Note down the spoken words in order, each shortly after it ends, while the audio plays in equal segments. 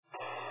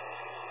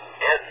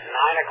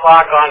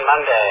o'clock on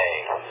Monday,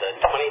 the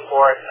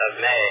 24th of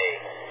May,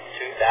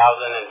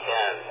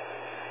 2010.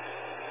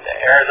 The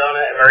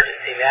Arizona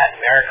Emergency Net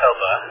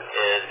Maricopa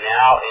is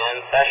now in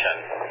session.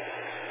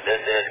 This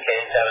is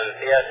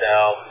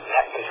K7CSL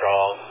Net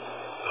Control.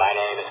 My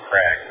name is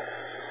Craig.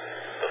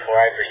 Before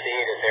I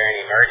proceed, is there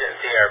any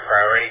emergency or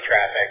priority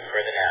traffic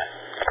for the net?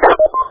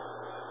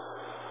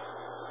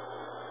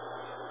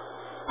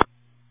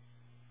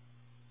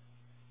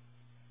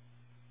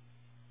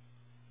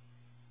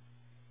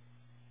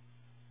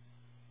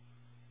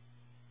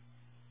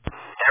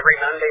 Every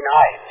Monday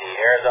night, the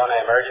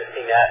Arizona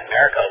Emergency Net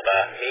Maricopa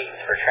meets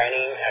for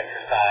training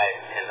exercise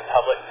in the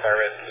public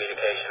service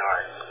communication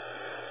arts.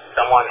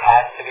 Someone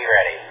has to be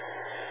ready.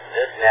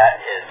 This net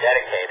is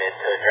dedicated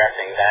to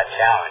addressing that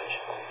challenge.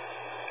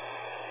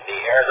 The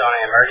Arizona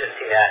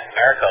Emergency Net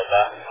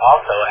Maricopa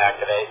also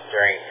activates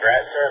during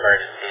threats or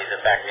emergencies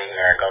affecting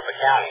Maricopa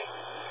County.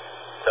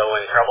 So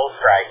when trouble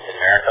strikes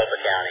in Maricopa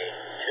County,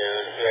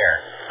 tune here.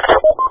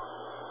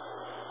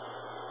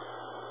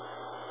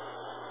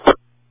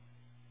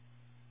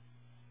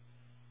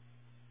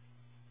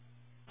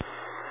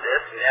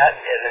 Net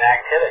is an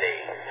activity,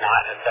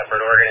 not a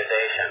separate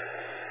organization.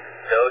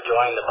 Go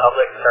join the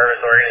public service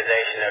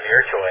organization of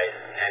your choice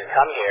and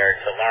come here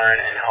to learn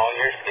and hone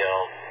your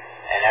skills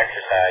and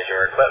exercise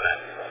your equipment.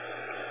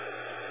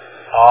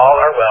 All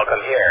are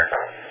welcome here,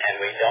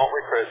 and we don't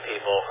recruit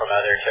people from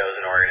other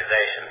chosen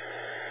organizations.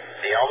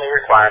 The only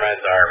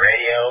requirements are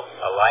radio,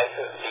 a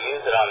license to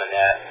use it on the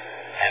net,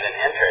 and an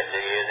interest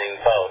in using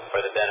both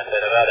for the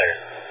benefit of others.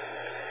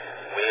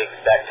 We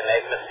expect to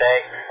make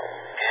mistakes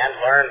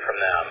and learn from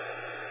them.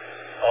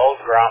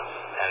 Old grumps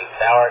and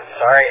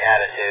sorry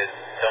attitudes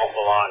don't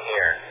belong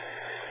here.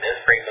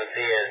 This frequency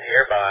is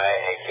hereby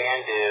a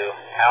can-do,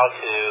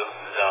 how-to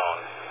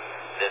zone.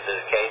 This is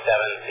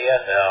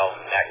K7CSL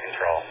Net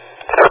Control.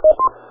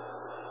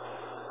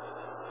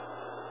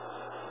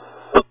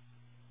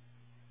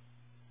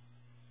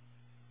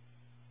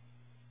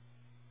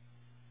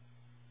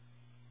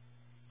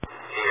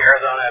 The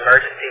Arizona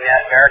Emergency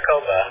Net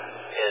Maricopa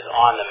is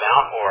on the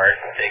Mount Ord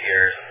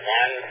figures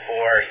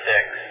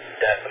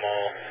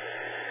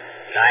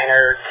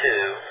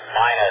 146.92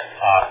 minus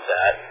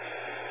offset,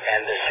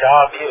 and the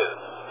Shaw Butte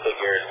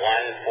figures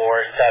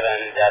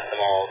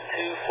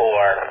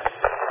 147.24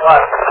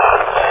 plus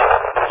offset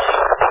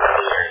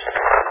repeaters.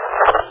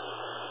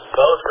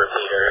 Both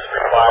repeaters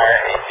require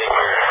a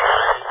figure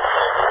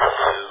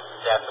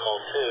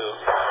 152.2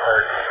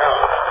 hertz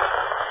tone.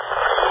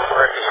 Choose a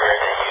repeater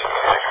that you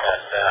can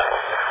access best.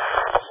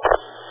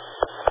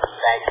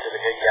 Thanks to the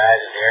good guys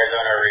at the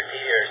Arizona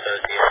Repeater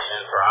Association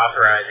for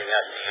authorizing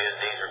us to use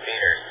these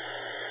repeaters.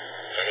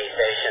 Any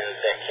stations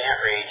that can't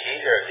reach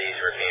either of these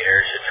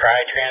repeaters should try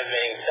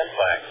transmitting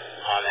simplex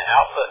on the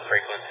output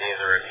frequency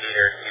of the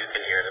repeater you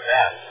can hear the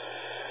best.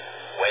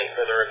 Wait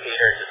for the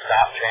repeater to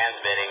stop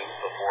transmitting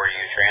before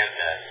you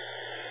transmit.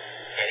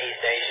 Any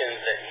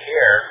stations that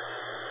hear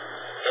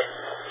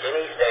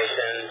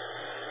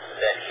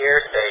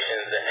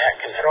stations that Net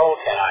Control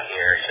cannot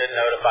hear should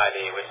notify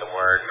me with the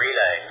word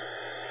relay.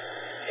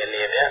 In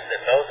the event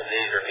that both of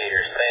these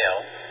repeaters fail,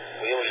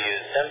 we will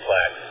use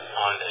simplex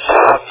on the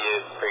Shaw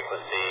Butte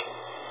frequency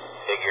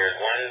figures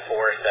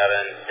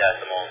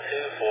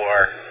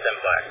 147.24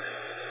 simplex.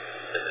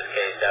 This is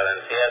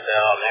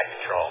K7CSL Net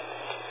Control.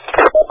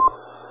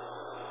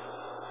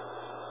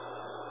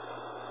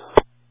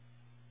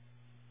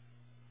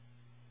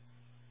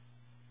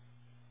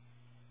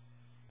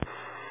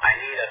 I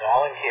need a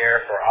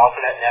volunteer for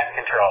alternate net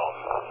control.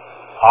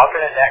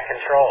 Alternate net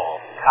control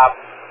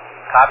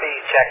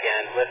copies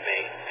check-ins with me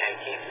and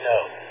keeps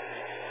notes.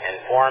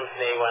 Informs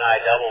me when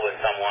I double with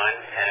someone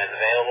and is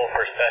available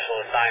for special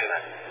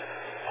assignments.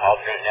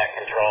 Alternate net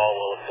control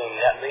will assume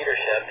net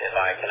leadership if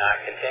I cannot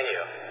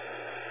continue.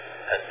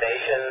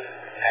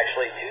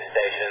 Two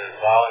stations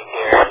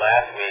volunteered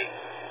last week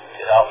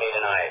to help me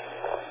tonight.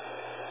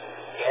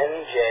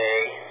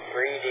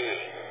 NJ3D,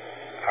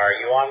 are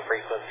you on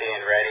frequency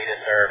and ready to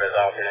serve as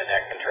alternate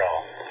net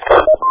control?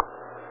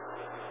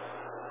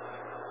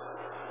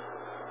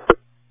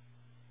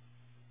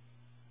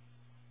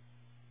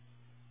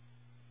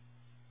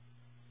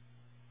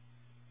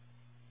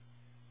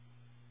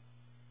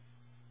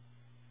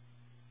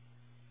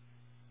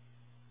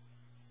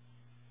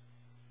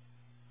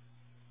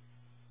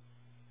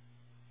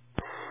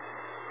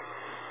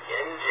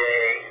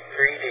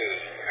 NJ3D,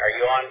 are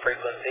you on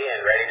frequency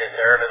and ready to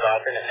serve as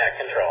alternate net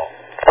control?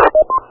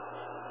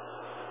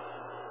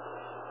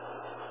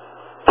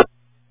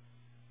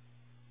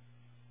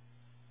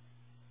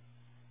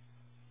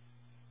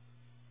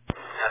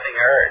 Nothing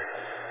heard.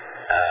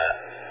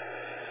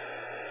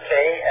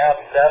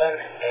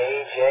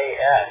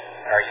 K7CSL,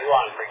 are you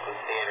on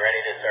frequency and ready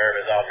to serve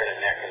as alternate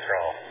net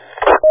control?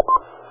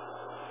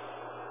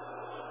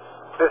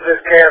 This is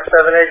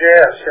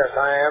K7CSL. Yes,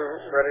 I am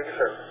ready to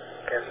serve.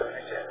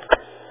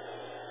 K7CSL.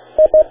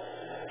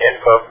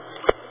 Info.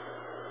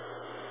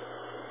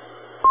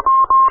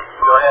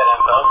 Go ahead,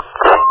 info.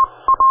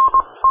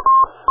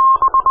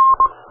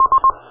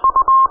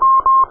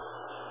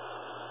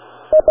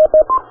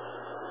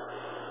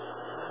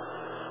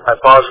 I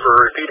pause for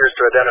repeaters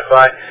to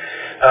identify.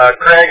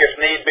 Craig, if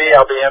need be,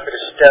 I'll be happy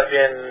to step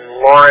in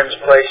Lauren's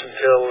place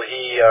until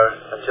he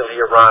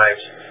arrives.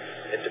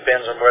 It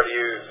depends on whether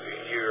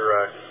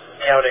you're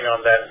counting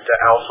on that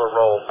alpha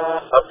roll.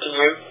 Up to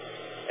you.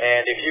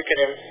 And if you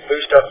can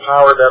boost up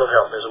power, that'll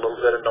help. There's a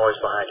little bit of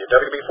noise behind you.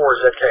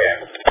 WB4ZKA.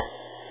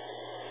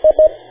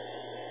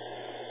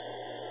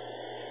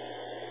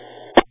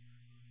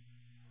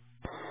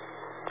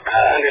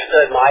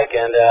 Understood, Mike,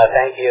 and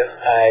thank you.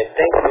 I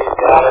think we've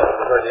got it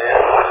for now.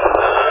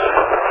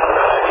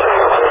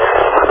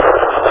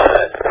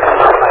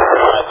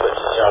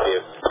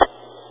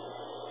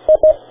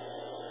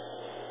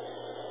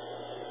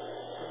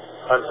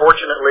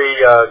 Unfortunately,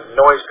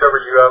 noise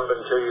covered you up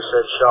until you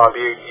said Shab.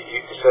 You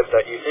said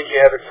that you think you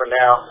have it for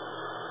now.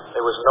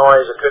 There was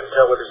noise. I couldn't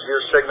tell whether it's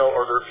your signal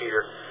or the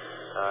repeater.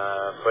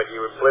 But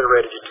you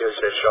obliterated you till you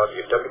said Shab.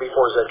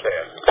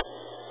 WB4ZKA.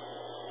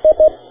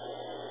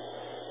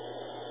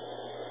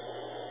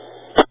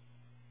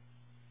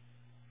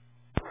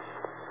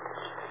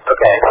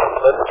 Okay,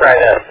 let's try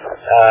this.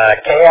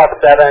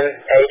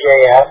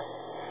 K7CSL,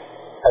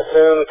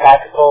 assume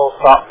tactical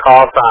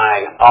call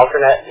sign,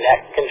 alternate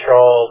net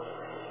control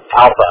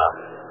alpha.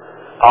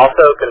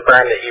 Also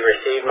confirm that you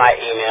received my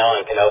email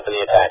and can open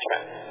the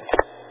attachment.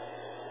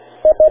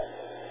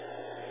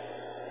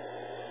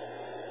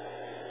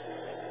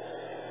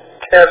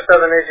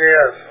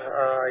 K7AJS,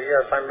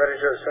 yes, I'm ready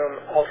to assume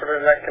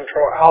alternate net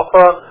control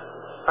alpha.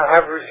 I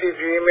have received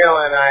your email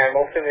and I am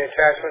opening the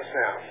attachments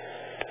now.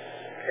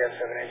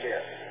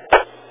 K7AJS.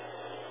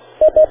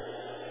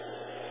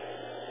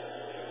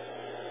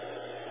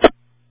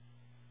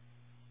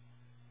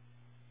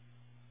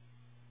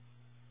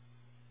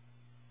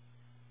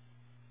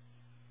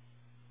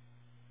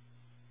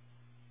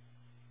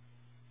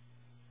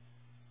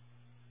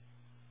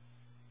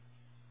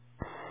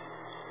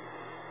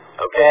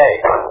 Okay,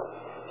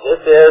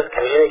 this is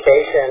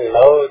communication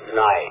mode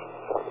night.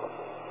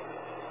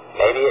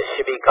 Maybe it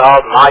should be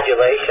called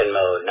modulation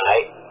mode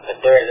night,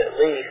 but there is at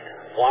least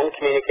one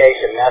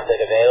communication method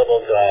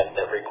available to us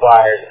that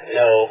requires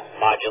no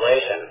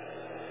modulation.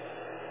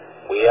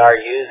 We are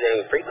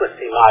using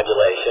frequency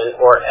modulation,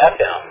 or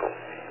FM.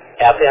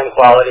 FM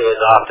quality is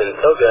often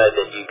so good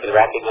that you can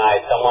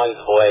recognize someone's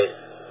voice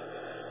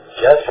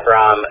just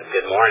from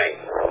good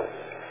morning.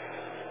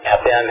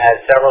 FM has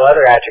several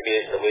other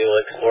attributes that we will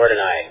explore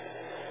tonight.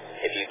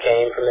 If you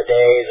came from the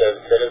days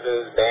of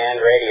Citizens Band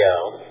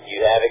radio,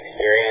 you have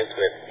experience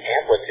with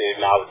amplitude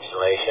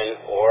modulation,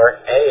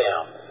 or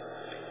AM,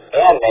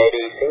 and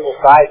maybe single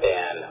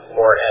sideband,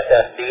 or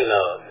SSB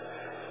mode.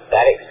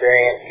 That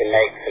experience can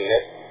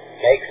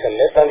make some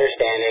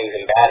misunderstandings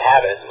and bad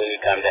habits when you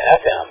come to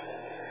FM.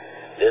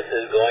 This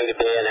is going to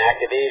be an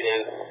active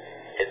evening.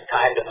 It's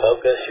time to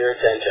focus your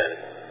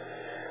attention.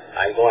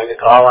 I'm going to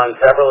call on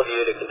several of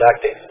you to conduct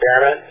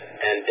experiments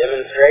and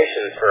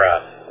demonstrations for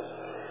us.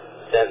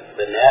 Since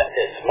the net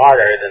is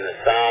smarter than the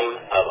sum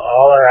of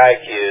all our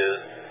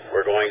IQs,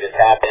 we're going to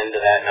tap into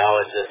that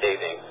knowledge this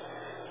evening.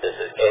 This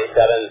is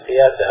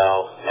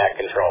K7CSL Net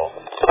Control.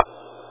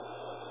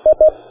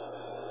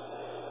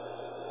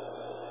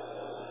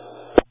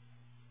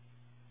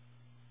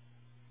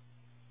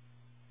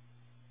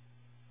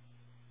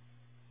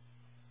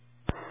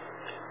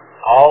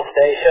 All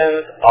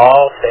stations.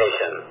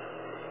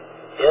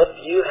 If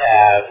you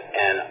have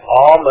an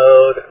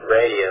all-mode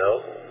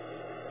radio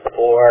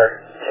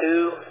for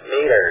 2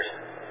 meters,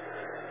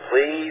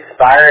 please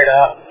fire it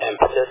up and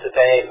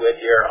participate with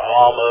your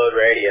all-mode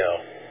radio.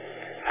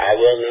 I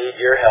will need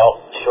your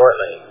help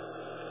shortly.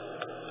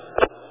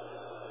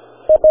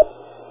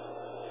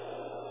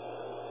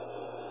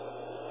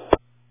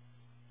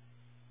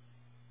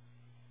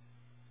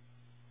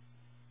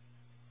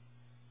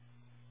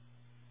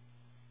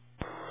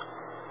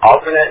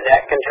 Alternate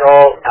net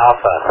control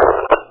alpha.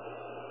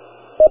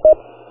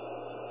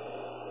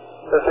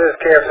 This is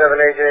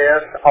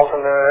K7AJS,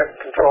 alternate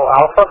control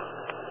alpha.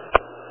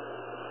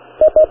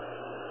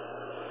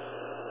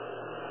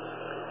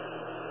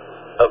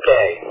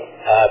 Okay,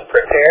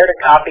 prepare to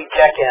copy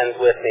check-ins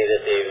with me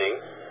this evening.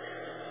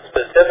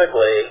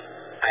 Specifically,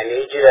 I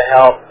need you to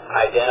help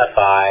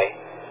identify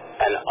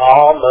an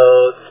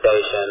all-mode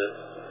station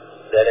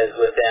that is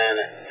within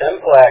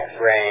simplex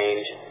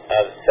range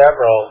of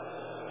several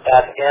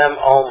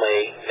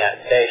FM-only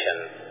net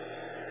stations.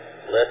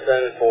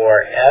 Listen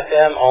for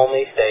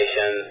FM-only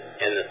stations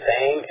in the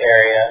same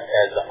area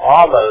as the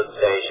all-mode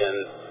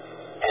stations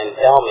and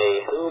tell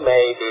me who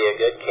may be a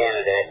good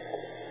candidate,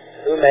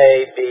 who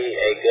may be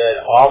a good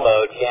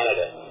all-mode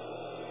candidate.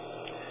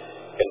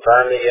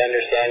 Confirm that you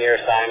understand your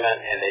assignment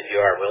and that you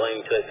are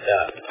willing to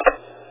accept.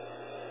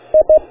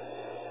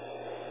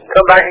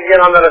 Come back and get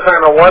on that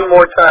assignment one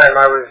more time.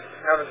 I was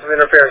having some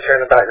interference here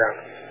in the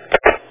background.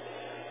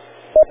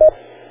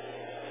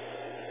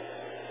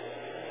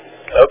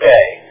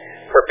 Okay.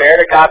 Prepare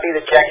to copy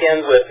the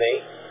check-ins with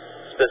me.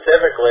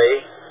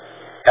 Specifically,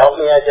 help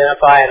me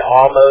identify an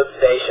all-mode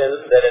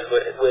station that is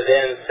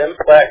within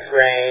simplex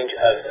range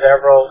of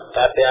several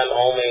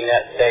FM-only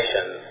net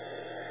stations.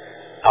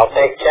 I'll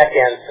take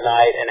check-ins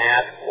tonight and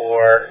ask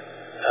or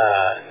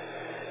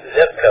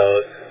zip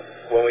codes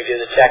when we do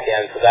the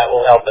check-in, so that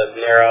will help us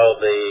narrow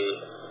the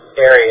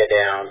area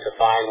down to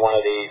find one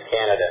of these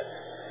candidates.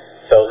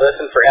 So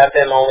listen for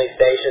FM-only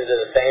stations in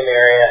the same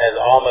area as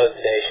all mode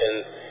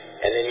stations,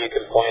 and then you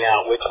can point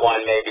out which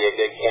one may be a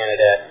good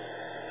candidate,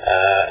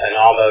 an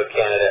all-mode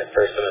candidate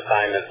for some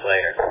assignments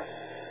later.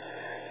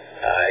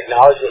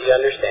 Acknowledge that you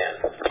understand.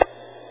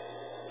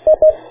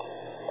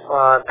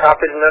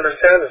 Copied and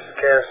understood. This is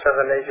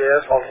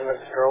K7AJS, alternate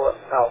control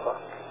alpha.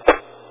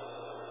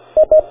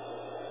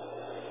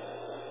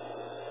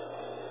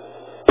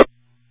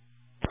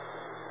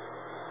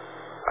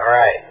 All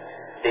right.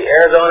 The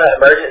Arizona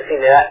Emergency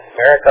Net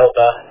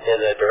Maricopa is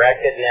a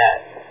directed net.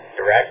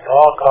 Direct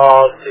all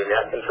calls to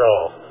net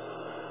control.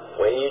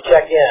 When you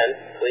check in,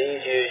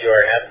 please use your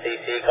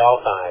FCC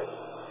call sign.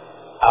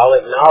 I'll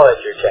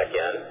acknowledge your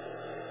check-in.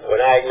 When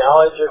I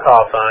acknowledge your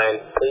call sign,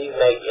 please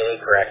make any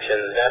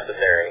corrections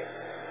necessary.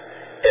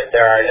 If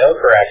there are no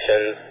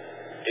corrections,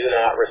 do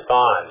not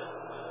respond.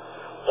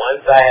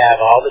 Once I have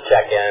all the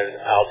check-ins,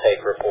 I'll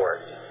take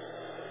reports.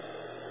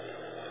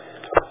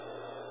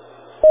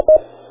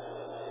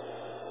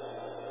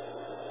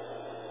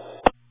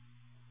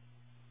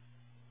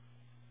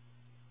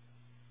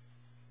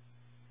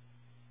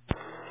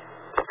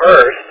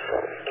 First,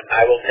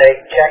 I will take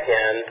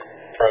check-ins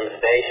from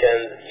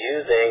stations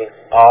using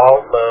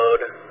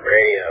all-mode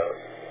radios.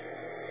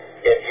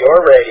 If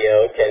your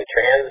radio can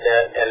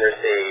transmit and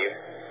receive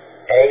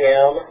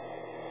AM,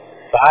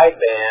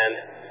 sideband,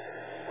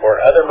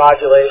 or other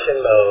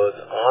modulation modes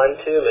on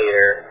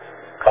 2-meter,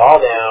 call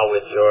now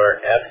with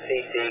your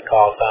FCC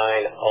call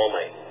sign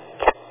only.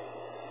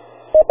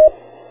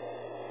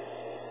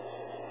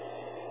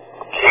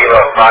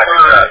 Kilo 5.7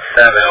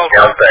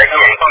 Delta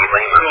Yankee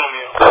Lima.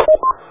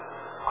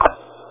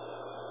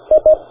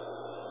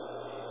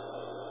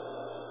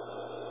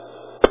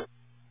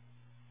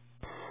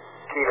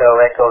 Kilo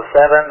Echo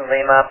 7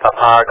 Lima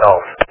Papa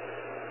Golf.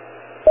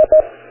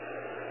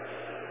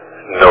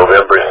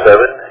 November 7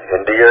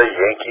 India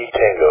Yankee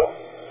Tango.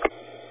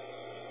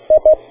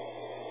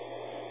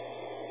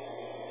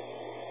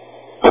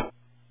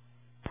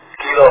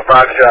 Kilo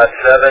Foxtrot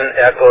 7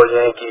 Echo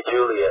Yankee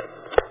Juliet.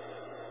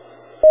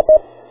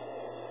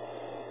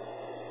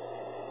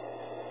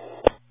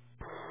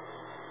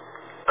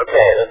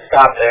 Okay, let's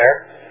stop there.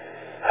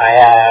 I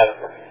have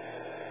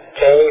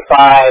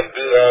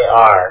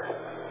K5DAR.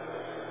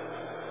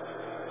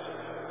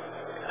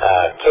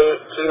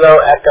 Kilo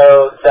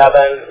Echo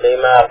 7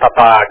 Lima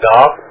Papa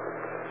Golf.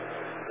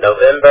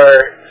 November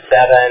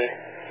 7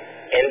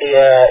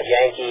 India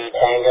Yankee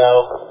Tango.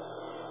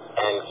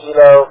 And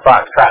Kilo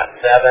Foxtrot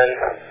 7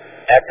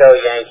 Echo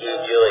Yankee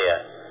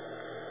Juliet.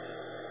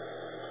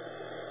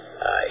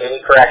 Any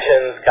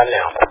corrections? Come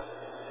now.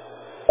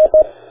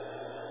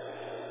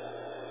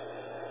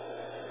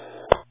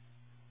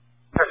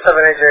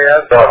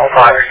 K7AJS,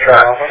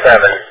 Foxtrot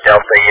 7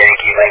 Delta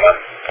Yankee Lima.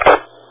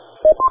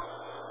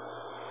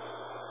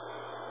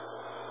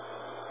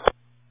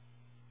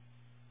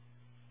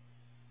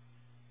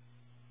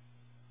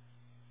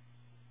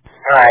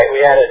 Alright, we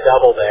had a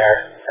double there.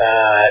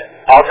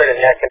 Alternate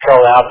net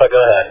control alpha,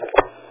 go ahead.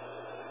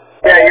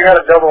 Yeah, you had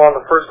a double on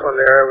the first one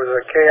there. It was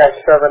a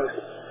KI7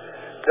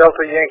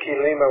 Delta Yankee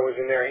Lima was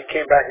in there. He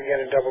came back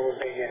again and double with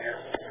me again here.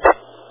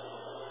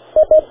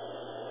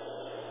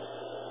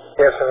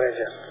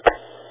 K7AJS.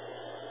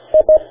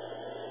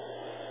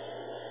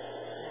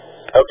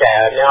 Okay,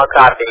 I've now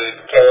copied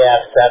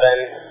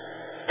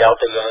KF7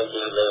 Delta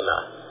Yankee Lima.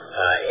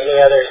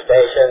 Any other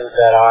stations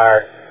that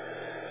are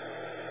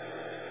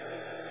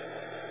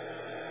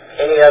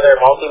any other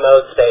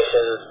multi-mode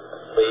stations,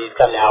 please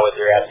come now with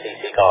your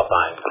FCC call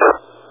sign.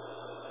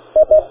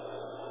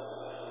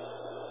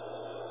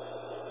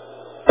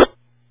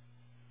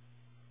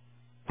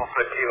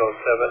 Alpha Kilo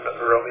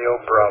 7 Romeo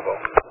Bravo.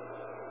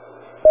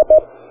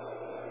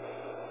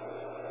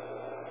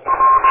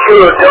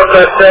 Kilo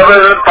Delta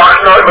 7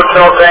 Foxtrot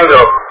Hotel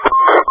Tango.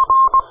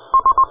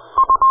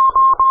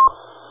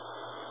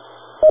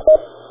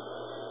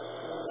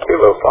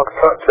 Kilo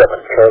Foxtrot 7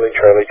 Charlie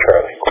Charlie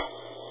Charlie.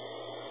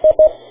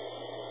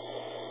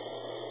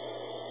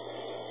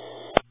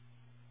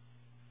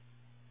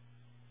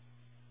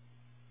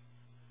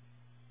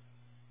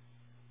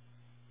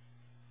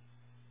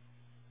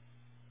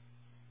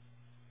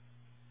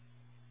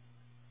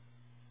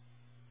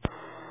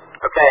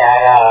 Okay, I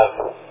have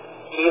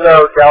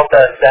Kilo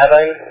Delta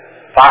 7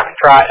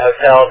 Foxtrot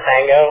Hotel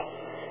Tango,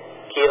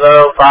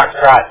 Kilo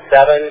Foxtrot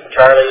 7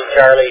 Charlie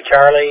Charlie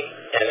Charlie,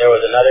 and there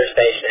was another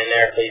station in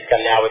there. Please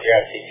come now with your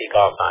FCC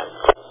call sign.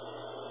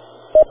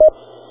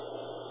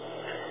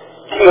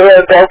 Kilo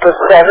Delta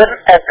 7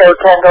 Echo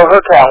Tango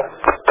Hotel.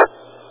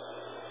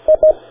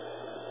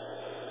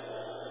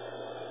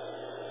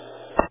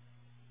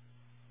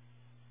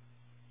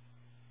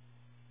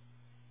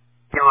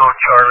 Kilo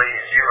Charlie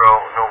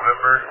 0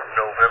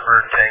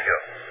 November Tango.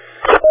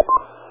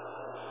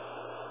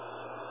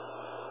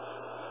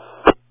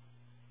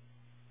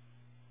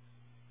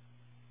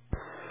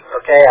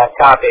 Okay, I've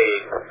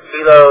copied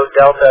Kilo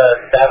Delta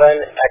 7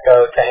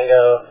 Echo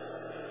Tango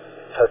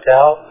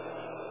Hotel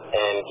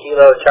and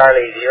Kilo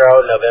Charlie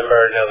 0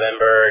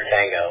 November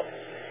Tango.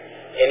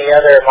 Any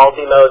other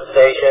multi-mode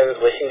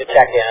stations wishing to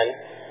check in,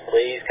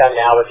 please come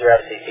now with your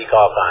FCC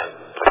call sign.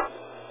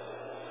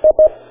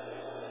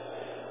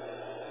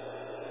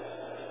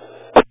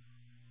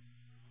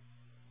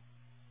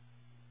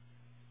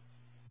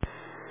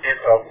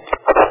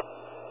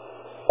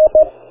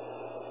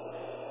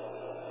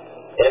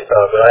 Info,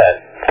 go ahead.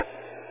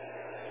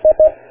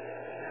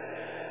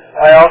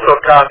 I also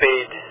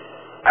copied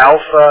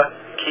Alpha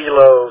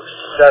Kilo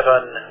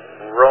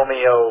 7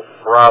 Romeo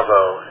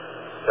Bravo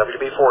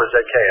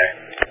WB4ZKA.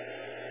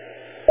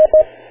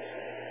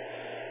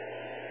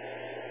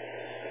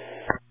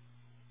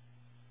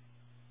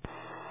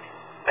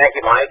 Thank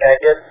you, Mike.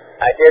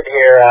 I did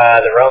hear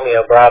the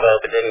Romeo Bravo,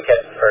 but didn't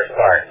catch the first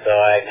part. So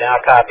I've now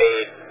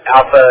copied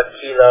Alpha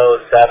Kilo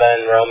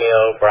 7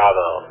 Romeo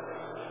Bravo.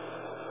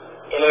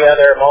 Any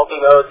other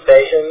multi-mode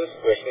stations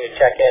wishing to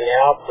check in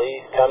now,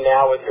 please come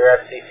now with your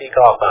FCC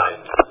call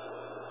sign.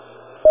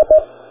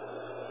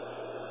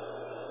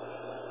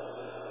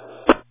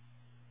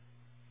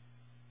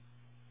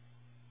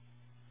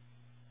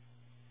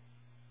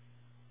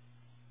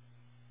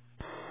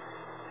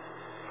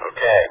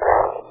 Okay.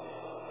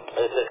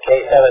 This is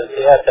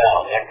K7CSL,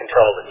 net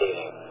control this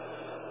evening.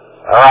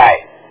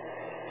 Alright.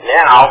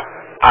 Now,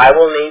 I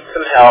will need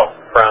some help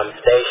from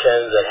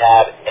stations that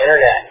have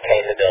internet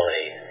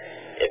capabilities.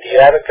 If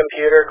you have a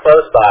computer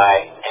close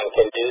by and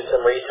can do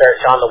some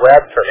research on the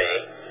web for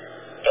me,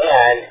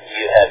 and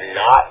you have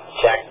not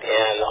checked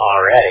in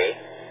already,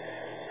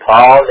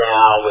 call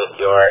now with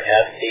your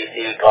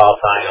FCC call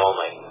sign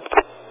only.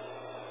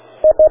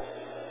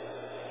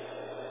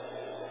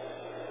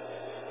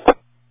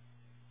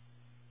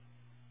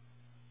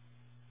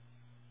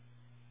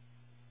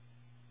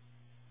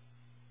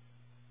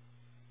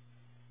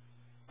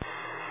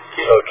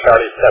 Kilo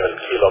Charlie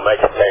 7, Kilo Mike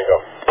Tango.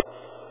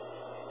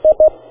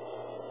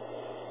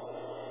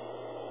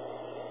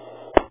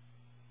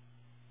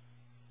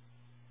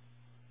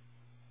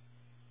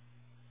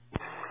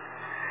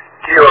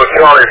 Kilo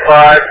Charlie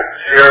 5,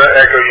 Sierra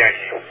Echo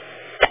Yankee.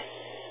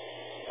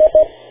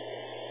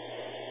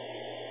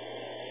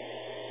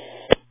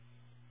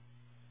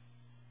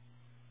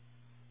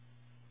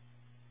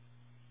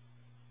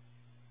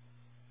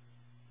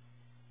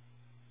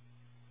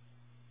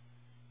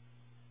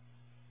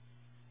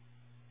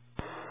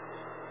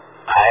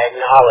 I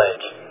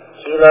acknowledge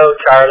Kilo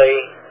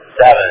Charlie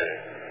 7,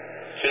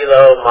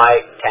 Kilo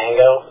Mike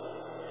Tango,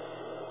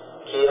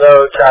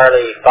 Kilo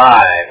Charlie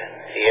 5,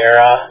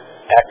 Sierra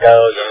Echo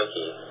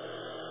Yankee.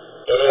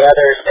 Any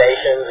other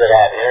stations that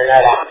have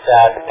internet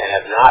access and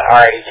have not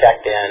already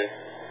checked in,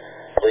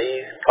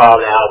 please call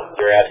now with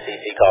your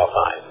FCC call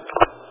sign.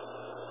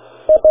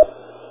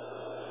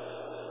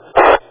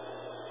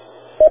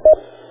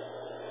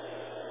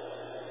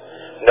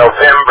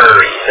 November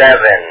 7,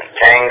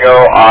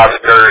 Tango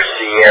Oscar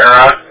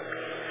Sierra.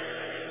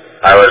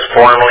 I was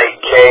formerly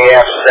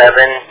KF7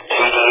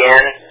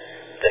 TDN.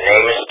 The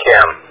name is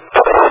Kim.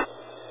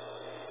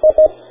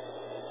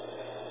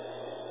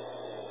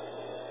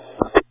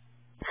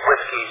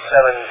 Whiskey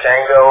 7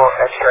 Tango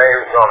X-Ray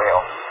Romeo.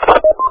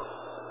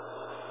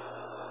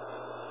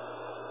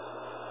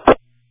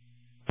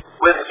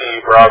 Whiskey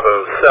Bravo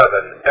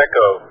 7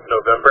 Echo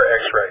November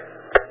X-Ray.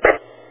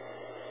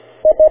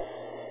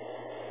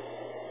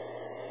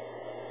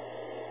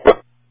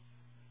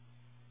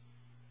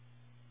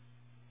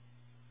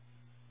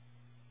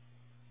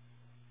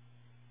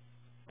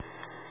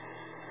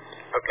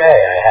 Okay,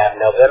 I have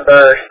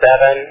November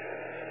 7,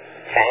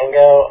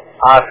 Tango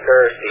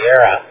Oscar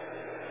Sierra,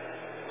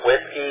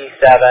 Whiskey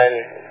 7,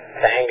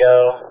 Tango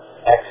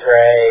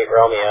X-Ray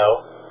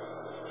Romeo,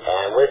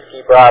 and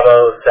Whiskey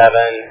Bravo 7,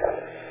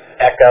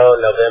 Echo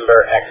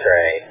November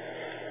X-Ray.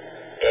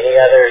 Any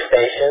other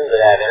stations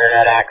that have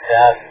internet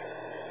access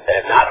that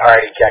have not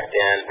already checked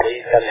in,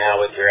 please come now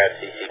with your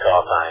FCC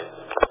call sign.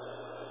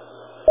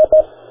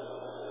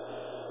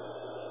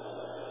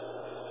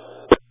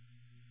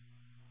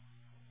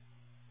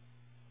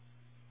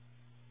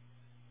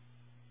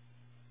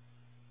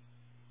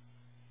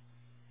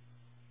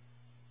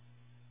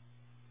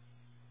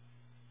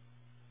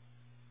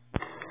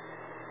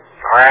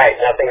 Alright,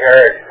 nothing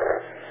heard.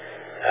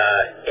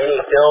 Any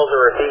fills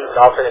or repeats,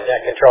 alternate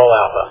net control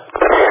alpha.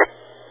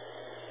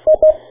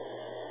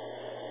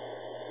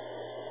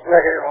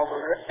 Negative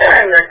alternate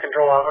net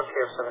control alpha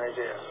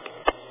KF7AJS.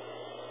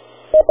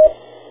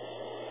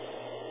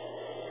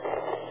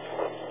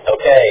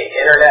 Okay,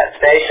 internet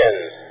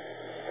stations.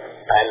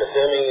 I'm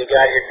assuming you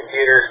got your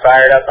computers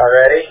fired up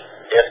already.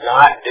 If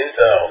not, do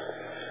so.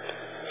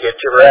 Get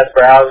your web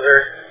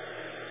browser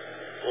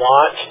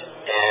launched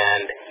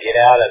and get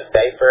out a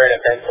paper and a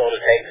pencil to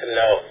take some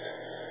notes.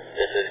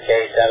 This is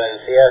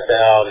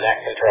K7CSL Net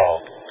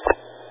Control.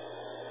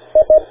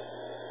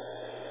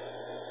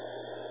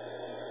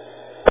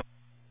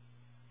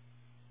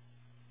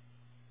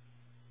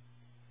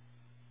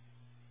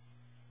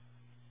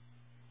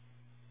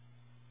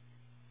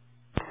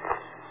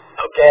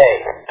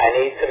 Okay,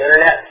 I need some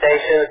internet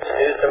stations to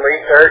do some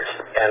research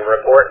and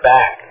report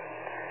back.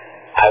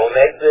 I will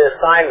make the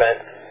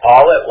assignment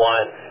all at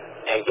once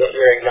and get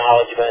your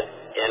acknowledgement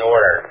in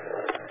order.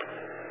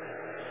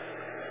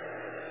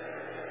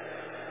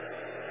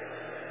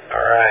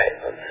 Alright,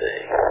 let's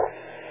see.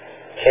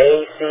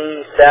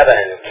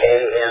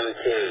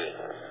 K7CSL.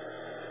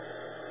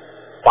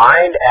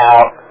 Find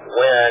out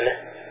when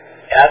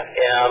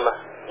FM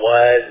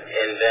was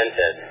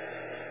invented.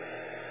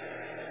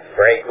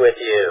 Break with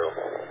you.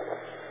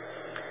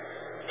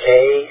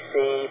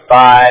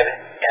 K7CSL.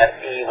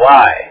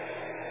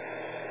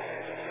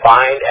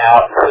 Find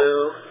out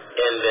who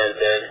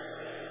invented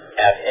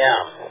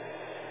FM.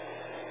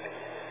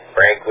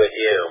 Break with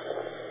you.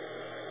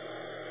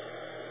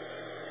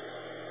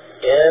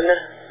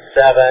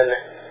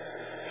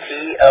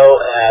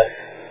 N7TOS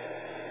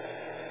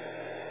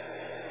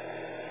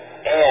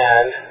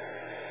and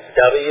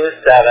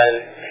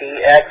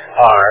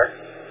W7TXR.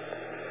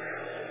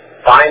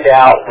 Find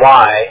out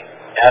why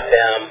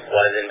FM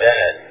was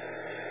invented.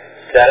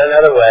 Said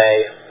another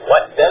way,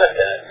 what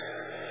benefits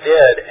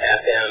did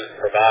FM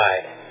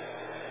provide?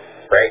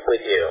 Break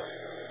with you.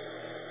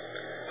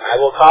 I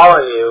will call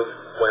on you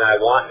when I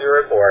want your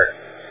report,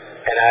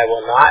 and I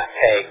will not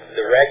take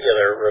the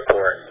regular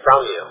report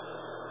from you.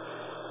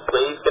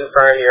 Please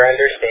confirm your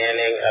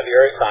understanding of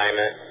your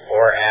assignment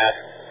or ask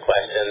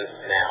questions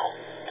now.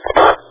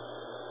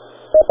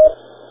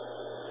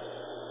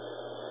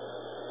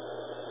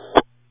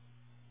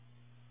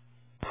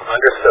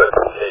 Understood.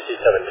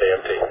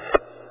 KC7KMT.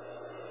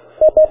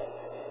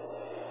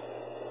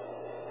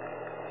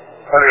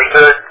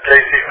 Understood.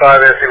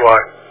 KC5SEY.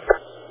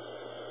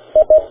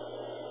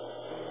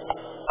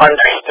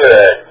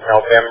 Understood.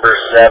 November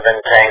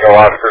 7 Tango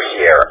Oscar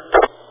Sierra.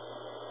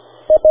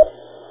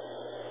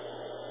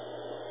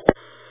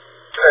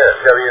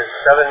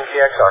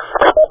 W7TXR.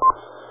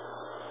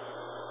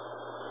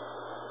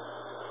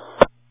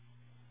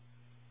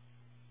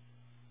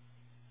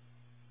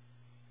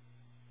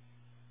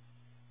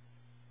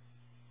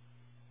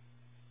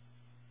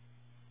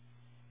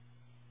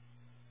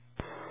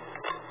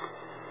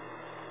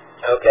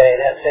 Okay,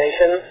 net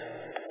stations,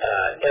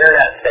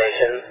 internet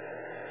stations,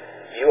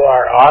 you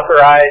are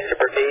authorized to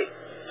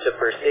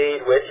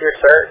proceed with your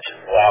search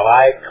while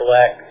I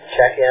collect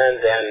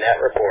check-ins and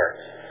net reports.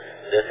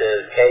 This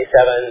is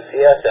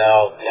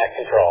K7CSL Net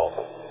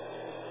Control.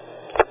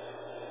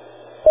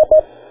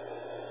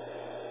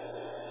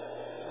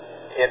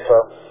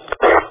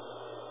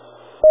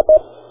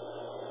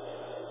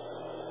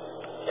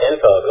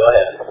 Info, go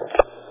ahead.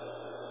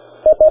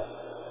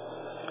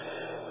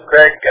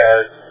 Craig,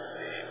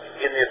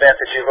 in the event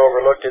that you've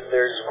overlooked it,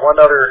 there's one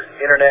other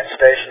internet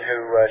station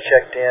who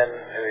checked in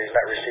who has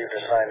not received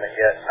an assignment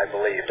yet, I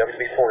believe.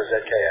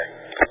 WB4ZKA.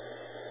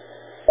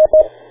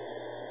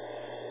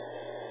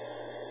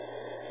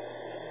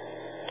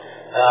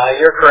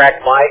 You're correct,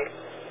 Mike.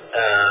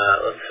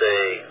 Let's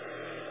see.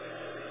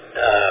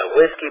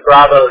 Whiskey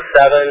Bravo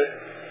 7,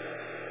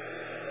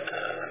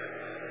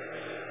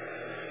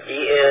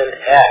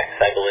 ENX,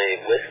 I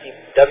believe. Whiskey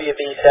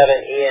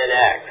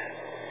WB7ENX.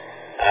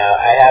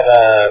 I have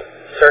a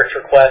search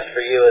request for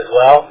you as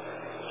well.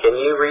 Can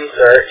you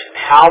research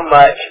how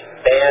much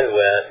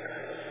bandwidth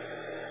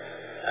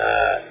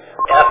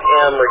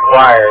FM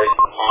requires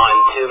on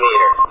 2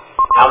 meter?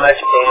 How much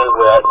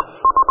bandwidth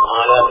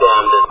on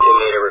FM does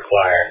 2 meter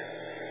require?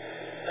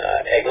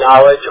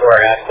 Acknowledge or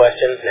ask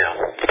questions now.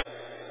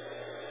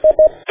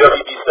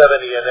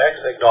 WB7ENX,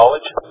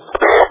 acknowledge.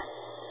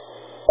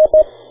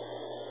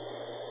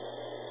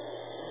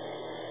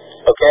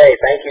 Okay,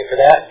 thank you for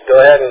that. Go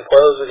ahead and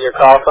close with your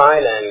call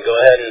sign and go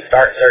ahead and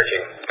start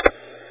searching.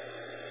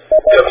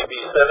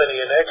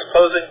 WB7ENX,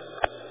 closing.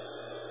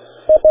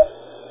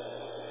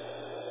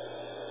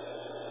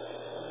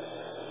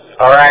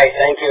 All right,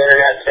 thank you,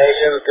 internet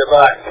stations. Good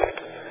luck.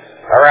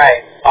 All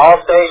right, all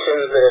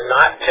stations that have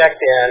not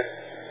checked in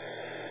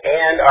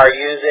and are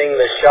using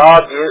the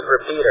Shaw Butte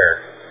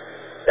repeater,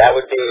 that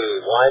would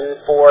be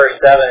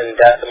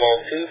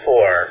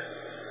 147.24.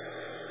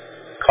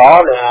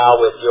 Call now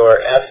with your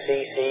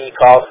FCC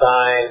call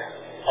sign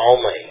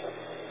only.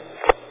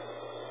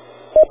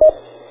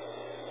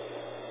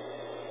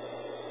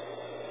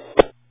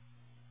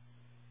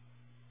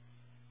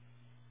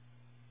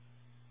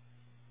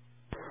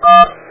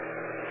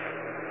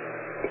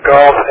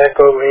 Golf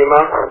Echo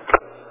Lima.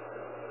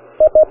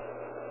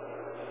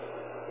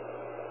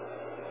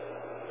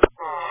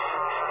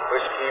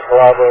 Whiskey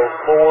Bravo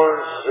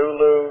 4,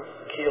 Zulu,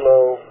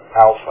 Kilo,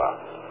 Alpha.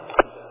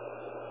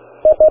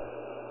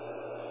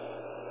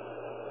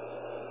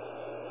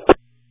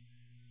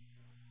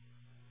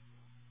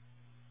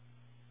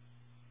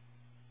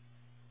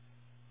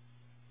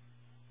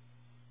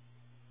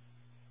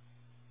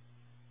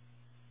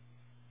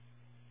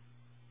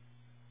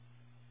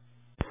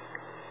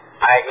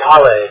 I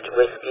acknowledge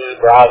Whiskey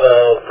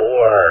Bravo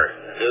 4,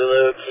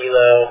 Zulu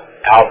Kilo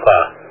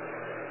Alpha.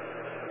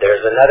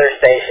 There's another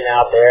station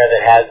out there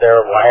that has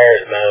their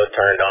wires mode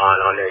turned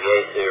on their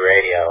Yaesu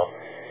radio.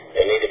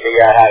 They need to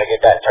figure out how to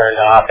get that turned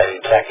off and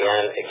check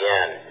in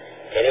again.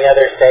 Any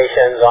other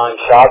stations on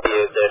Shaw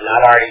Butte that have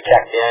not already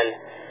checked in,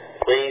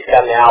 please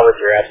come now with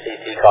your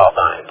FCC call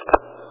sign.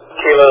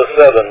 Kilo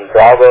 7,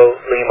 Bravo,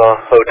 Lima,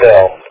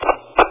 Hotel.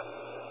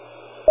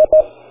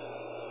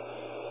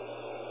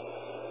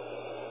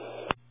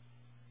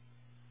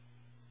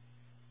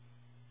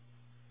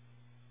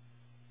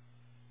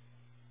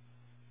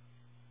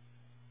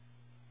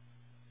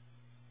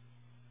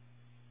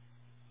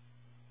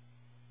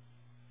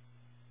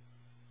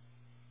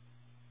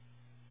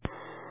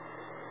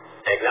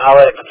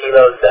 Acknowledge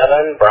Kilo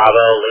 7,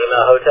 Bravo,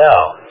 Lima, Hotel.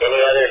 Any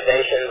other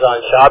stations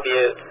on Shaw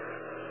Butte,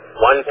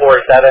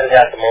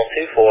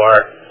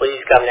 147.24,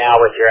 please come now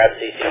with your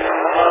FCC.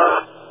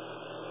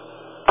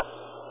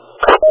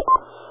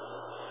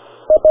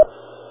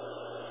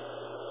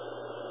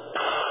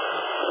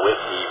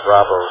 Whiskey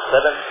Bravo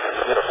 7,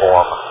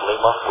 uniform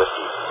Lima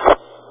Whiskey.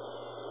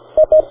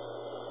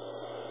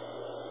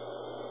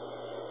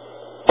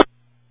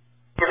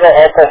 Kilo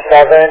Echo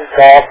 7,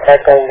 Golf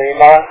Echo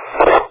Lima.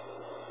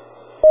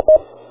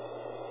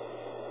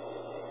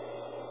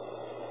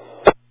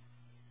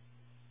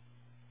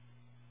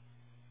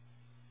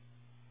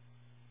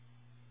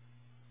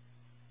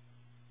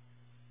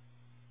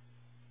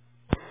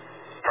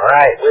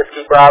 Alright,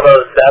 Whiskey Bravo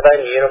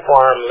 7,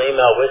 Uniform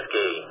Lima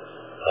Whiskey,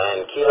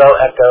 and Kilo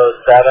Echo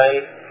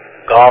 7,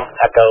 Golf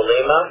Echo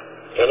Lima.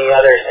 Any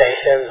other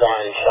stations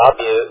on Shaw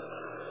Butte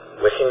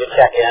wishing to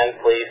check in,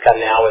 please come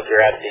now with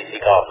your FCC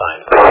call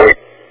sign.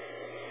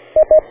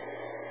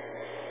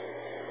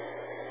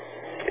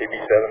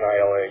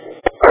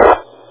 KB7ILA.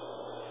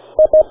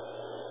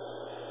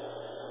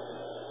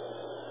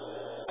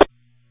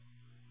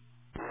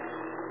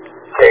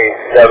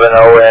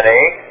 K7ONE.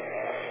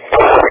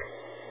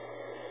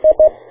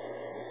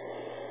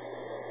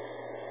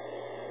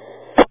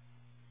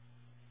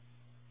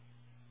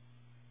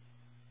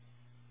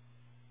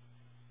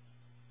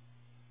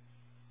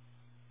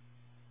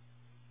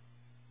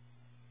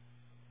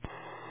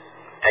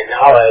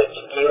 Acknowledge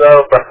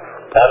Kilo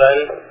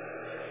 7,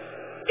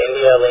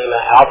 India Lima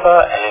Alpha,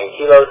 and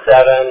Kilo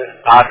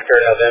 7, Oscar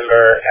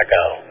November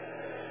Echo.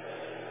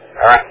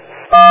 Alright.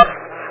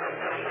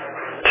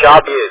 Shaw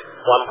Butte,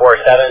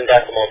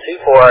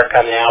 147.24,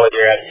 come now with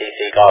your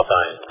FCC call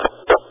sign.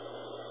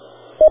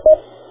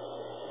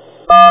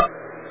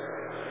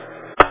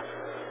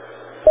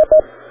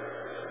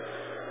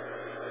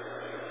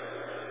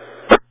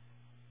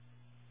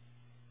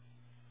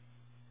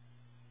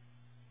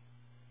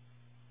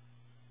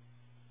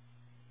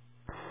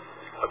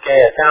 Okay,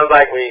 it sounds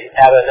like we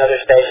have another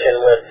station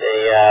with the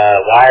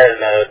wires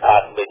mode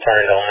possibly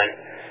turned on.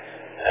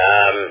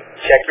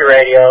 Check your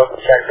radio,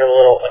 check for the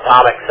little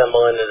atomic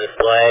symbol in the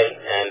display,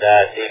 and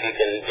see if you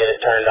can get it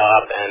turned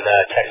off and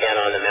check in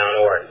on the Mount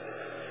Ord.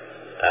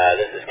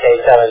 This is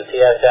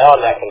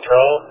K7CSL, Net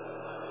Control.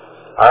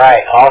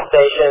 Alright, all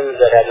stations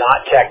that have not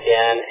checked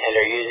in and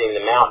are using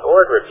the Mount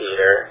Ord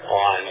repeater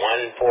on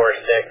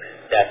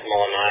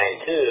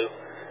 146.92,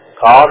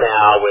 call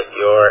now with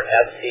your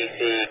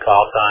FCC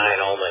call sign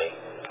only.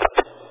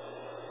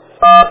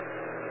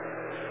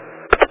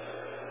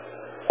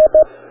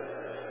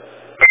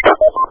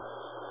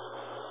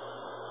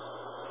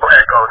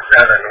 Echo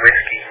 7,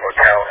 Whiskey,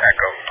 Hotel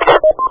Echo.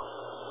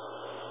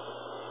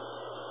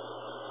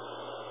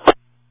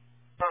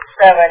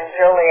 7,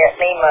 Juliet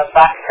Lima,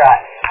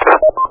 Foxtrot.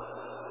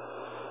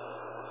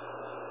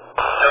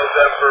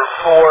 November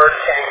 4,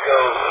 Tango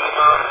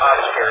Lima,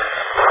 Oscar.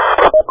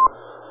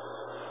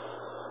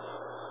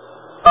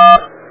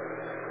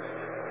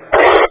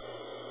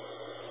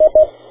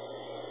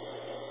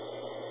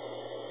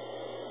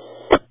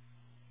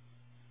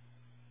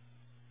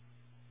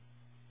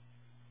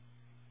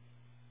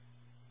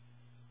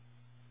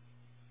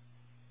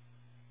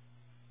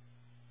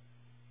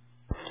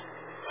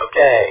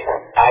 Okay,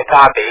 I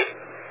copy.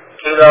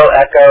 Kilo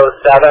Echo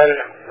 7,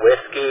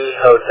 Whiskey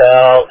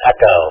Hotel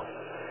Echo.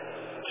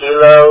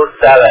 Kilo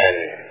 7,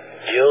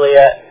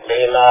 Juliet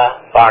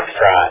Lima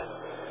Foxtrot.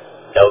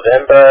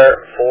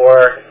 November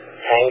 4,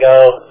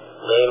 Tango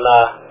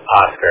Lima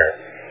Oscar.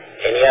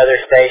 Any other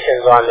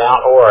stations on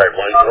Mount Ord,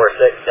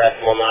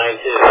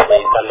 146.92,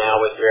 please come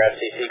now with your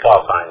FCC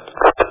call sign.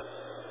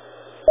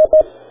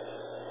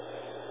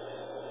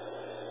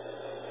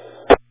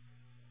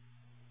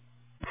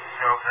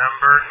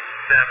 November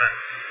 7,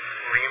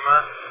 Lima,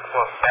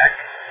 Quebec,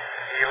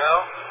 Kilo,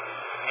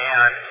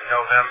 and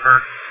November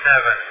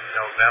 7,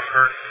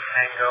 November,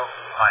 Tango,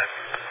 Mike.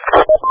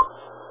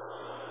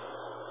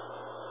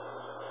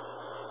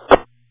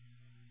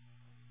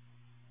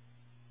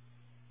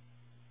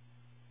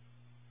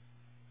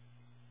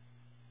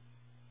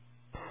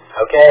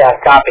 Okay,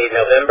 I've copied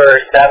November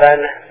 7,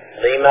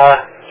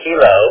 Lima,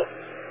 Kilo,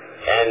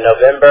 and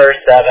November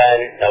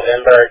 7,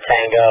 November,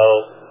 Tango,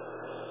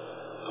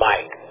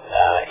 Mike.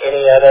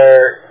 Any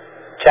other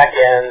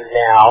check-ins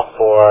now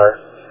for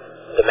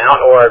the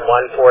Mount Ord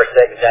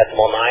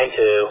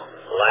 146.92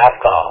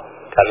 last call?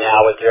 Come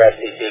now with your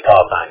FCC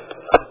call sign.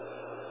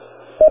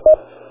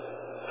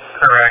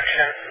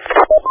 Correction.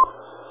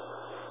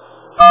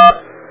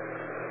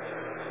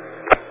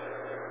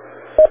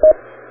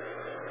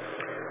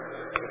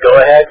 Go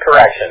ahead,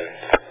 correction.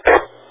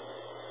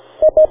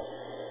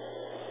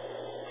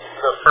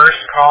 The first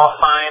call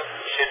sign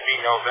should be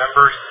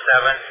November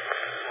 7th,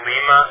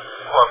 Lima,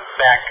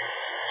 Quebec,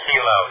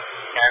 Kilo,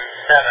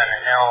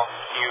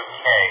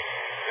 N7LUK.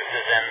 This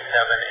is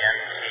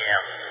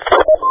N7NTM.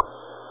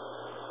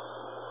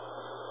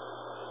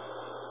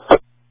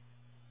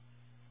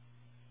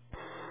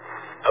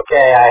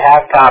 Okay, I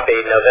have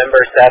copied November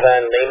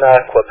 7, Lima,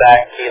 Quebec,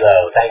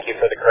 Kilo. Thank you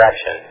for the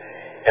correction.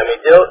 And we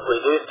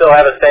do still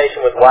have a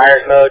station with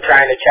wires mode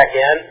trying to check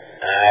in.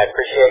 I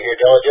appreciate your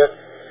diligence.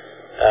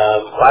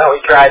 Why don't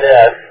we try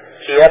this?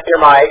 Key up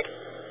your mic,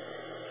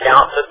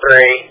 count to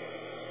 3,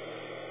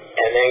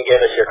 and then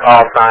give us your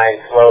call sign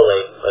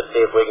slowly. Let's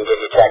see if we can get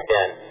you checked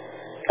in.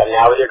 Come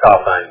now with your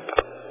call sign.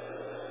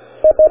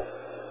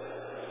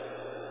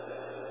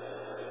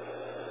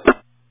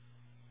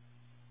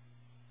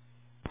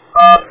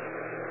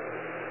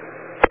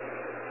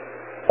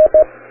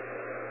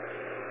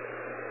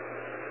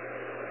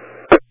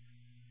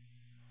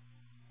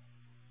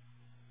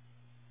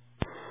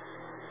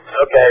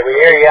 Okay, we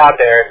hear you out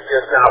there. It's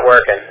just not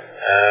working.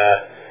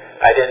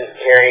 I didn't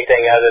hear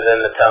anything other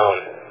than the tone.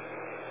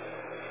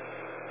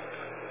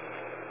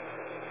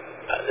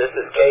 This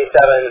is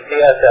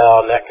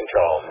K7CSL Net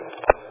Control.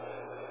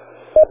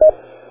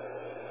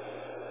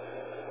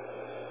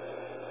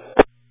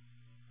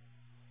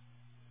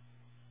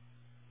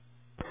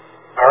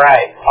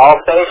 Alright, all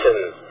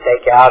stations,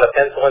 take out a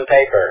pencil and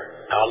paper.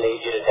 I'll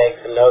need you to take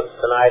some notes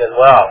tonight as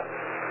well.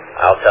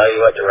 I'll tell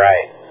you what to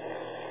write.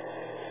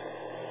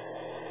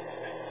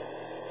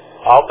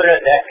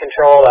 Alternate Net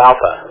Control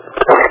Alpha.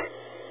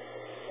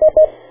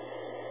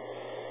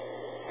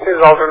 This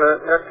is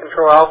Alternate Net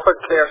Control Alpha,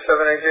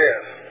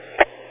 K7CSL.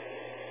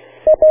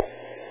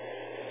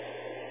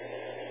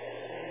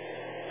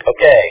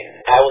 Okay,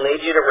 I will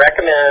need you to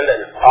recommend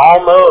an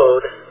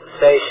all-mode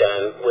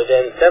station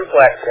within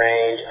simplex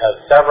range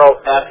of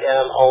several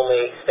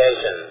FM-only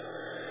stations.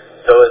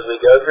 So as we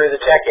go through the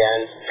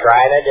check-ins,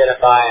 try and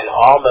identify an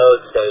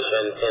all-mode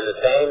station in the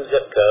same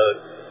zip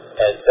code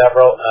as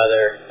several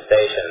other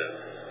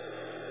stations.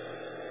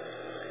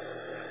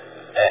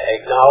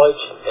 Acknowledge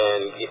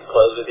and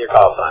close with your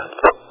call sign.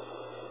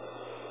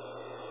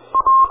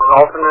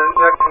 Alternate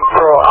Net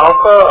Control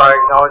Alpha, I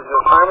acknowledge the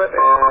assignment,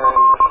 and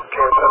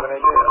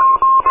K7CSL.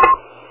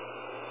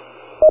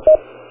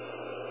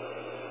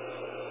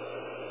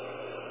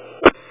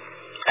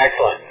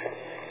 Excellent.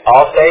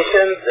 All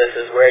stations, this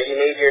is where you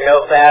need your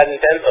notepad and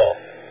pencil.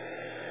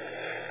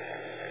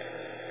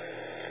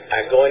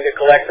 I'm going to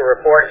collect the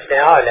reports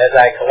now, and as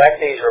I collect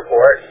these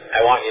reports,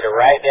 I want you to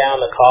write down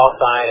the call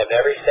sign of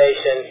every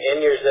station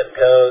in your zip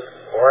code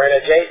or an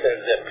adjacent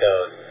zip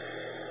code.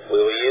 We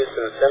will use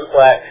some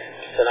simplex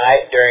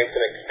tonight during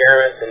some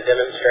experiments and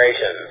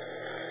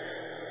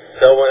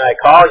demonstrations. So when I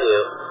call you,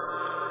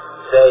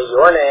 say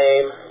your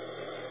name,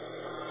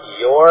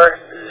 your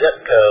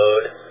zip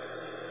code,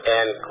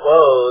 and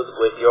close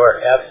with your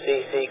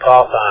FCC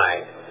call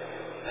sign.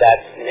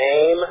 That's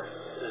name,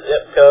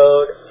 zip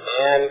code,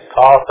 and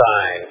call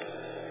sign.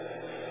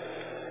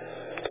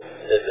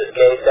 This is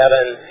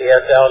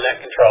K7CSL Net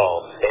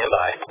Control. Stand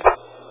by.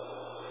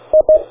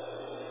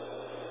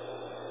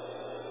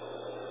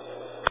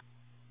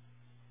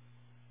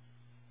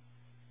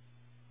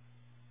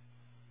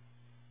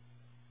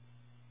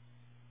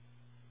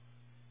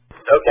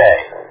 Okay,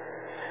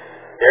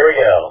 here we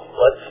go.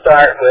 Let's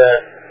start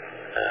with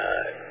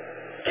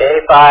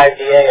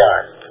K5DAR.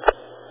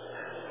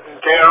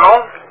 Daryl,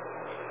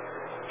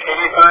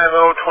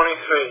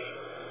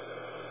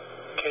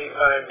 85023.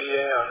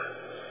 K5DAR.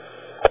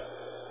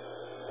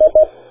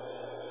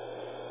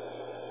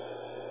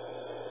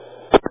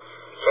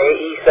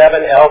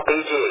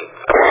 KE7LPG.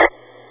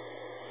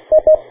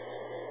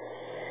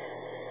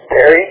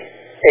 Terry,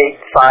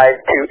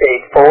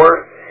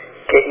 85284,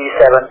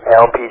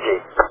 KE7LPG.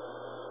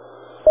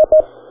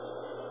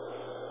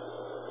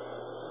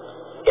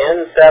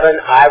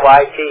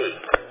 N7IYT.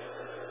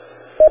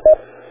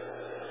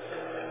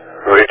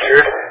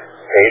 Richard,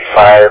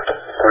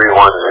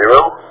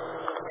 85310,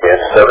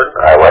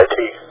 N7IYT.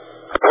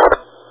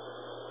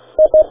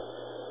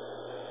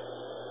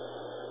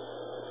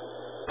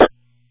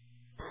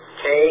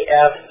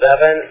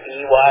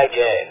 KF7EYJ.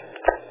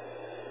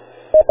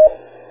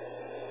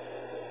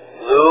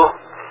 Lou,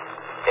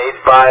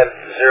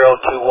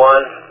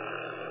 85021,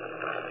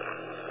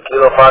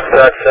 Kilo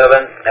Foxtrot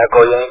 7,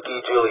 Echo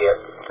Yankee Juliet.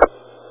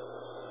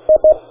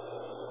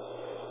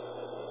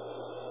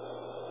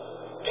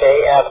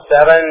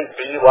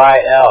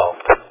 KF7DYL.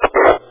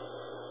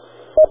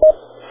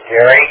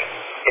 Jerry,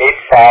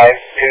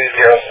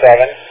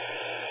 85207,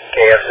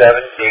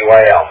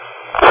 KF7DYL.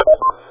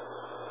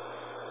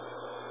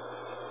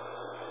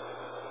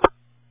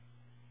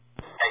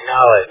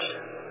 Acknowledge.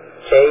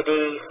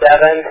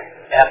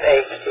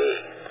 KD7FHT.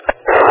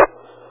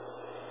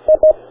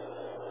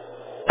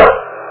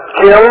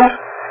 Jim,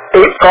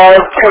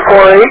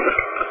 85248,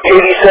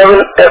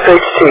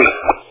 87FHT.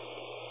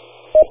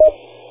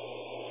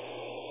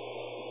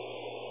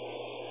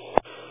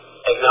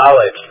 Acknowledge.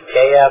 Acknowledged.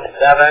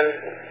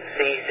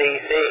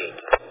 KF7CCC.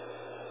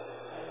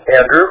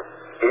 Andrew,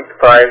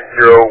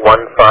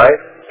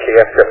 85015,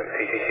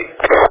 KF7CCC.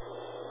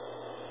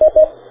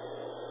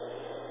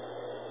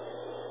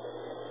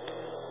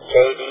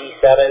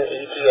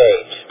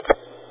 KD7ETH.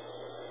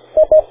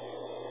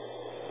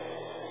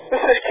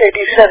 This is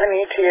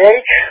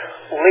KD7ETH,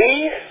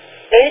 Lee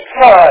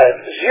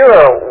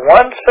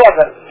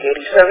 85017,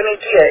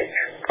 KD7ETH.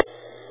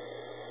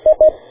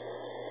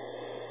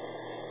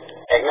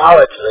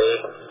 Acknowledged,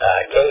 Lee.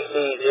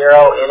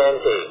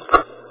 KC0NNT.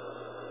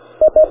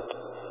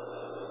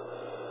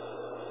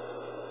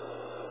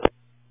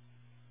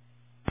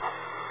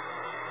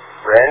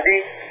 Randy,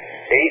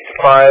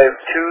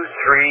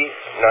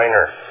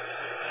 85239er,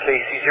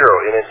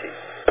 KC0NNT.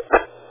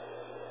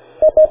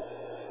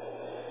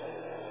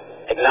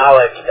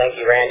 Acknowledged. Thank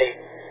you, Randy.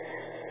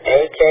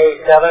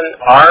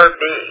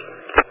 AK7RB.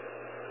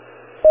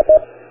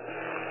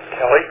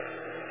 Kelly,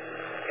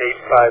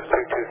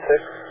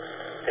 85226,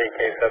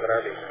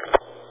 AK7RB.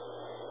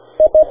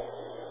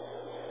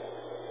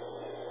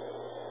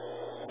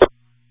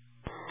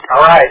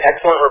 All right.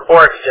 Excellent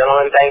reports,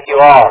 gentlemen. Thank you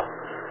all.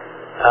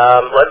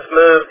 Let's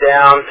move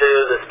down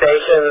to the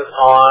stations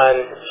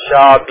on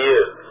Shaw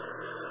Butte.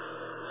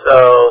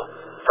 So,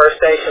 first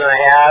station I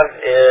have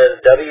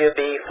is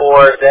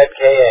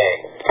WB4ZKA.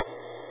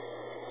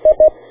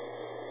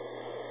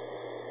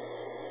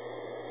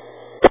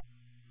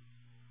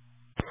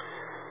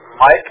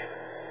 Mike,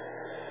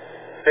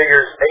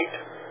 figures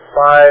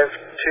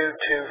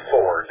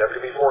 85224,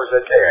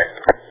 WB4ZKA.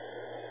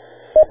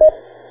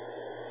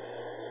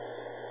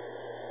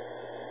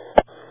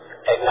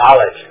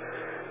 Acknowledged.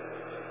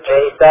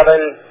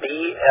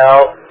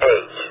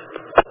 K7BLH.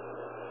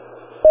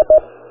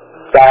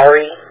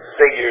 Barry,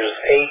 figures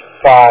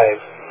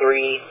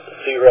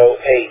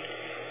 85308,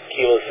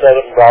 Kilo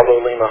 7,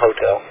 Bravo Lima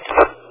Hotel.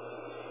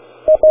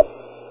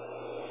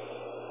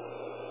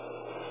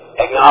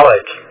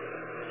 Acknowledged.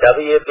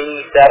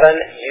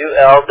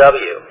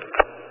 WB7ULW.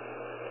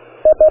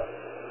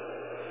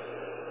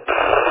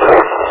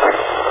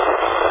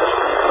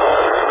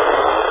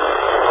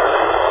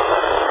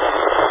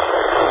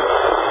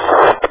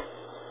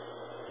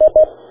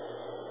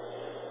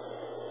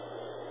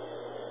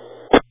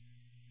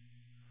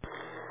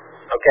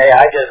 Okay,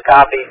 I just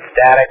copied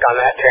static on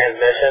that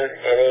transmission.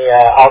 Any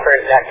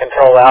alternate net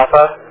control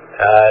alpha?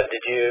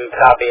 Did you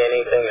copy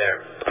anything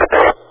there?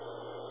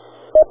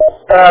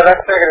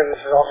 That's negative.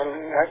 This is also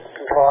net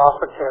control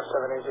alpha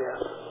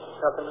KF7AGS.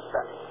 Nothing to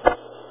say.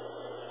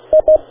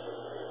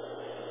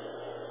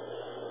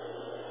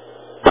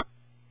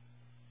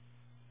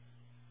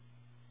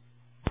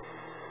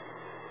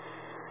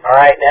 All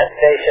right, net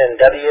station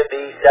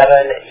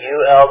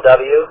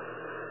WB7ULW.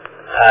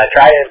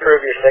 Try to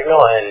improve your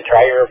signal and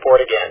try your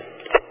report again.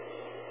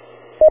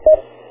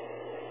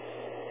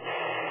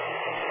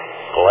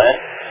 Glenn,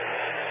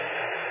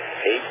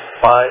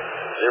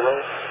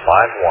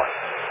 85051,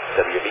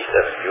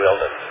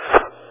 WB7ULW.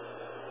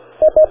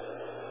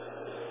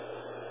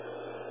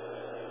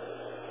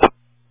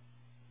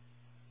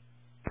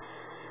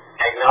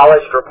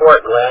 Acknowledged report,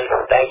 Glenn.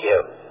 Thank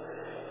you.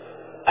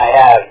 I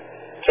have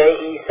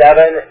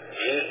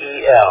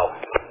KE7GEL.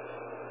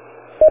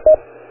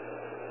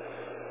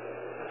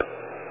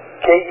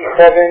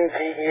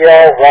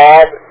 KE7GEL,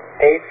 Rob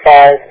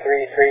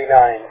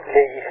 85339,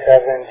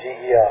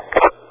 KE7GEL.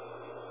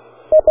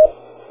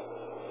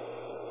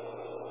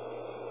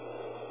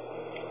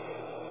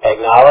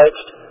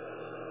 Acknowledged.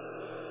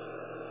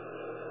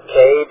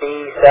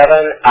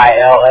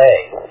 KB7ILA.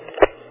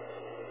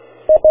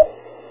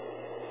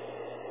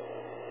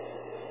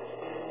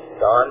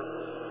 Don,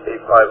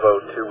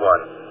 85021,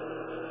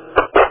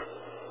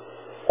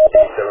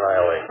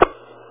 KB7ILA.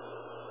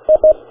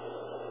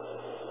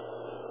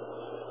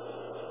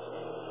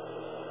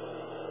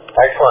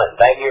 Excellent.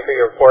 Thank you for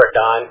your report,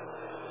 Don.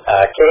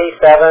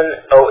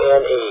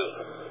 K7ONE.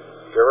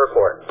 Your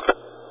report.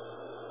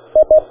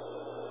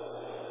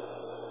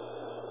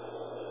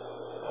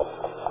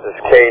 This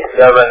is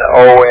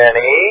K7ONE,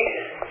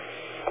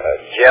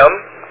 Jim,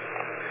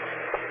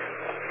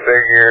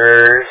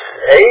 figures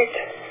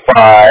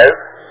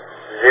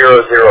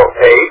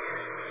 85008.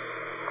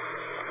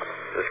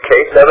 This is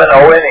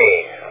K7ONE,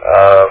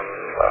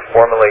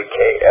 formerly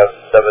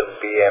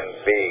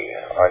KF7BMB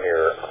on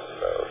your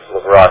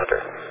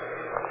roster.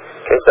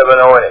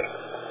 K7ONE.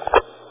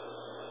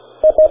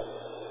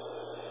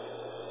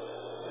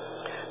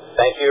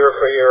 Thank you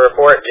for your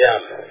report,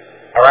 Jim.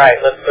 All right,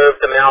 let's move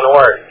to Mount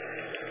Ord,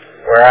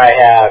 where I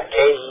have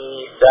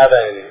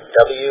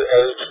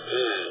KE7WHE.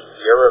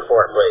 Your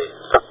report, please.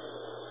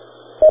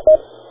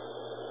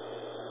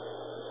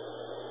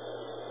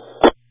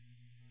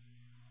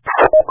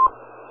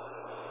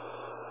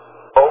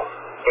 Oh,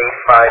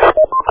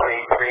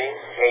 8533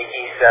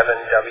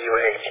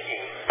 KE7WHE.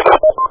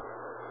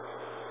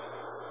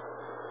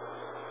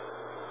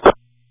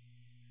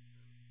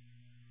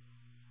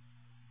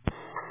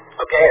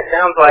 Okay, it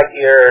sounds like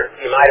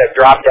you might have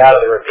dropped out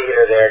of the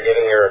repeater there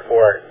giving your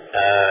report.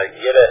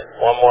 Give it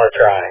one more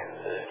try.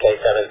 This is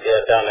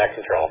K7CSL Net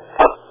Control.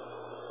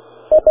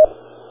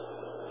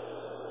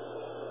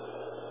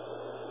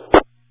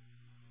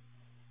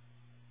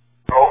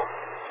 Oh,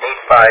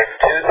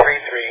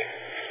 85233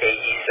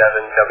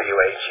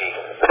 KE7WHE.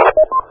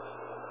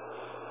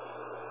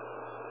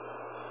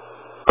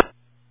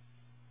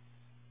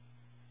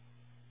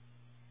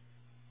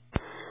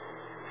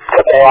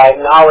 Okay, I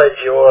acknowledge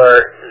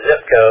your zip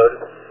code.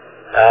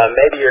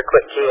 Maybe you're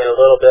quick keying a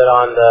little bit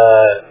on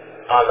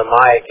the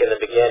mic in the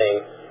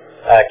beginning.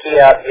 Key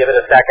up, give it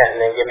a second,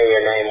 and then give me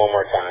your name one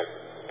more time.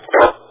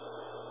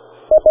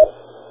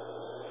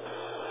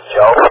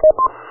 Joe,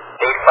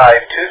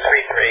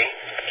 85233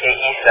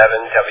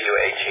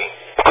 KE7WHE.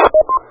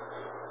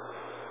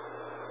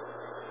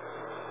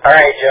 All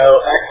right,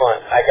 Joe,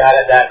 excellent. I got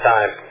it that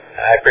time.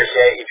 I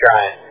appreciate you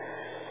trying.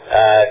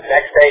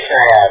 Next station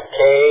I have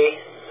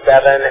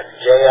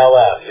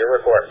K7JLF. Your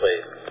report,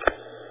 please.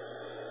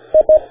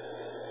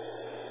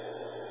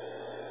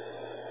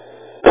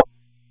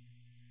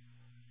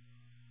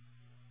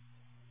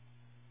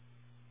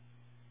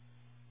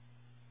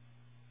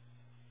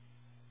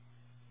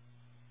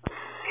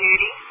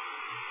 Judy,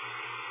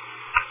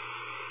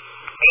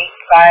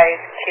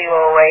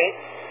 85208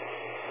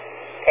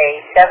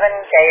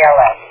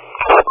 K7JLF.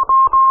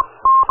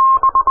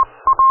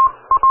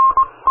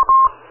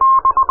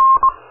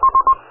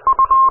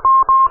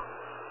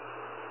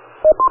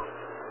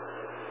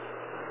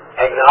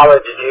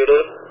 Acknowledge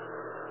Judy.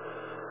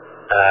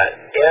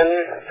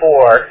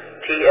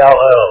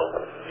 N4TLO.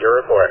 Your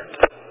report.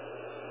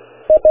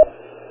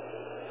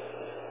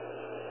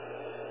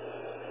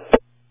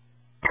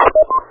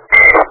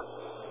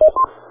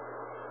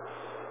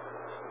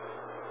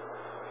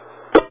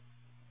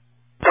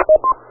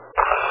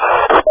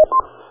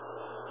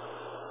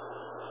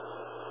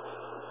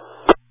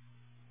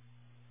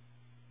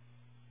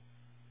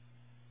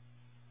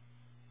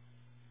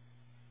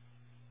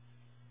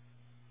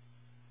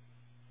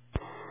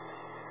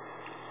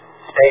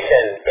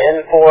 Station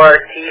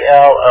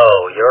N4TLO.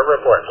 Your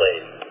report,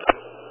 please.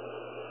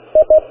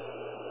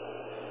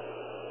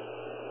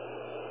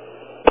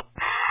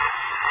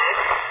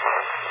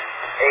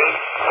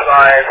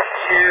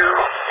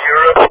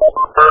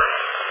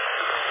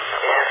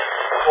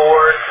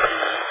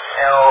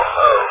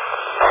 N4TLO.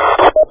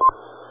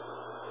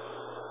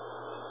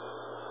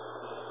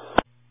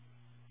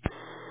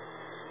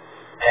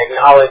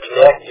 Acknowledge,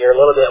 Nick. You're a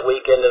little bit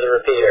weak into the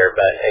repeater,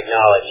 but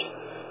acknowledge.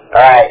 All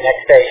right,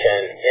 next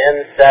station,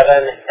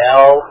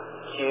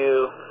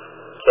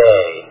 N7LQK,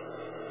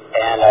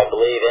 and I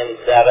believe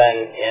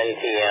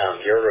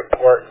N7NTM. Your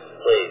report,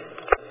 please.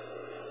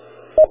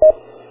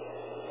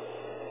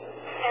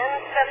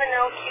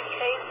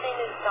 N7LQK's name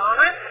is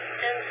Donna,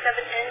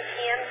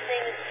 N7NTM's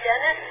name is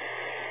Dennis,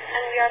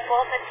 and we are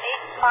both at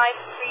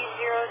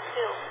 85302,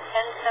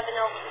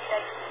 N7LQK.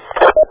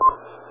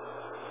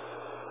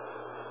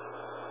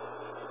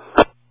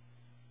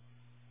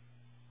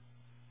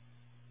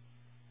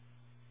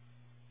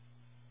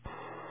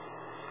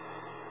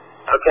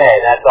 Okay,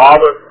 that's all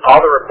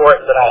the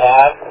reports that I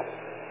have.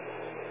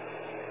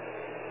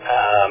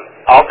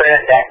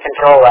 Alternate net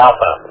control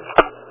alpha.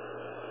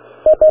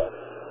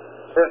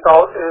 This is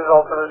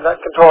alternate net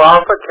control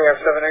alpha,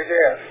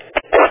 KF7AJS.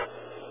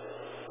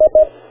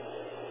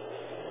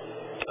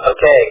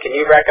 Okay, can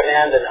you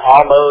recommend an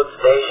all-mode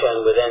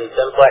station within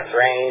simplex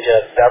range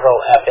of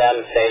several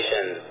FM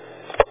stations?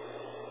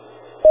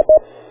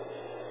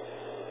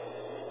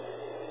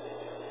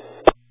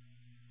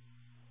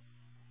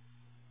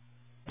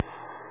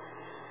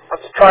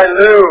 Let's try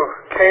Lou,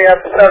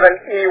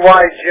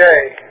 KF7EYJ,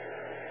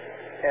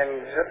 and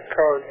zip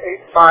code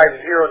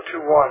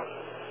 85021.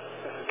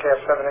 This is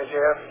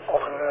KF7AJS,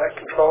 alternate net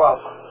control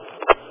alpha.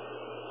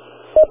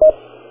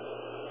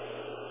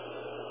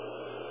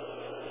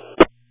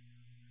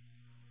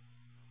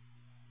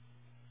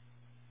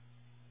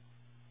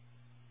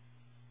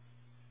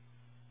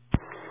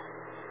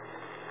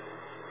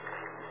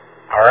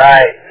 All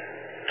right,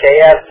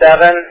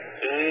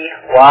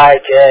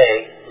 KF7EYJ,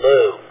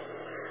 Lou.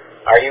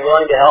 Are you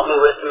willing to help me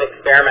with some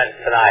experiments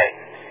tonight?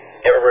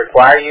 It will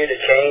require you to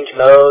change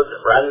modes,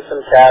 run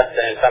some tests,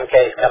 and in some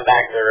case come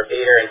back to the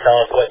repeater and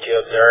tell us what you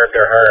observed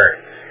or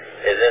heard.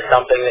 Is this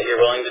something that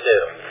you're willing to do?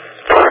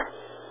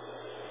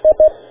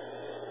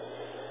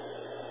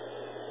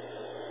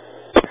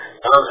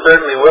 I'm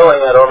certainly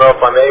willing. I don't know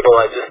if I'm able.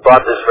 I just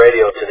bought this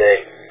radio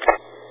today.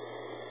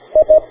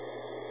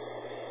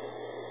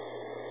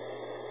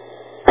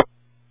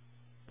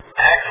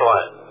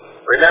 Excellent.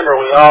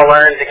 Remember, we all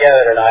learn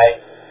together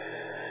tonight.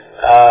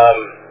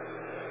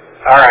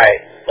 All right.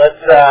 Let's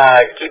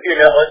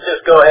let's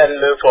just go ahead and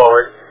move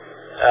forward.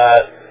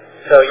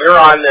 So you're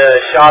on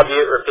the Shaw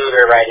Butte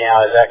repeater right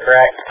now, is that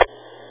correct?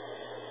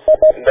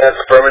 That's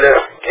affirmative.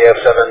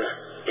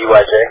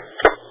 KF7EYJ.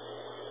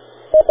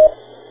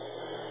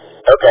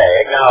 Okay,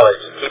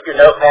 acknowledge. Keep your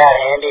notepad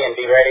handy and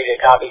be ready to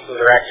copy some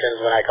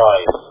directions when I call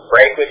you.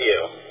 Break with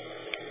you.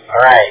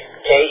 All right.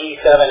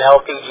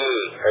 KE7LPG.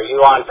 Are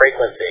you on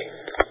frequency?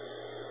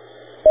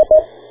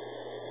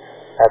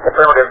 That's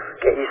affirmative.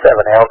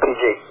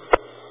 KE7LPG.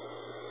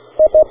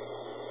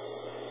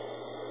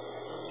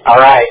 All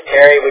right,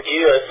 Terry, would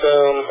you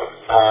assume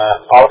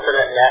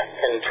alternate net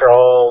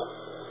control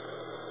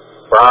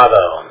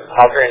Bravo,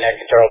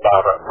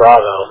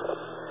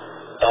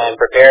 and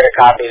prepare to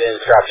copy the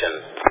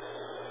instructions.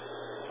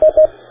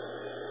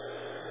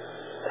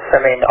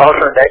 Assuming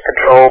alternate net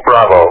control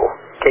Bravo,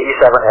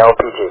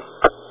 K7LPG.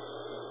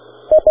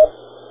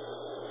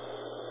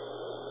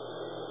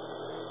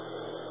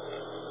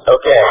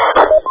 Okay.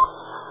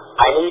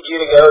 I need you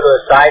to go to a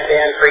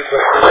sideband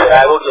frequency that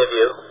I will give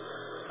you.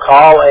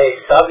 Call a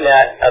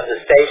subnet of the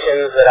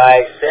stations that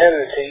I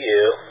send to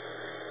you.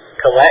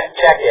 Collect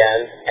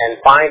check-ins and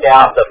find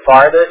out the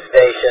farthest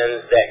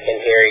stations that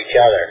can hear each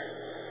other.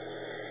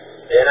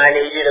 Then I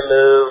need you to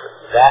move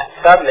that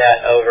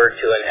subnet over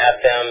to an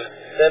FM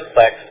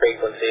simplex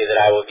frequency that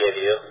I will give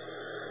you.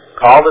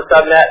 Call the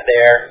subnet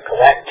there,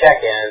 collect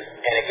check-ins,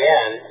 and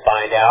again,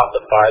 find out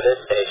the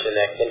farthest station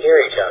that can hear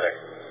each other.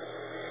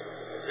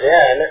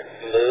 Then,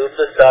 move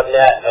the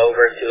subnet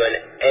over to an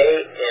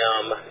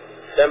AM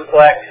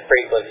simplex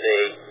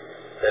frequency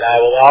that I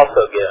will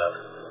also give.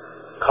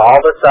 Call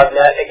the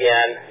subnet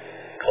again,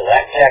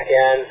 collect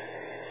check-ins,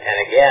 and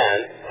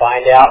again,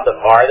 find out the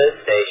farthest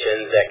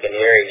stations that can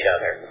hear each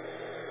other.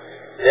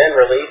 Then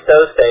release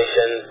those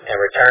stations and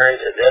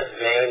return to this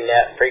main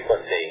net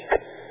frequency.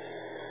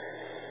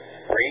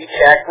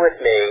 Recheck with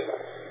me.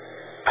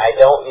 I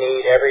don't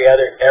need every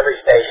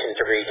station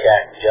to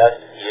recheck,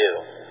 just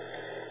you.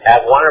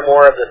 Have one or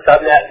more of the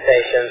subnet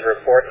stations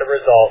report the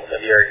results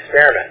of your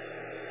experiment.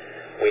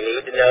 We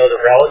need to know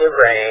the relative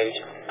range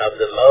of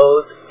the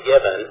modes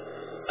given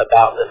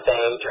about the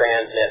same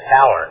transmit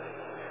power.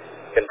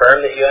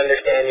 Confirm that you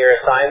understand your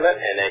assignment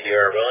and that you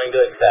are willing to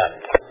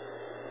accept.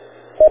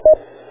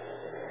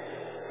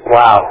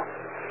 Wow.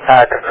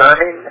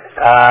 Confirming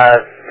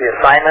the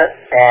assignment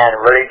and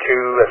ready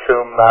to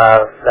assume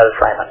that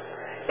assignment.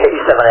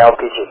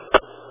 K7LPG.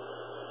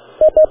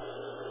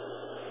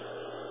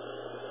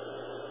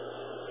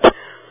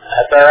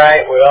 That's all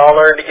right. We all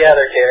learn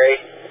together, Terry.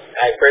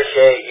 I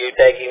appreciate you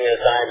taking the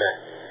assignment.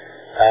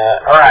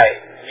 All right.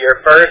 Your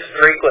first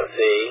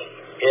frequency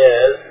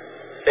is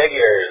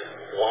figures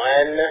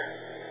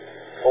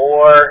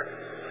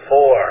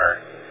 144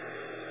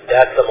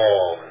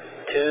 decimal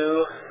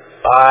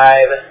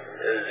 250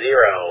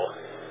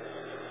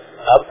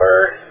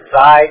 upper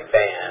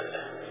sideband.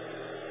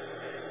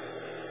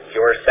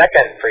 Your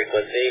second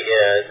frequency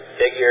is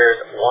figures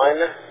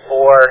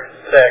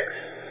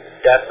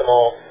 146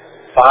 decimal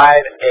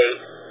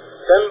 58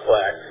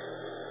 simplex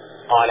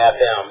on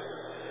FM.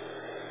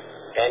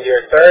 And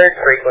your third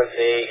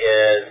frequency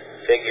is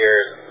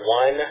figures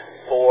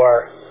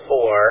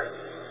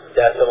 144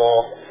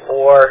 decimal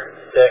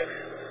 460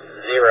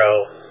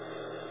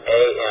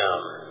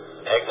 AM.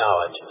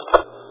 Acknowledge.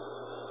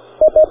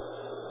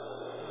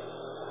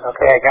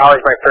 Okay,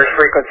 acknowledge my first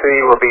frequency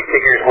will be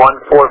figures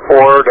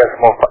 144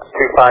 decimal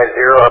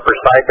 250 upper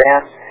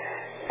sideband.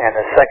 And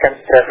the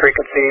second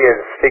frequency is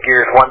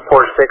figures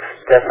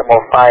 146 decimal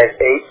 58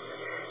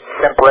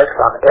 simplex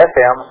on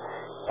FM.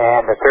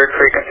 And the third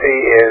frequency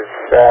is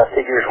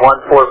figures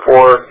 144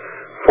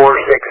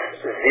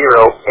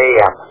 460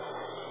 AM.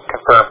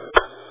 Confirm.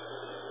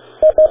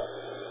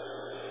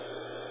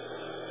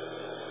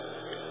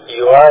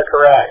 You are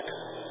correct.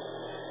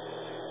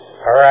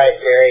 All right,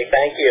 Gary,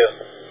 thank you.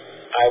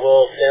 I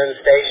will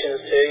send stations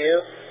to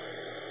you.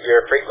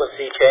 Your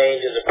frequency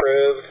change is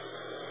approved.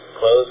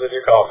 Close with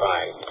your call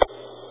sign.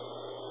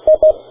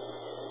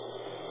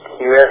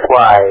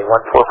 USY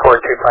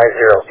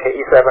 144250,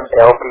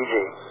 K7LPG.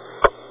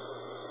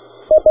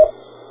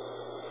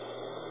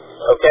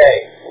 Okay.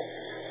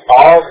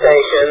 All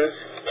stations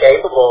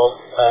capable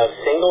of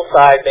single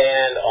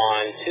sideband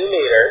on 2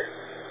 meter.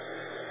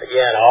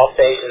 Again, all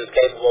stations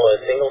capable of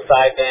single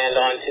sideband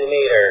on 2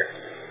 meter,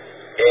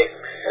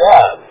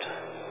 except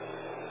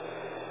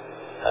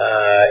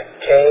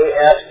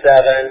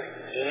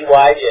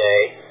KF7EYJ.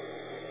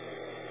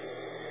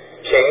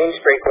 Change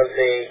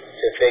frequency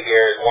to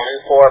figures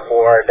 144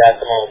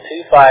 decimal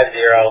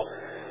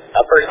 250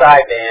 upper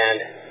sideband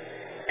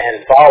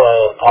and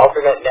follow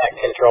alternate net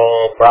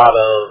control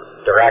Bravo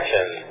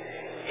directions.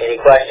 Any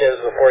questions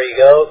before you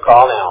go?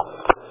 Call now.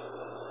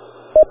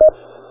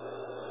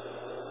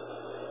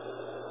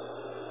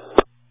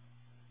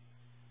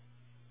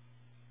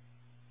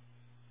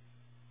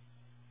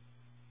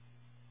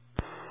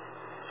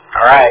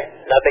 All right,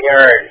 nothing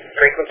heard.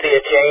 Frequency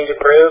of change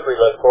approved. We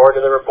look forward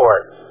to the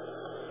report.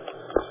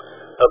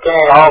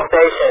 Okay, all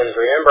stations,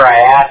 remember I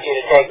asked you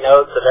to take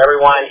notes of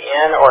everyone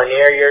in or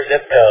near your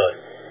zip code.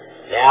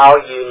 Now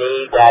you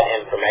need that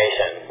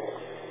information.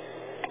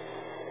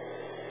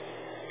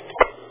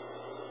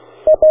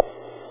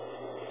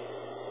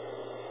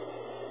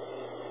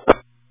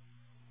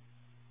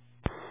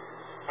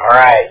 All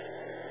right.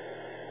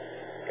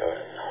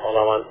 Hold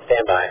on,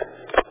 stand by.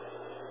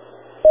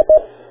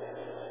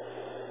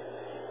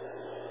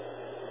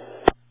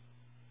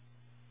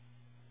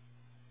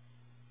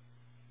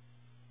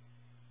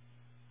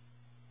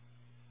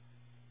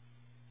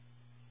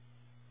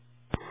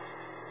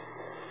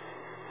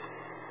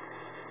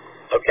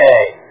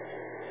 Okay,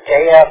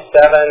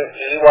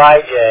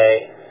 KF7EYJ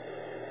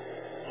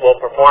will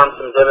perform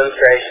some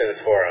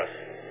demonstrations for us.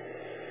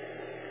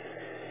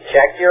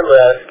 Check your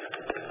list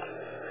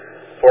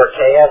for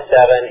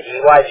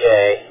KF7EYJ.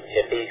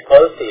 If he's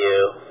close to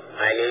you,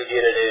 I need you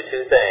to do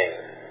two things.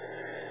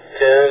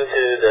 Tune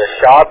to the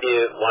Shaw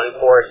Butte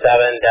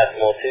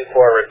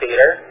 147.24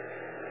 repeater,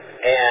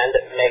 and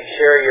make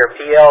sure your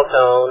PL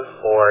tone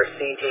or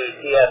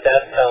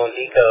CSS tone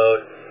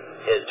decode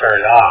is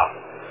turned off.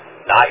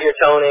 Not your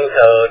tone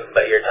encode,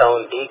 but your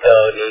tone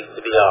decode needs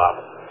to be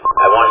off.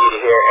 I want you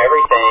to hear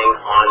everything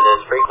on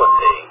this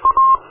frequency.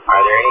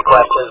 Are there any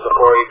questions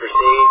before we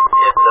proceed?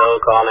 If so,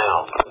 call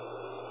now.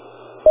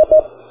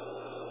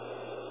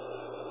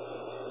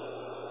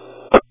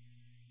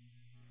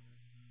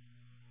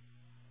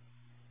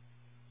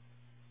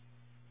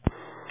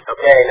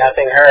 Okay,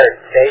 nothing heard.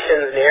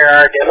 Stations near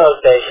our demo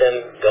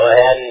station, go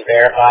ahead and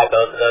verify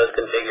both of those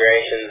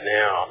configurations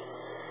now.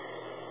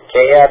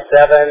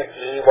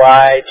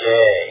 KF7EYJ.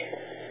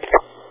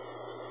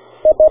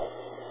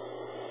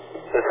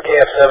 This is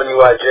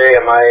KF7EYJ.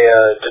 Am I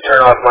to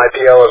turn off my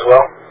PL as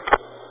well?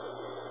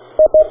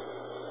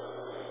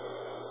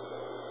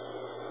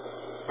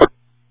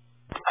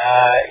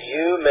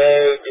 You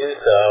may do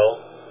so.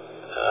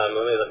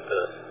 Let me look at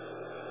this.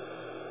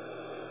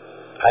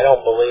 I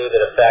don't believe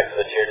it affects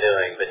what you're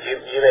doing, but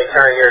you may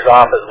turn yours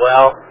off as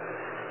well.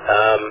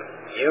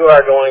 You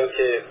are going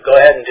to go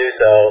ahead and do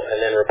so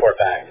and then report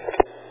back.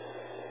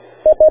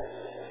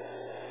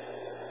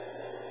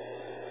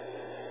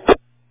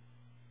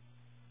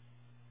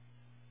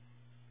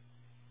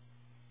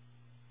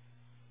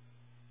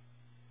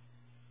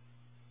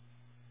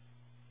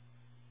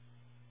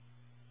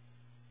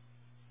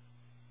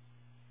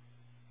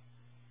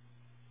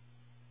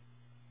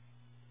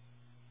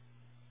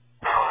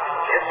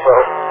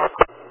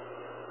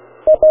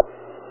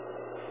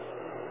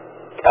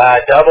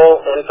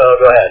 Double info,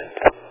 go ahead.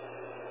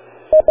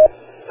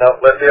 No,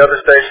 let the other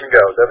station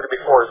go.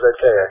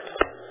 WB4ZKX.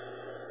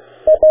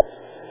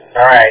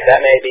 Alright,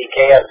 that may be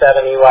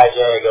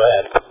KF7EYJ, go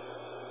ahead.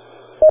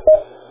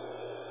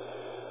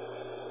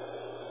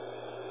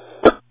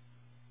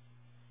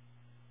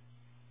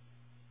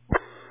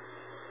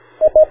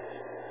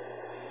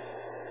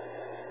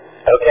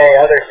 Okay,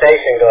 other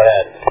station, go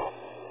ahead.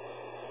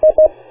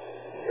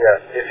 Yeah,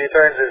 if he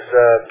turns his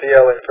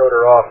PL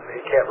encoder off, he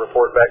can't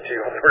report back to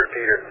you on the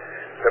repeater.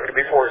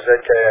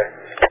 WB4ZKX.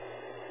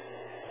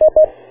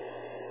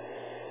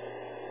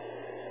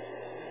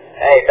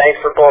 Hey, thanks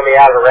for pulling me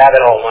out of a rabbit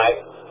hole,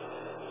 Mike.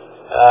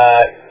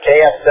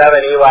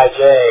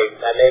 KF7EYJ,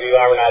 that may be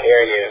why we're not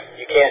hearing you.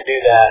 You can't do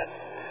that.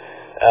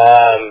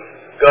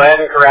 Go ahead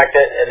and correct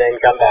it and then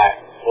come back.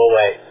 We'll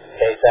wait.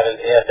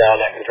 K7CSL,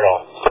 net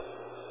control.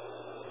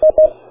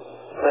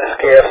 This is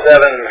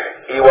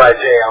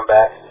KF7EYJ, I'm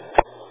back.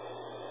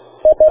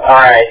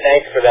 Alright,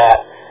 thanks for that.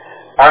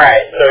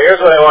 Alright, so here's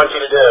what I want you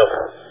to do.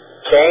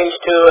 Change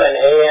to an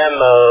AM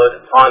mode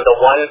on the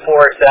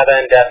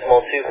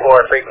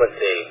 147.24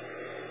 frequency,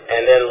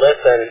 and then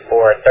listen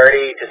for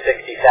 30 to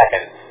 60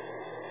 seconds.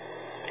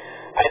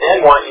 I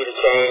then want you to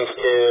change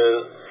to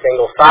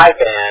single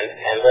sideband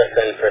and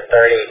listen for 30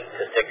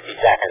 to 60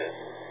 seconds.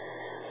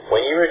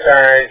 When you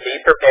return, be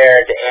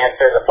prepared to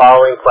answer the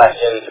following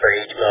questions for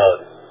each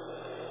mode,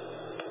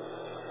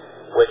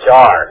 which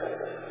are: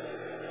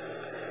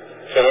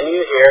 can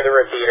you hear the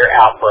repeater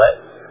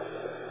output?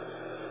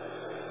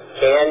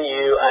 Can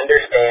you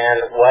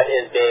understand what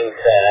is being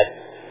said?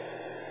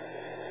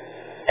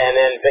 And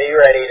then be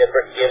ready to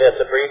give us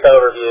a brief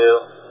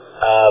overview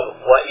of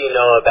what you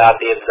know about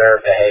the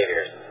observed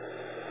behaviors.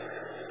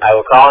 I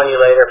will call on you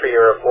later for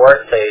your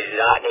report, so you do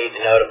not need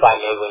to notify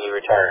me when you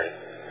return.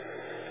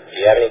 Do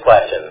you have any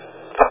questions?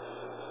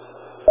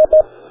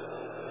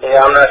 Yeah,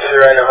 I'm not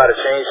sure I know how to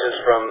change this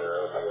from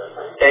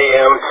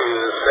AM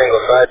to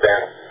single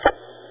sideband.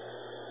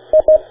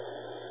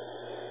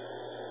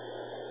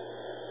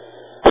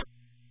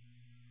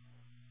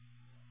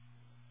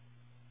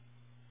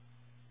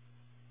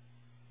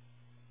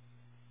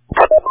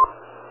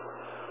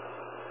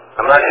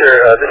 I'm not sure,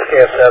 this is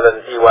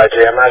KF7EYJ,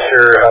 I'm not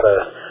sure how to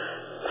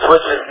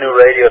switch this new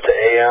radio to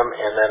AM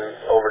and then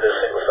over to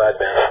single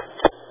sideband.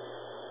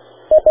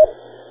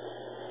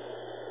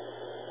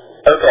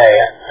 Okay,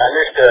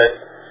 understood.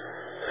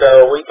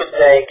 So we could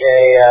take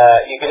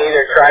you can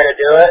either try to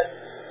do it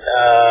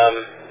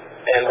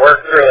and work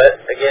through it.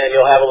 Again,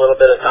 you'll have a little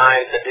bit of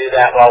time to do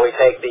that while we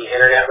take the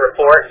internet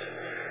reports.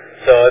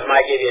 So it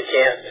might give you a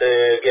chance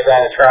to give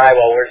that a try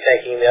while we're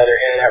taking the other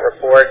internet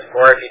reports.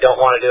 Or if you don't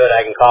want to do it,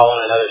 I can call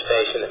on another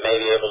station that may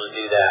be able to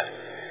do that.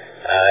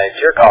 It's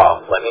your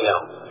call. Let me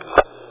know.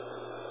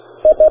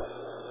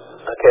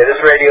 Okay, this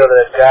radio that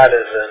I've got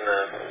is an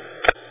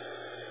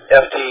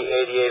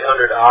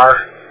FT8800R,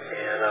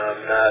 and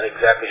I'm not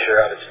exactly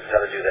sure how to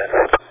do that.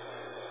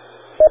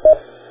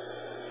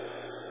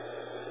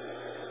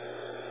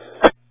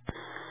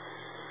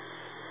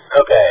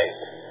 Okay,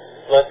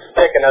 let's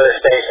pick another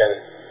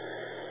station.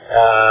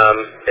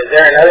 Is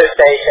there another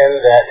station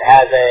that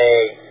has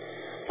a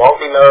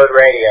multi-mode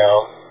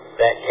radio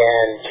that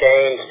can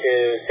change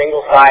to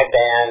single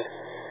sideband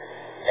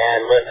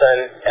and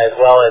listen, as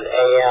well as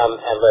AM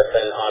and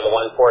listen on the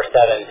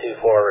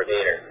 14724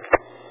 repeater.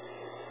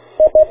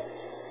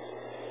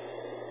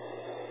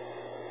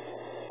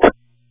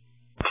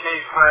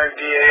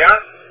 K5DAR.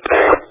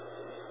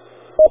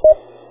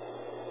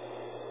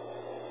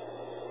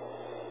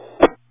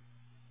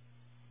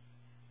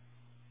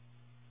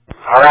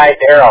 All right,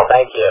 Daryl,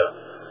 thank you.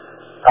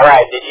 All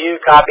right, did you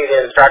copy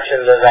the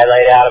instructions as I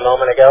laid out a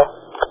moment ago?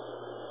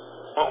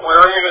 Well, we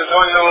don't even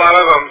doing a lot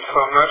of them, so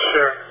I'm not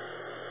sure.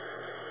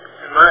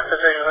 In my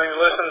particular thing,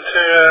 listen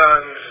to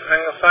on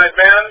single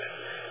sideband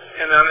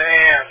and on the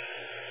AM,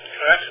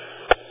 correct?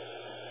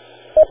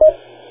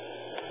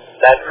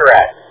 That's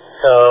correct.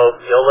 So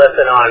you'll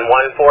listen on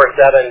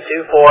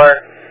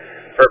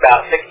 14724 for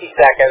about 60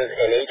 seconds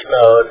in each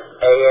mode,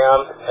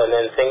 AM and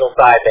then single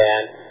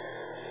sideband.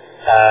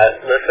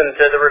 Listen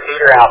to the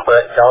repeater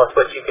output. Tell us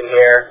what you can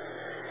hear.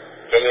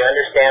 Can you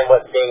understand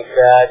what's being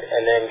said?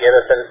 And then give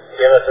us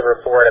a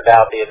report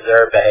about the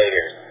observed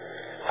behaviors.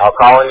 I'll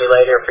call on you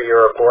later for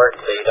your report,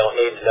 so you don't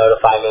need to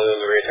notify me when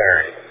you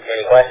return.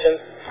 Any questions?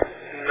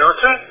 No,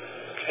 sir.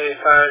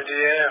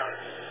 K5DAR.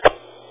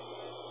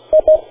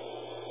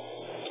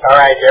 All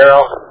right,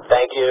 Daryl.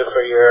 Thank you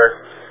for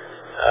your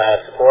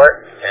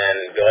support,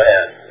 and go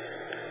ahead.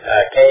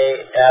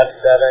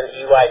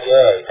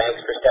 K7CSL,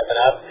 thanks for stepping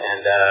up,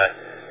 and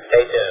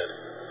stay tuned.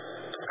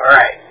 All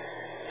right.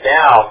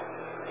 Now,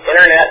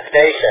 Internet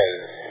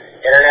stations.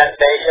 Internet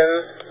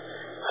stations,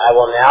 I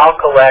will now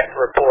collect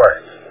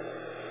reports.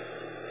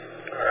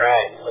 All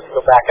right. Let's go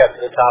back up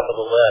to the top of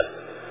the list.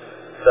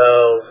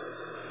 So,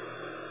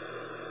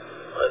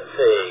 let's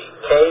see.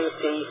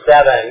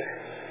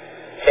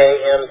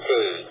 K7KMT.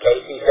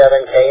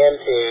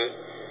 K7KMT,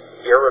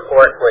 your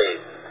report, please.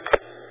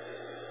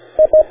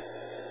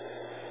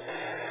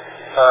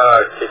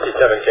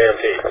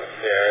 K7KMT.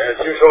 Yeah, as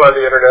usual on the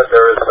internet,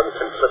 there is some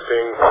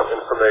conflicting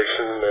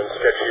information and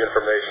sketchy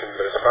information,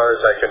 but as far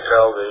as I can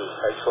tell, the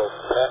actual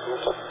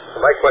patent,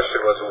 my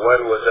question was,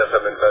 when was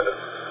FM invented?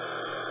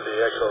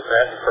 The actual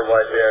patent for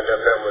wideband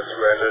FM was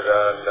granted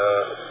on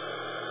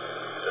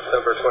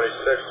December 26,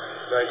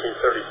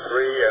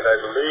 1933, and I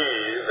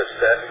believe it's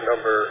patent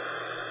number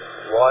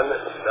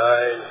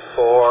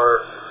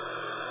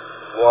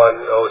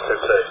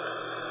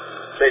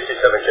 1941068.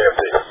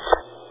 K7KMT.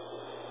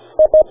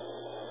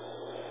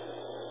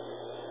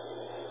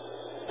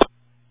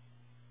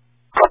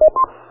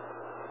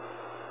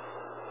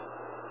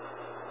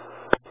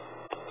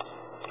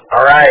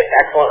 All right,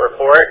 excellent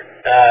report.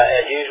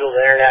 As usual,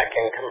 the internet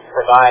can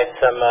provide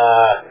some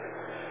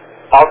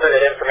alternate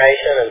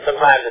information, and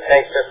sometimes it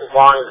takes just as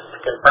long to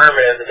confirm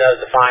it as it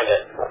does to find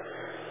it.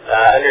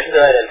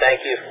 Understood, and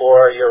thank you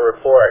for your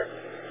report.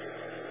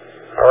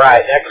 All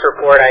right, next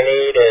report I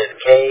need is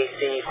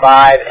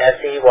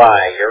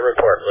K7CSL. Your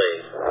report,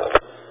 please.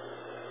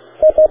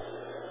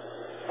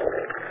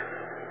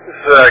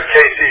 This is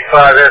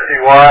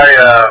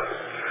K7CSL.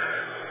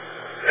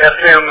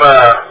 FM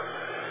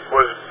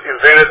was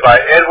invented by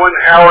Edwin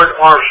Howard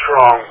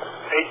Armstrong,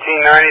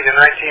 1890 to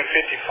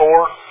 1954.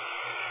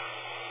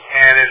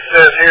 And it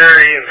says here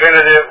he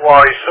invented it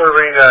while he's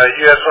serving the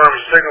U.S. Army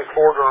Signal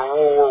Corps during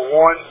World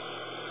War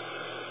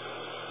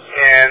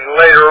I. And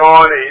later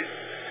on he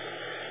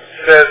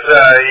says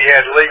he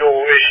had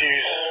legal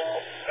issues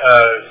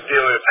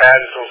dealing with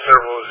patents on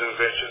several of his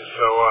inventions.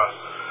 So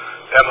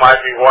that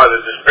might be why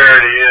the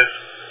disparity is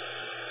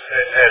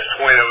as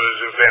to when it was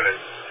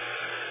invented.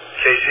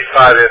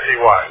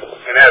 K7CSL,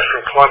 and that's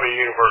from Columbia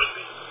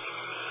University.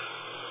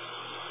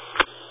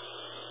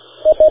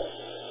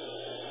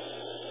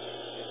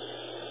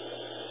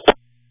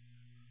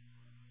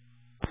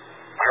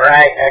 All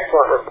right,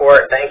 excellent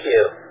report. Thank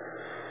you.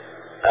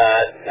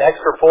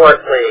 Next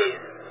report, please.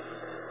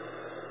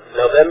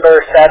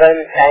 November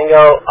 7,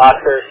 Tango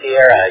Oscar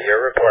Sierra.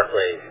 Your report,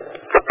 please.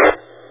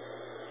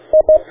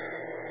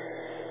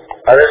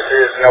 This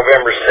is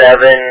November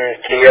 7,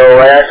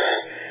 TOS.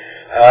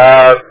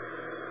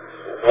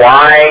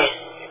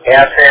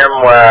 FM,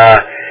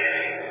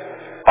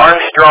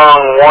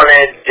 Armstrong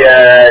wanted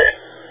a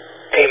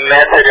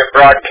method of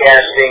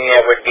broadcasting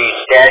that would be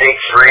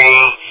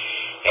static-free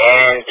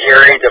and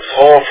carry the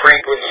full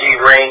frequency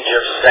range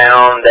of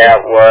sound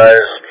that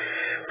was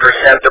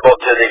perceptible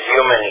to the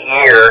human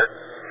ear.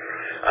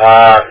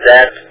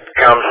 That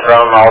comes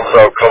from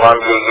also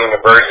Columbia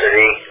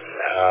University.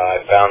 I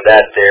found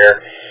that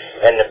there.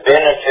 And the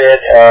benefit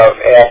of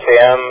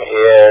FM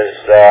is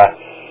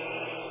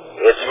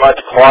it's much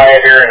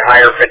quieter and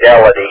higher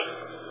fidelity.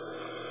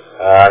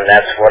 And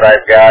that's what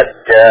I've got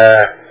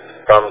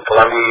from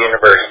Columbia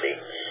University.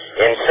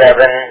 N7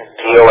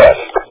 TOS.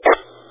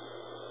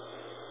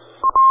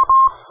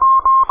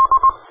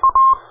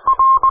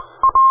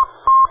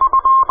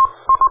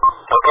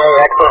 Okay,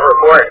 excellent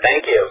report.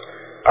 Thank you.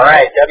 All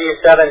right,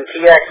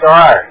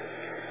 W7TXR.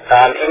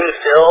 Any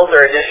fills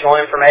or additional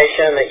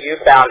information that you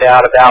found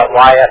out about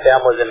why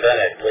FM was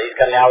invented? Please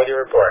come now with your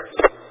report.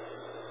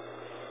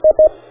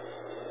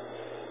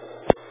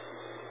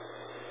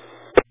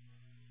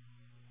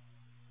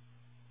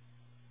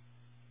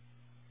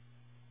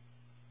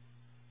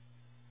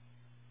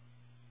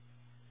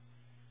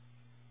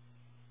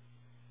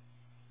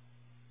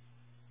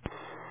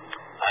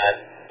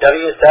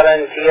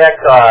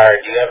 W7TXR,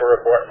 do you have a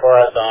report for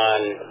us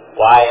on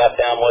why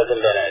FM was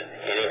invented?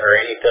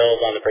 Any fills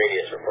on the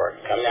previous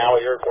report? Come now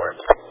with your report.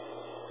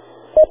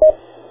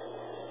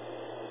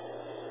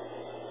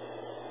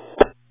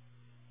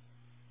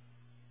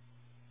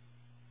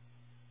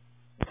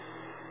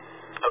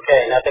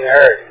 Okay, nothing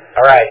heard.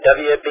 All right,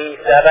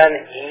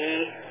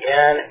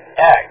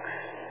 WB7ENX.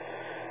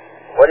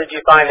 What did you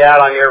find out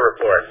on your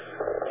report?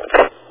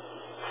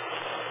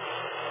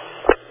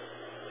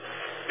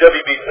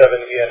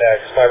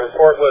 WB7ENX. My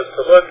report was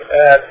to look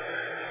at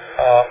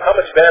how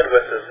much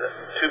bandwidth does a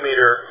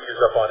 2-meter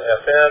use up on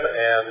FM,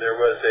 and there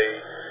was a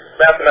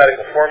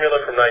mathematical formula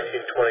from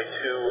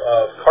 1922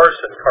 of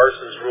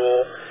Carson's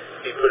rule.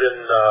 He put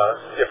in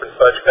different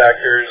fudge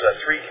factors. A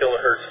 3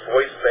 kilohertz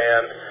voice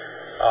band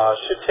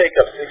should take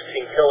up 16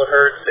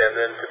 kilohertz, and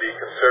then to be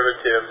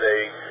conservative,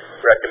 they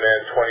recommend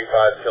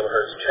 25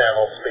 kilohertz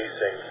channel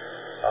spacing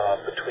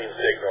between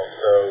signals.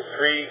 So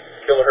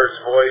 3 kilohertz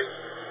voice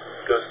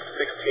goes to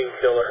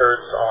 16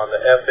 kilohertz on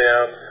the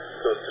FM,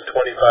 goes to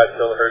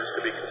 25 kilohertz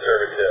to be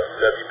conservative.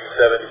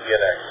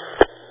 WB7ENX.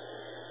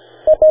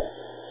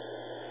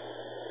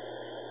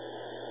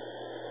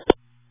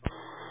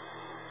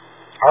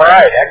 All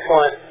right,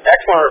 excellent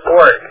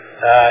report.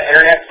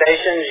 Internet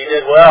stations, you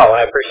did well.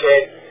 I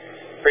appreciate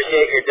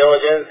your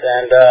diligence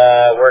and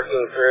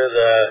working through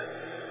the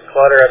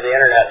clutter of the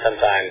internet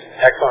sometimes.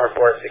 Excellent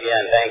reports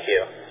again. Thank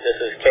you. This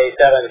is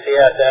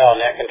K7CSL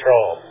Net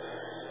Control.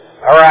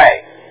 All right,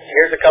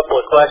 here's a couple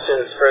of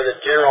questions for the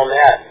general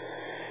net.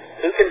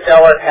 Who can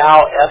tell us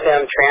how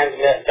FM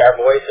transmits our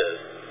voices?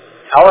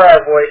 How are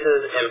our voices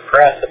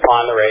impressed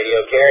upon the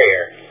radio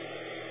carrier?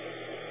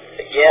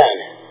 Again,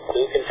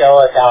 who can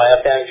tell us how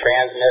FM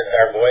transmits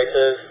our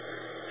voices,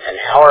 and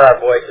how are our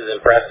voices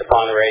impressed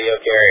upon the radio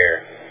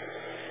carrier?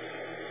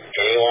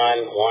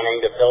 Anyone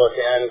wanting to fill us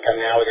in, come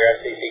now with your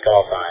FCC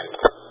call sign.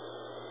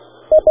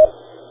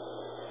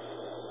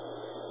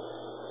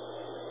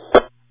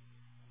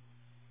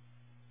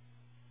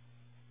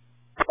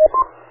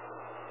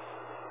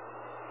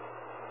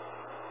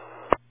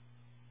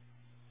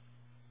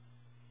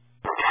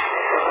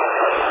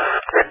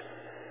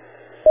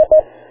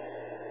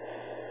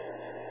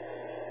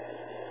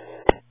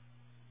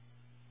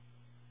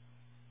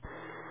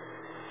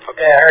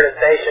 Okay, I heard a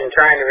station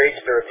trying to reach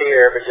the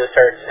repeater, but just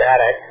heard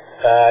static.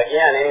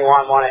 Again,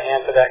 anyone want to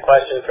answer that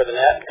question for the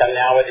net? Come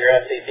now with your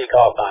FCC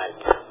call sign.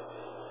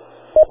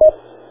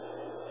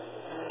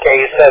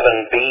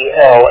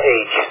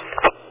 K7BLH.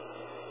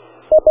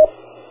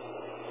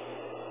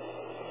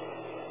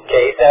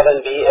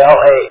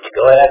 K7BLH.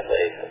 Go ahead,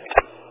 please.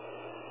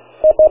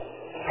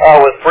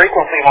 With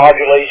frequency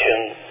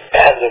modulation,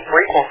 the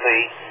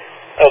frequency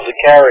of the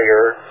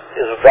carrier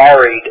is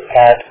varied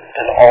at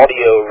an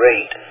audio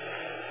rate.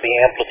 The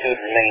amplitude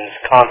remains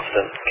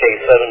constant.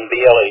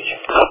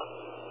 K7BLH.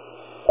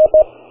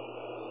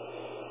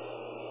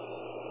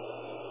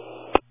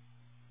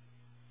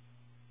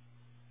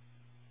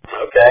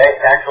 Okay,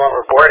 excellent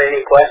report.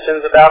 Any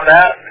questions about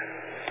that?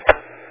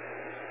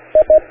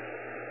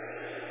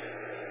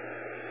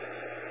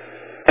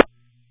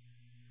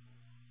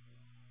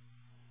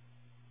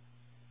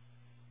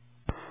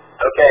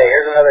 Okay,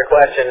 here's another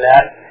question,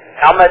 Nat.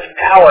 How much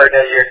power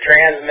does your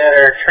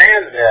transmitter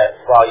transmit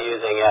while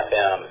using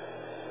FM?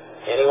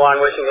 Anyone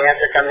wishing to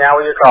answer, come now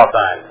with your call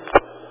sign.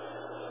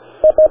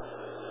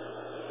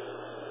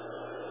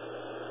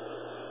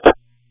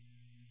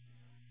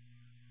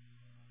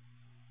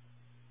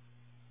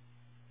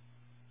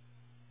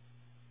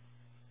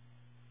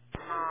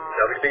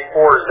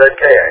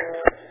 WB4ZKA.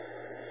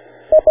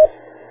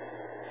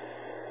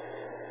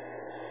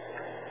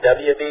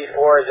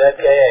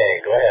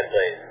 WB4ZKA. Go ahead,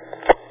 please.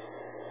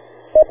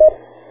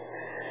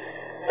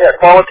 Yeah,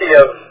 quality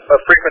of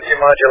frequency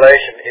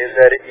modulation is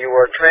that you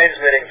are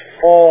transmitting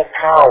full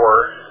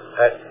power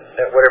at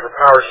whatever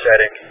power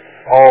setting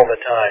all the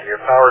time. Your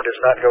power does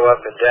not go up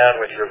and down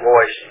with your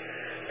voice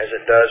as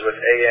it does with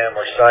AM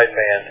or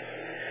sideband.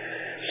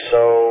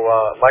 So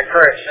my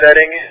current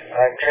setting,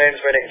 I'm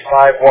transmitting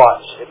 5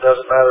 watts. It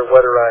doesn't matter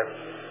whether I'm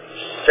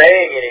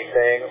saying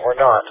anything or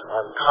not.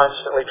 I'm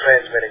constantly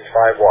transmitting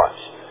 5 watts.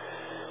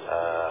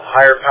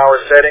 Higher power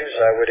settings,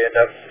 I would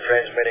end up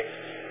transmitting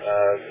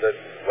the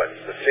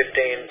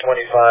 15, 25,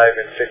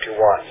 and 50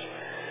 watts.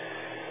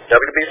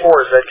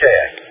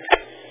 WB4ZKA.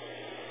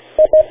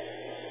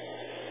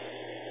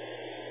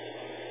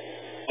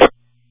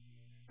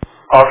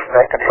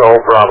 Alternate control,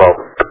 Bravo.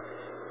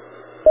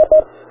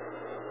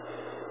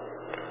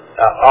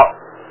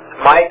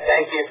 Mike,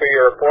 thank you for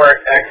your report.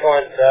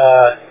 Excellent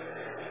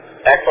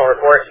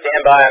report.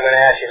 Stand by. I'm going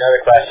to ask you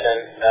another question.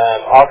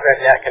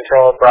 Alternate net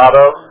control,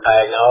 Bravo.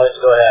 I acknowledge.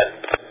 Go ahead.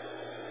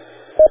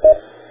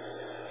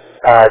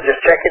 Just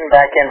checking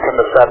back in from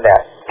the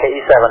subnet.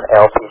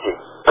 K7LPG.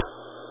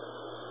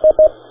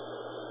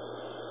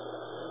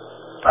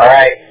 All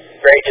right.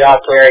 Great job,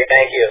 Terry.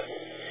 Thank you.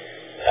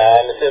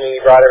 I'm assuming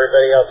you brought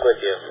everybody else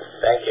with you.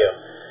 Thank you.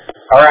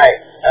 All right.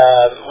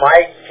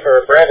 Mike,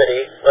 for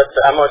brevity,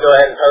 I'm going to go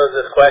ahead and pose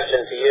this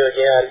question to you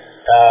again.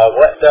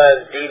 What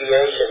does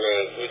deviation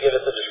mean? Can you give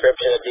us a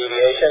description of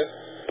deviation?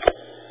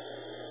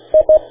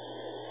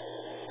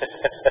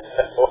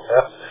 Well,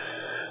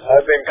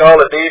 I've been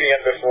called a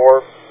deviant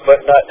before,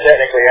 but not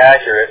technically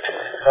accurate.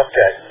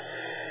 Okay.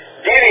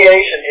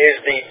 Deviation is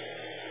the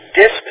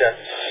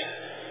distance,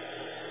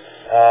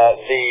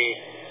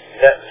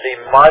 that the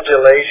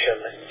modulation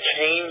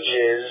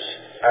changes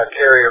our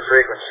carrier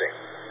frequency.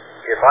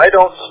 If I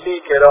don't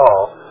speak at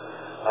all,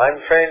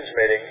 I'm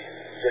transmitting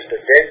just a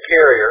dead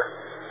carrier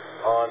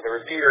on the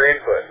repeater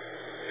input,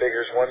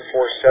 figures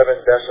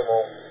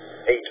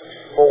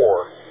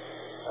 147.84,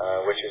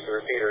 which is the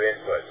repeater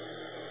input.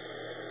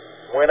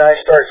 When I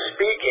start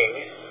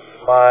speaking,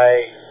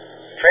 my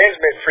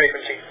transmit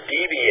frequency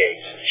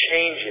deviates,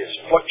 changes,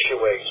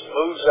 fluctuates,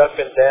 moves up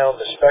and down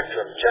the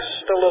spectrum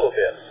just a little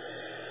bit.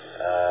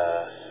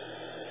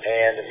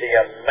 And the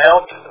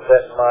amount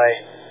that my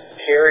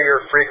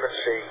carrier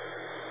frequency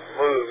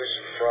moves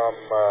from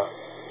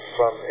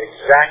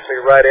exactly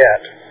right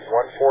at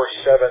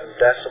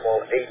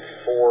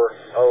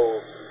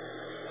 147.840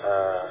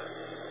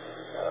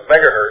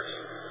 megahertz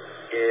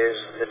is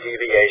the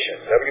deviation.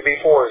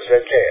 WB4 is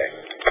ZKA.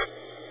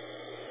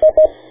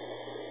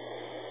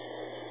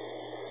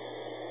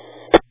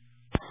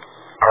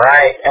 All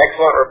right,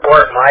 excellent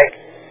report, Mike.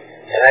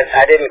 And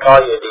I didn't call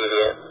you a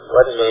deviant. It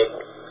wasn't me.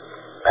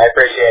 I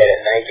appreciate it.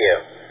 Thank you.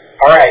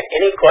 All right,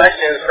 any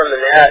questions from the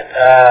net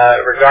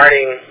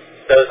regarding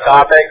those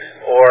topics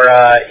or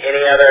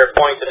any other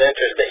points of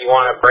interest that you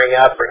want to bring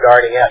up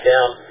regarding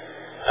FM?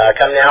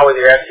 Come now with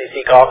your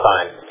FCC call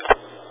sign.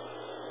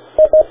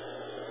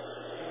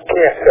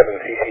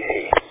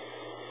 K7CSL.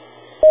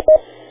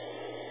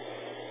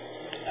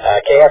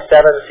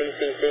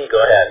 KF7CCC, go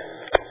ahead.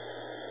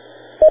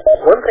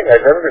 One thing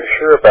I've never been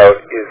sure about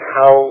is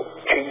how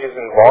changes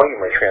in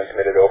volume are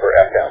transmitted over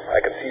FM. I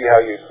can see how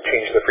you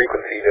change the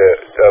frequency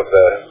of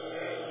the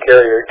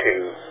carrier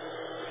to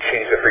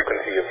change the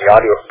frequency of the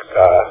audio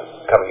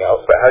coming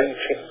out, but how do you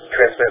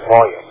transmit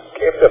volume?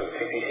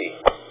 KF7CCC.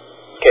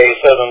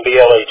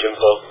 K7BLH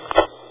info.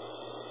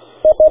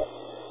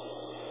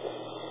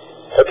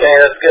 Okay,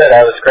 that's good.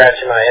 I was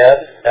scratching my head.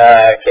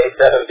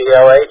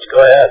 K7BLH, go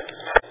ahead.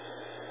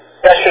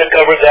 That should have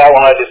covered that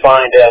when I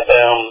defined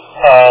FM.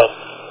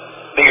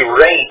 The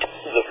rate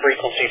the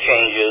frequency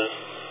changes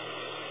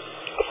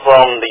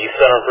from the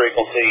center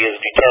frequency is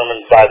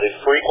determined by the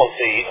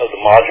frequency of the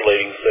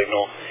modulating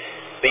signal.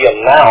 The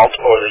amount,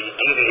 or the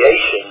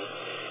deviation,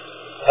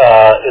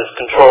 is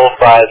controlled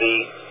by the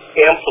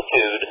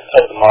amplitude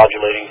of the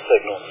modulating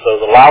signal.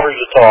 So the louder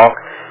you talk,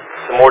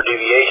 the more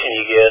deviation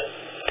you get,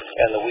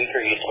 and the weaker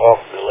you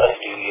talk, the less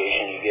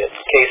deviation you get.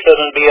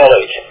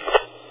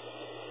 K7BLH.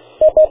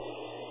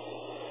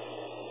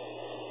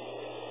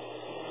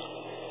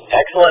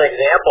 Excellent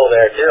example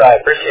there, too.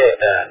 I appreciate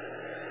that.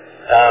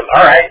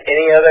 All right.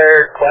 Any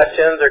other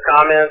questions or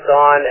comments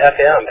on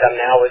FM? Come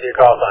now with your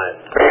call sign.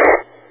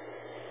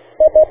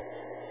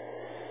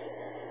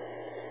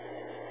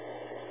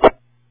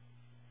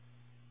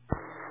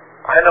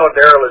 I know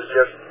Daryl is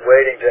just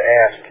waiting to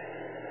ask,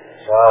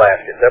 so I'll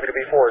ask it.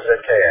 WB4 is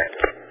ZKA.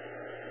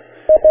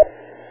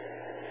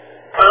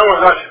 I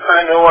was actually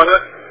trying to on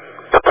it.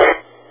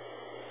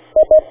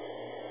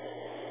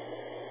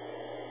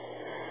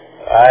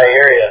 I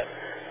hear you.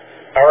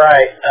 All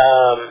right.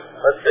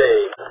 Let's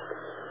see.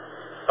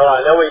 Oh,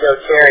 I know we know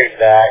Terry's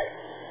back.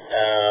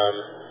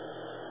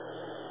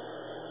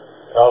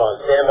 Hold on.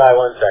 Stand by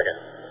 1 second.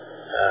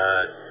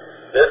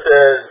 This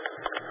is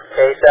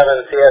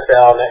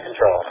K7CSL Net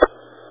Control.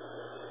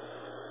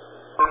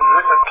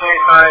 This is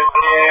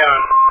K5DA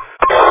on.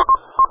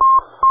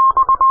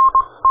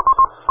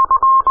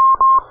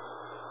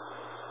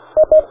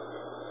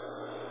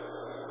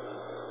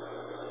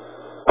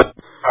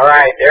 All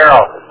right,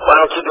 Daryl, why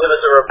don't you give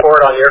us a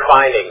report on your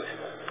findings?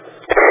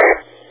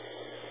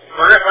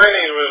 My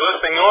findings was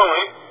listening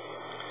only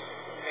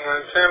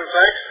on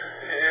simplex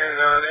and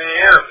on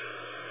AM.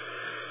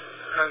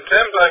 On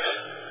simplex,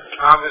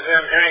 obviously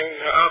I'm hearing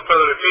the output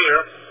of the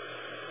repeater.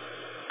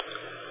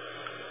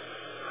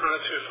 On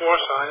the 2-4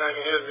 side, I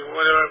can hear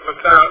whatever it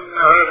puts out.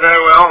 I heard it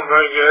very well and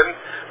very good.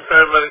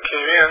 Everybody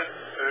came in.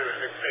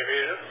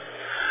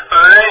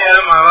 On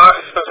AM, I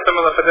lost some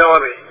of the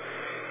fidelity.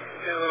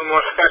 A little more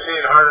sketchy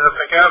and harder to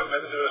pick up,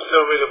 but it was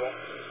still readable.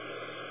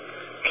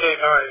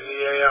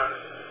 K5DAR.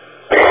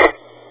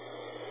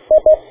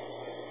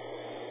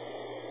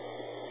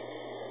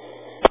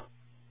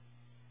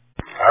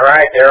 All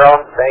right, Daryl.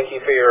 Thank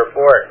you for your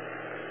report.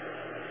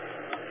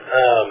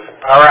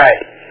 All right.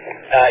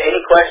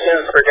 Any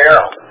questions for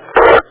Daryl?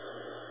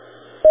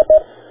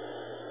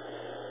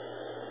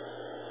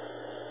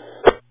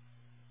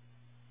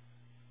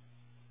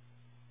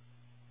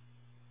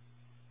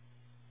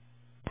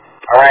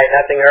 All right,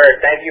 nothing heard.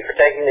 Thank you for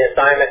taking the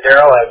assignment,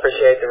 Daryl. I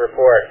appreciate the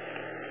report.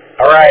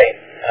 All right,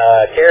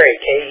 Terry,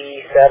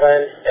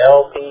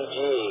 KE7LPG.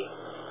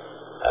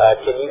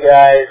 Can you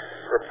guys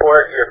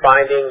report your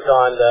findings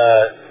on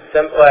the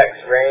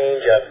simplex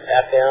range of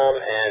FM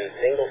and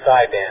single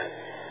sideband?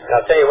 And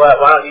I'll tell you what,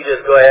 why don't you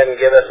just go ahead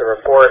and give us a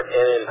report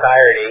in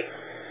entirety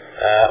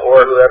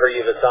or whoever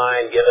you've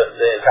assigned, give us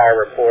the entire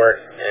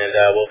report, and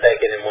we'll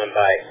take it in one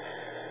bite.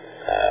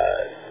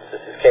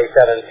 This is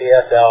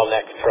K7CSL,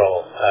 Net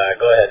Control.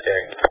 Go ahead,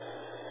 Terry.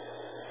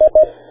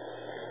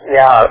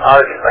 Yeah, I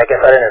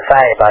guess I didn't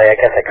assign anybody. I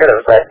guess I could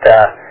have, but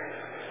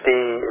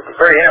it's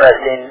very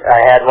interesting. I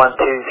had 1, 2,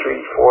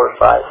 3, 4,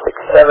 5,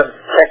 6, 7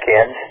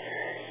 check-ins,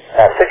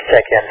 6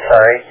 check-ins,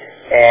 sorry,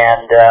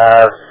 and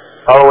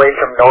all the way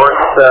from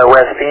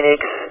northwest Phoenix,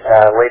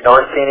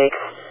 North Phoenix,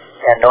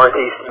 and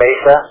northeast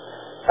Mesa,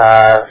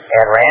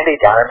 and Randy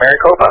down in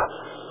Maricopa.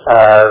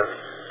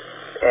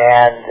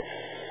 And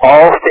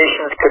all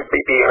stations could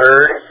be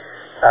heard,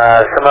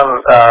 some of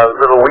them a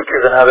little weaker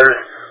than others,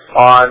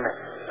 on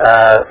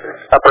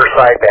upper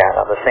sideband,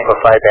 on the single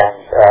sideband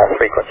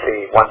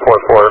frequency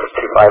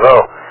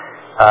 144-250.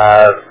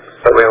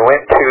 But when we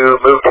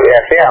moved to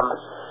FM,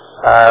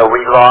 we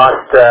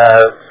lost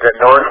the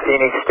North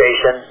Phoenix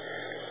station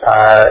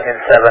in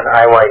 7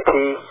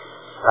 IYT.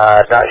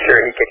 Not sure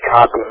he could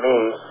copy me.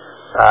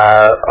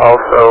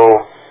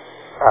 Also,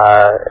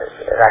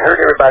 I heard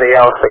everybody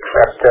else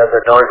except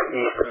the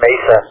Northeast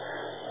Mesa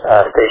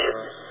station,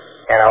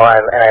 and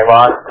I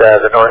lost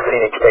the North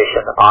Phoenix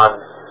station on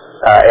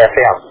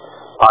FM.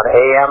 On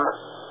AM,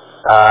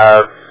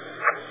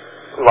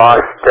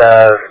 lost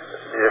the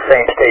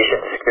same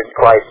stations. Couldn't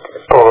quite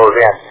pull those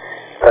in.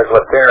 Because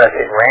what's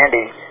interesting,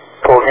 Randy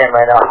pulled in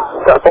right now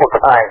the whole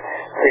time.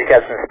 So you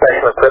got some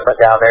special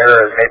equipment down there,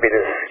 or maybe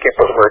the skip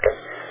was working.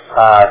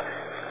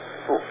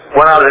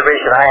 One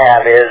observation I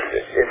have is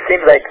it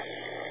seems like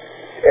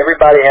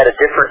everybody had a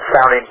different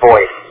sounding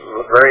voice,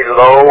 very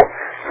low,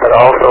 but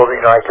also,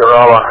 like they're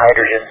all on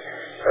hydrogen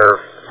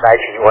or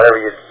nitrogen, whatever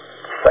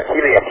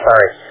helium,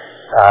 sorry,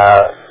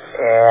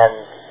 and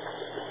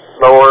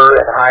lower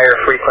and higher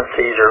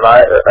frequencies or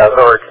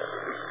lower.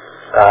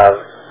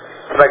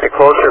 It's like the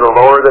closer, the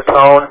lower the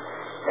tone,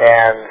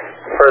 and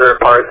further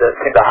apart,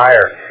 the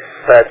higher.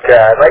 But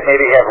I'd like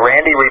maybe have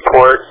Randy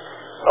report,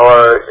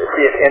 or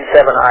see if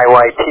N7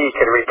 IYT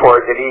could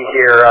report. Did he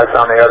hear us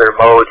on the other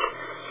modes?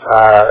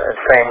 And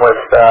same with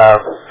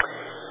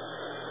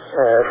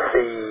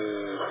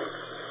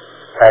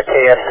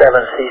K7CSL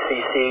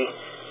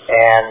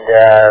and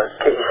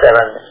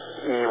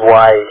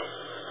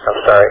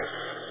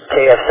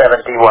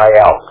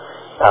K7DYL.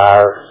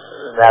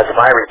 That's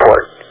my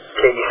report.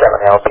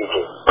 K7LPG.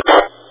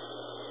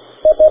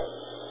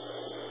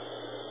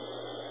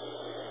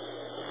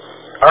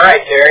 All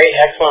right, Jerry.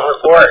 Excellent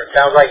report.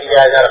 Sounds like you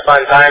guys had a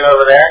fun time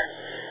over there.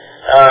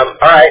 All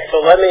right, so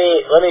let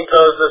me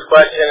pose this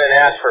question and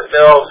ask for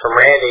Phil from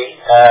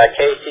Randy,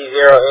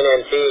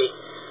 KC0NNT.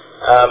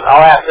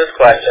 I'll ask this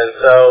question.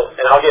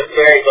 And I'll give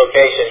Terry's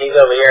location. He's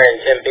over here in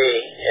Tempe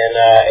in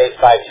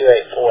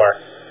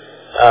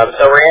 85284.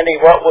 So Randy,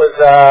 what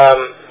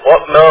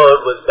mode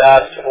was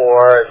best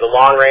for the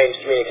long-range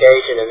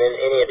communication, and then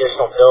any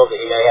additional builds that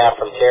you may have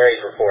from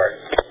Terry's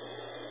report?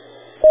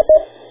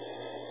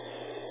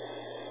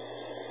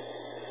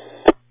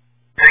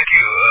 Thank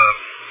you.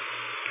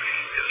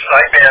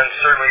 Sideband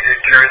certainly did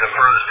carry the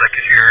furthest. I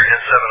could hear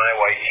N7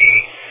 IYT.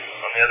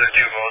 On the other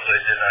two modes, I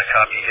did not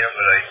copy him,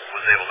 but I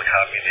was able to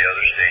copy the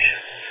other station.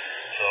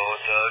 So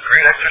it's a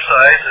great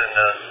exercise and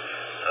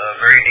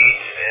very neat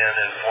and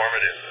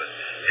informative. But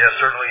yeah,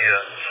 certainly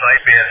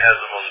sideband has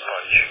the most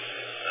punch.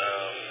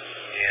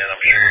 And I'm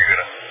sure you're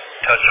going to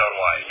touch on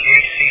why.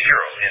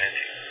 KC0NNT.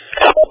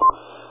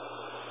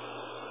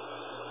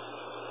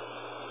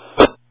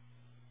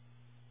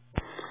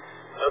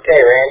 Okay,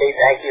 Randy,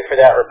 thank you for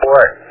that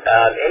report.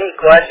 Any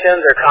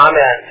questions or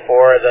comments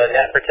for the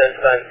net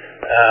participants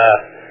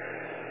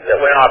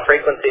that went off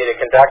frequency to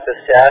conduct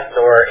this test,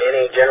 or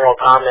any general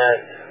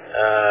comments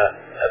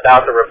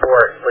about the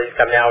report? Please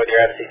come now with your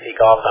FCC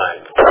call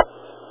time.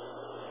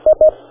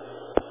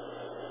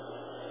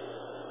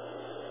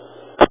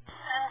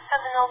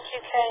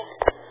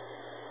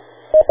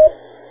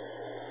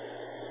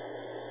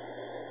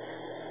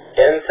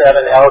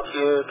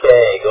 N7LQK,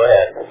 go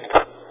ahead.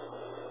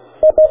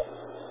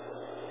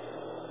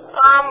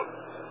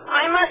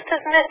 I must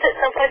have missed it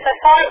someplace. I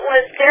thought it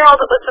was Daryl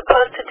that was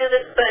supposed to do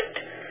this, but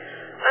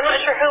I'm not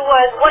sure who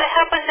was. What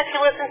happens if you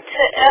listen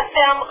to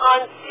FM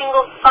on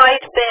single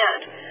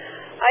sideband?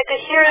 I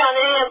could hear it on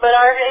AM, but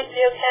our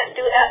radio can't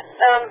do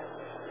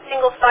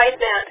single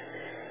sideband.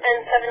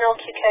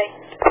 N7LQK.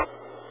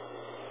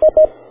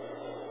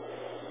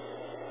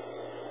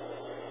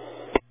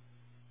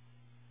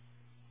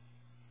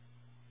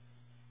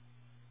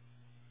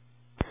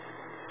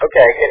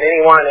 Okay, can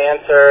anyone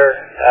answer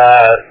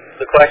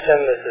the question?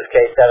 This is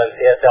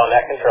K7CSL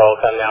Net Control.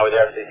 Come now with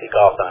your FCC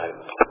call sign.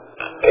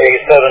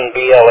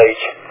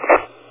 K7BLH.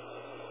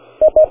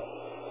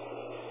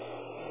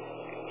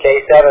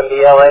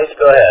 K7BLH,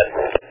 go ahead.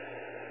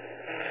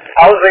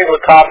 I was able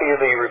to copy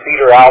the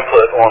repeater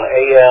output on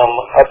AM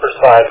upper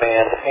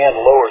sideband and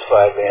lower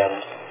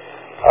sideband.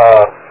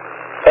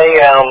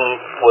 AM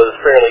was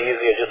fairly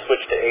easy. I just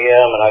switched to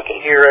AM and I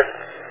could hear it.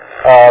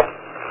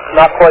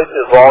 Not quite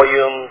the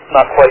volume,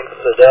 not quite the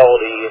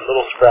fidelity, a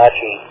little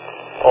scratchy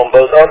on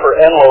both upper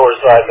and lower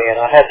sideband.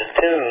 I had to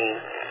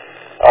tune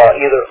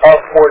either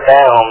up or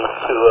down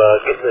to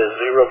get the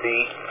zero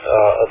beat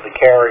of the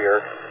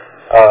carrier.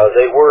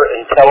 They were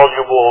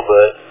intelligible,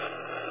 but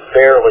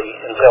barely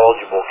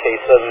intelligible,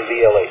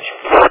 K7VLH.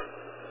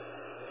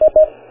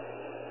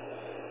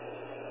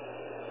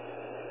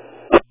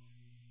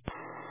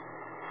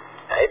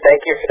 Hey,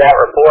 thank you for that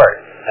report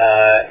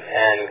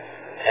and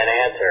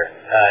answer.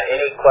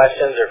 Any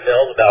questions or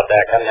fills about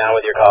that, come now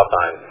with your call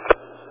sign.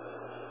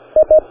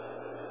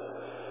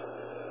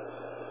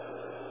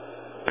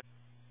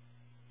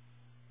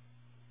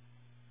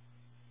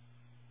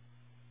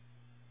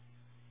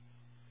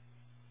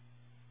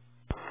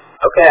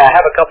 Okay, I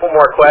have a couple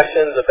more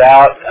questions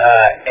about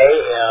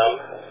AM,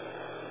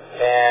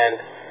 and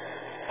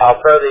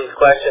I'll throw these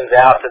questions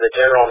out to the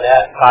general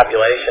net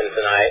population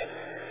tonight.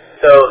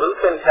 So who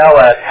can tell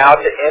us how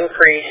to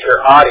increase your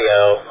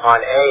audio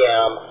on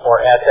AM or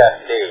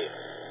SSD?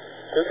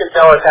 Who can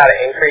tell us how to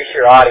increase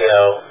your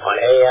audio on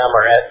AM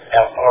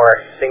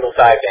or single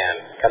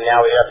sideband? Come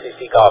now with your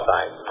FCC call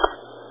sign.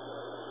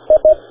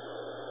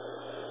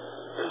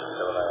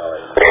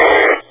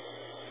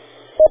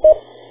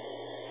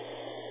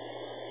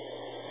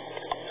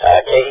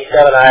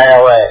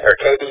 KE7ILA, or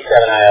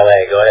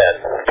KB7ILA, go ahead.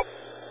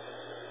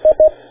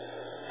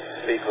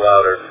 Speak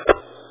louder.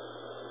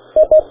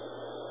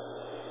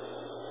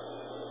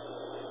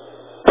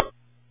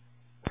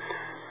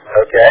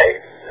 Okay,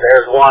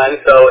 there's one.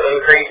 So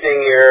increasing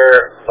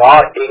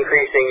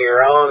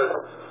your own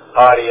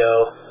audio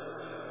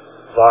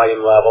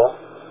volume level.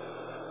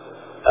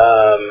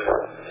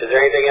 Is there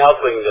anything else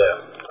we can do?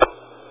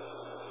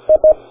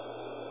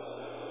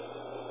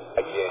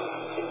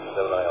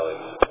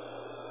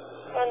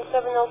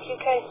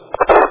 N7LQK.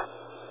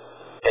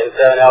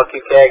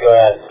 N7LQK, go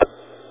ahead.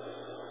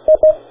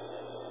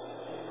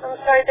 I'm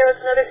sorry, there was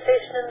another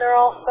station in there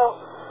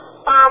also.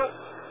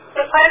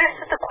 If I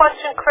understood the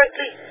question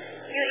correctly,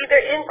 you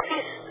either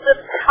increase the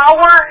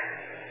power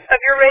of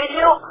your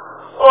radio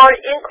or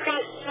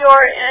increase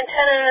your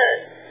antenna,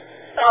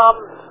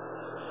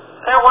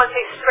 I don't want to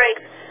say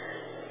strength,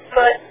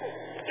 but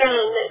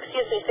gain,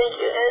 excuse me, thank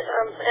you,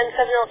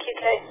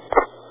 N7LQK.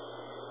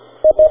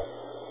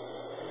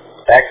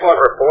 Excellent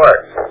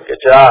report. Good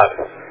job.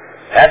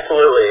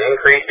 Absolutely.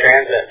 Increased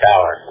transmit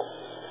power.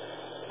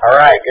 All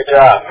right. Good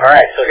job. All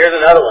right. So here's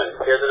another one.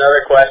 Here's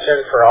another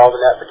question for all the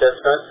net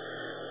participants.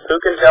 Who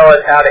can tell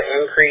us how to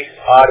increase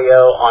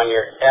audio on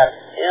your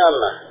FM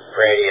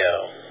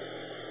radio?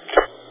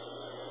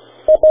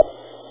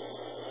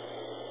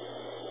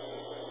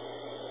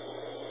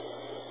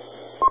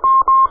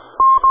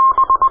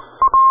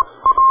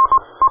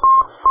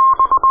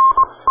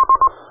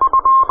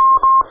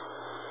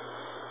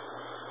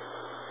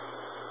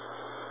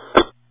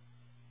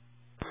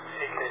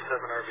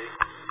 K7RB.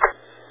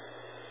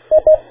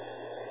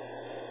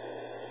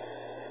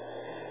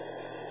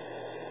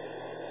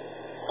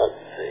 Let's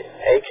see.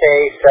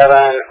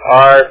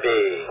 AK7RB.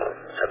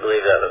 I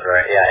believe that was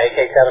right. Yeah,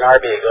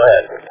 AK7RB. Go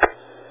ahead.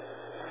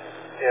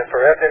 Yeah, for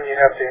FM you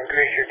have to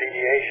increase your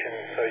deviation,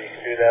 so you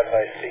can do that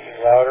by speaking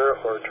louder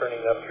or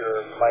turning up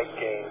your mic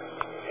gain,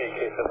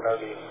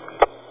 AK7RB.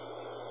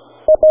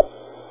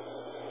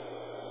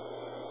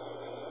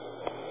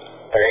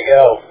 There you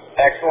go.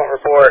 Excellent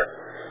report.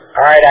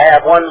 All right, I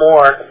have one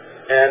more,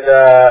 and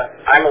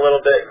I'm a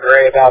little bit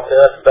gray about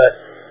this, but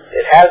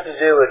it has to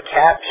do with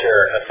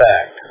capture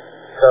effect.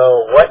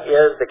 So what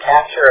is the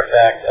capture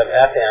effect of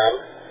FM?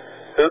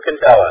 Who can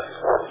tell us?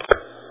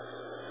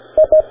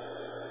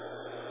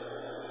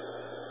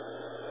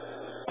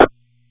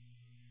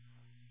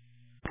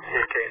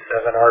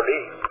 AK7RB.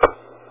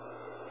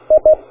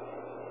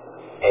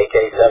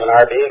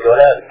 AK7RB, go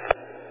ahead.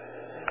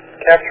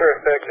 Capture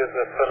effect is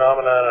a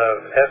phenomenon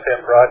of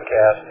FM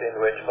broadcast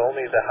in which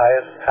only the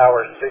highest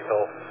power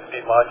signal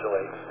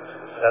demodulates.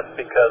 That's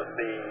because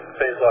the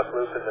phase lock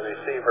loop in the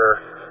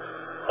receiver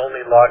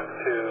only locks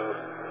to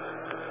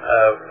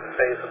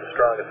phase of the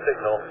strongest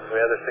signal.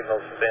 The other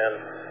signals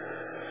then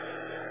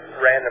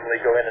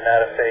randomly go in and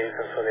out of phase,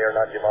 and so they are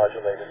not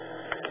demodulated.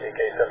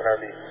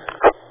 AK7RB.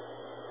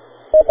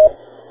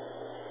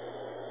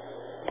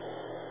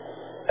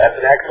 That's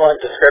an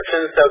excellent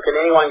description. So can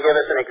anyone give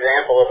us an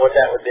example of what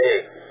that would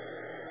be?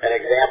 An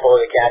example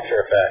of the capture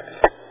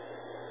effect.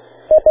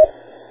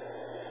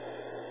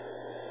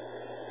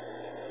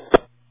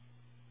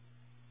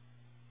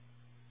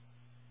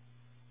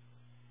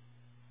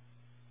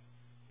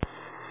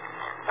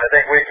 I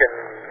think we can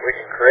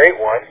create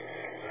one.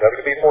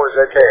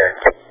 WB4ZKA.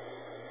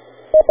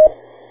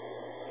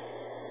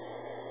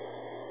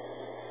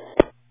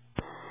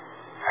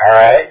 All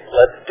right,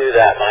 let's do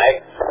that,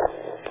 Mike.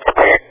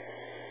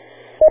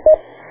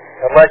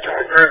 I'd like to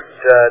recruit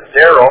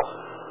Daryl,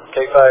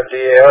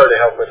 K5DAR, to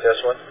help with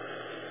this one.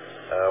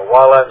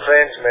 While I'm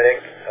transmitting,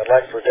 I'd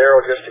like for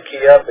Daryl just to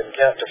key up and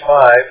count to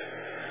 5,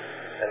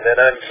 and then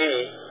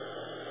unkey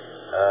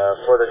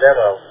for the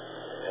demo.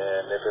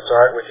 And if it's all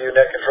right with you,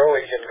 Net Control,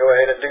 we can go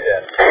ahead and do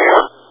that.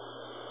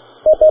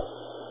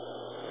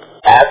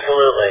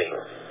 Absolutely.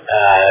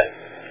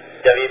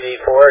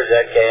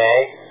 WB4ZKA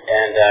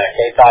and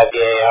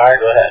K5DAR,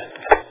 go ahead.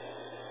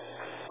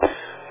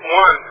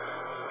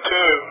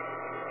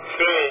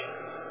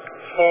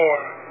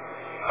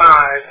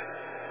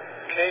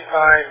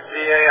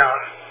 K5VAR.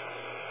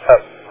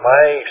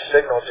 My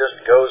signal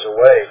just goes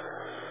away.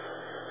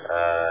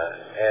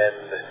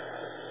 And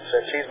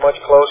since he's much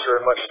closer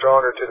and much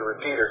stronger to the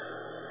repeater,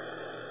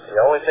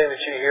 the only thing that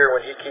you hear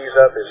when he keys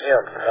up is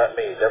him, not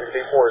me.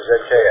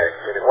 WB4ZKA.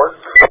 Did it work?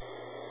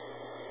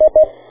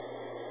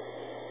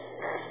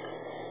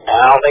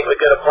 I don't think we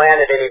could have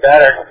planned it any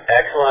better.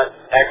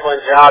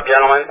 Excellent job,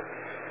 gentlemen.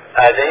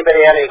 Does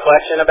anybody have any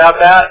question about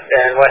that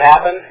and what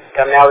happened?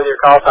 Come now with your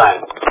call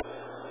sign.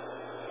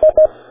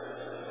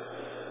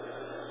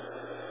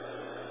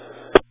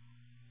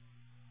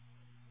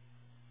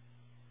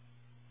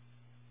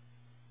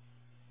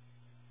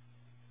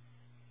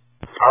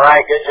 All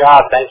right, good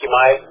job. Thank you,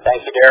 Mike.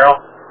 Thank you, Daryl.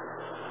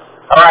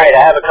 All right,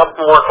 I have a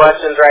couple more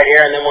questions right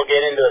here, and then we'll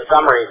get into a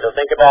summary. So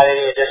think about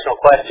any additional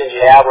questions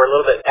you have. We're a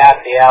little bit past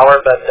the hour,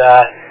 but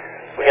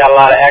we got a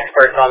lot of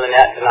experts on the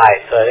net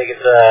tonight, so I think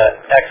it's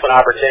an excellent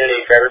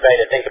opportunity for everybody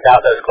to think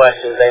about those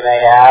questions they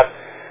may have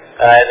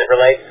as it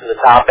relates to the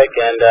topic,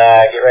 and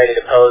get ready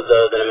to pose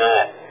those in a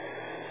minute.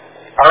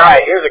 All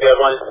right, here's a good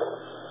one.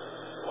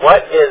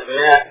 What is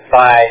meant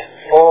by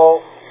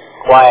full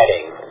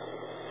quieting?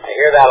 I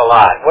hear that a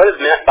lot. What is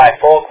meant by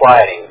full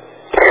quieting?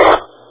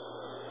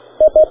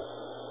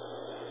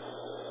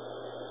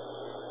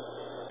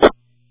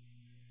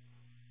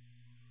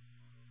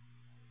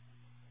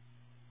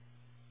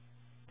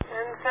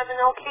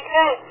 N7LQK.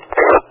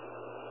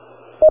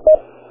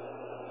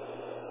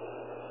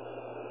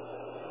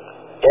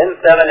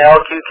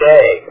 N7LQK.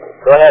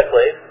 Go ahead,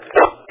 please.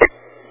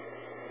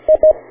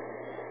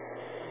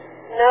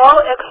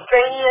 No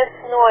extraneous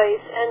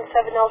noise.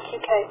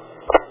 N7LQK.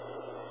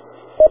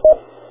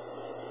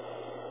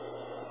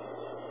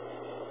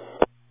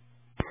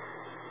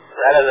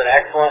 That is an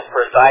excellent,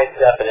 precise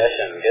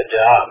definition. Good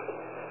job.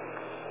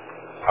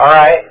 All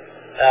right.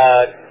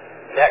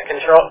 Net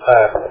control.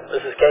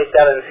 This is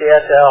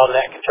K7CSL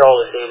net control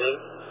this evening.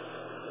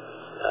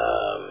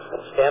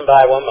 Stand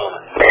by one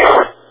moment.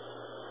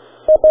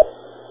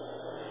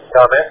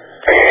 Comment?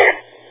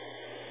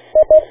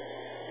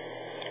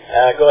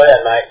 Go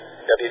ahead, Mike.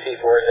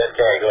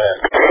 WP4ZK. Go ahead.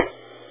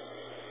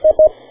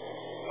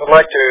 I'd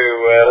like to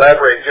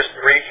elaborate just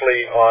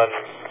briefly on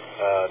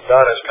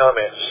Donna's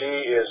comment.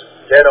 She is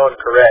dead on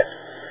correct.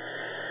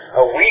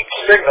 A weak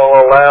signal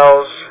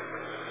allows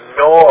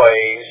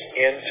noise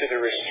into the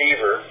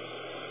receiver,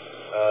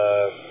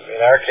 in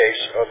our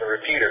case, of the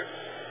repeater.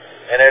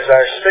 And as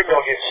our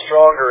signal gets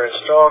stronger and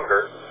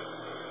stronger,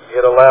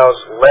 it allows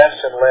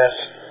less and less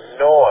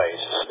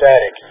noise,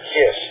 static,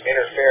 hiss,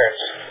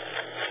 interference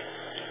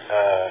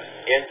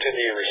into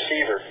the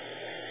receiver.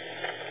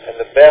 And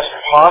the best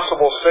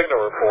possible signal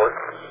report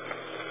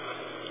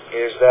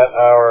is that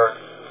our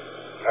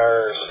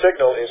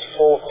signal is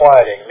full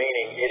quieting,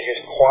 meaning it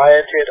has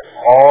quieted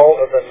all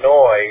of the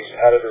noise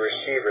out of the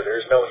receiver.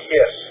 There's no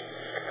hiss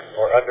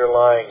or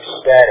underlying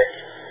static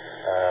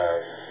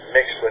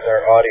mixed with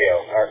our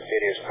audio.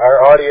 It is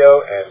our audio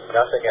and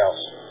nothing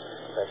else.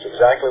 That's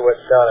exactly what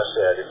Donna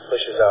said. It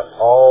pushes out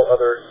all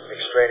other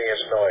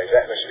extraneous noise,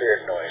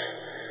 atmospheric noise.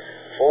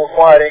 Full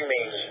quieting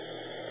means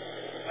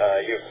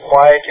you've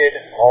quieted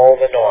all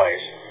the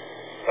noise.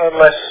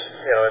 Unless,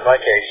 in my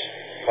case,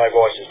 my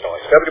voice is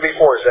noise.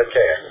 WB4ZK.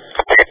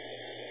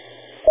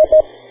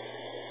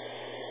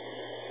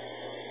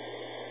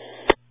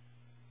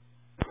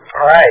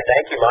 All right.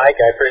 Thank you, Mike.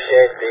 I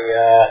appreciate the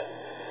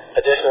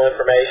additional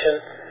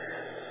information.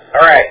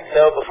 All right.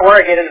 So before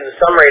I get into the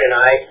summary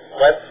tonight,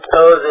 let's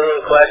pose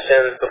any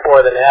questions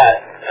before the net.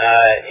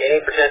 Any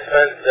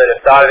participants that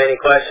have thought of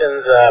any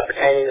questions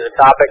pertaining to the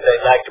topic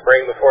they'd like to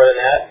bring before the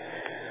net,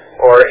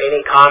 or any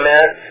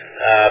comments,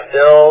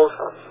 bills,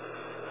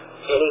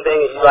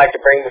 anything that you'd like to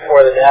bring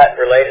before the net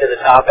related to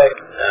the topic,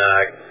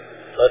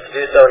 let's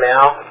do so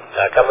now.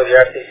 Come with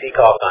your FCC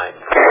call sign.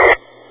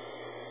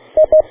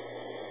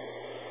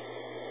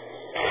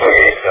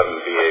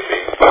 K7BAB.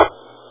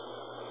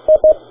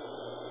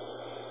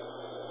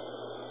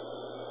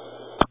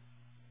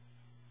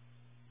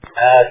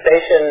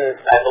 Station,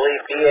 I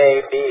believe,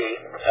 BAB.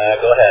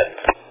 Go ahead.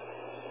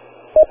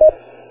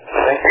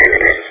 Thank you.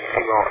 This is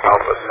Kilo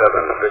Alpha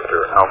 7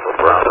 Victor Alpha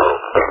Bravo.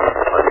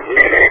 On the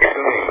issue of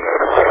tuning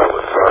that I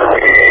was a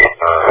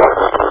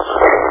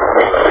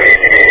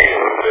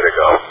bit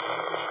ago,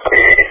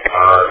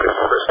 the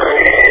crystal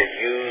is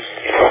used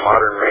in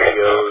modern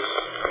radios.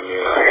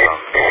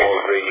 All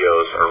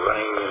radios are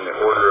running in the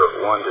order of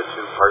 1 to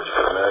 2 parts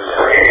per million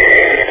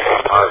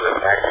composite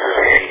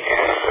accuracy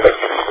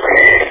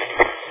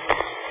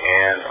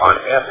and and on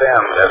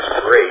FM, that's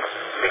great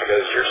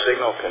because your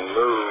signal can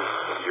move,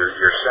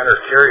 your center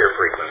carrier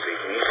frequency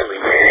can easily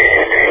move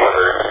to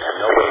kilohertz, and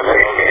nobody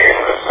knows the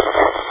difference.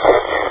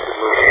 It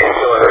moves to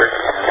kilohertz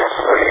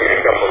and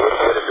pick up a little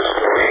bit of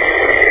distortion,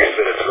 a little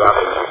bit of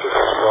dropping, which is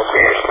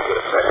welcome, which is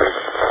effective.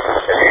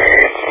 And the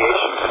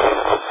initiation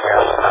begins to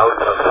pass out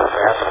of the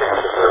passband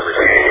of the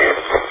receiver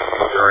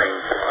during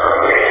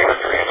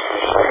transmission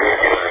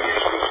during your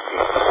speech.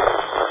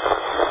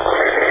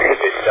 If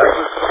it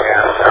doesn't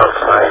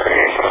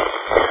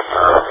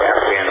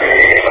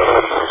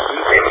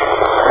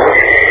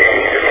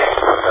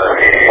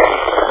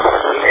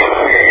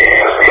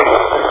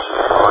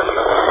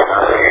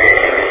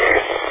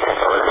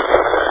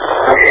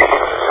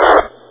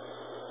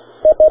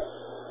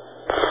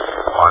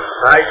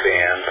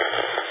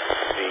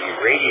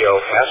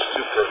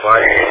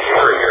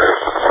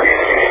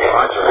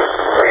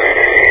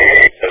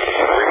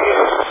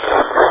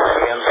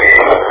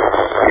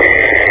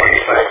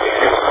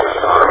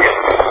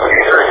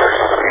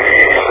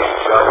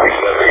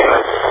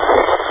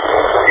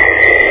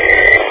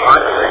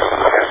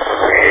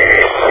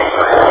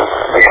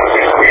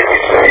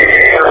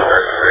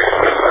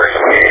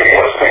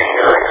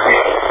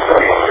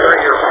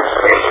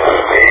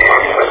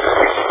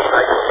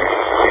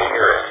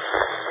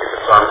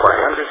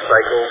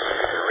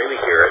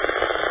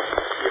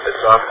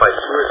off by 200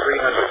 or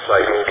 300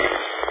 cycles,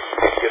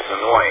 it gets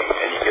annoying,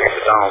 and you get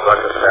the Donald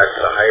Duck effect,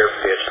 the higher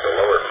pitch,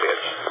 the lower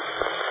pitch.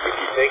 If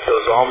you take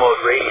those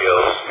all-mode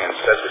radios and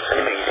set the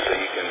tuning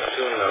so you can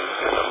tune them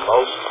in the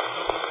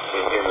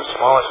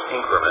smallest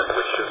increment,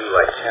 which should be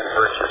like 10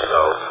 hertz or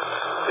so,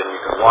 then you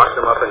can walk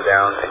them up and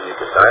down, and you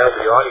can dial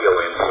the audio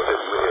in so that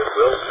it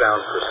will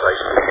sound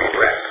precisely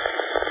correct.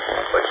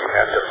 But you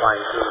have to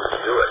fine-tune to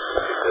do it,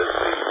 because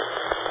to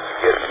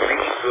get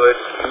really good,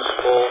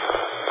 useful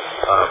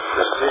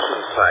precision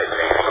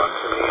sidebands on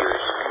 2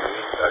 meters, you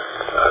need a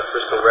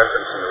crystal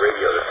reference in the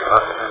radio that's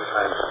about 10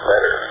 times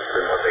better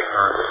than what they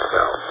currently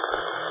sell.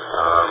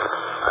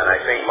 And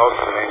I think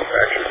most of the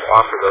manufacturers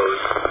offer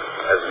those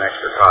as an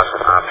extra cost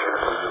option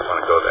if you do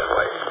want to go that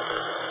way.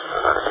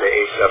 The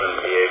A7 and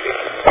the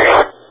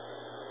A8.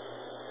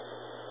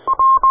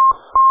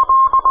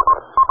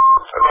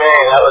 Okay,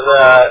 that was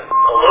a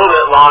little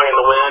bit long in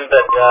the wind,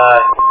 but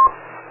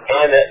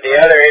and the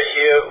other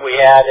issue we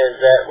had is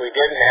that we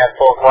didn't have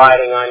full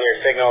quieting on your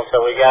signal,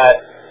 so we got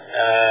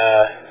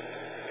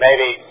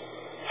maybe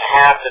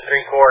half to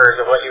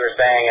 3/4 of what you were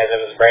saying as it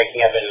was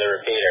breaking up into the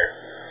repeater.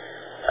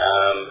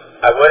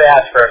 I would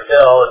ask for a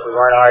fill if we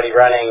weren't already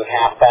running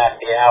half past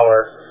the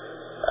hour.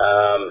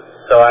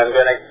 So I'm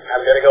gonna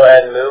go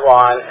ahead and move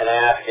on and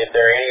ask if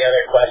there are any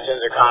other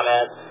questions or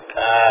comments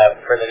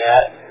for the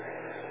net.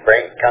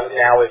 Come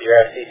now with your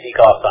FCC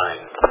call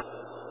sign.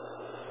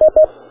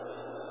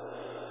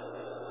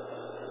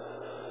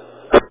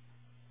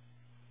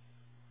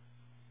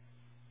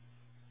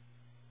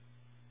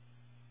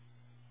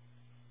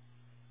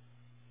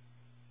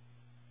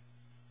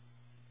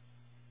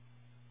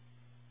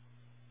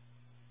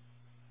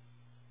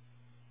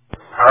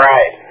 All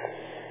right,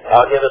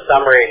 I'll give a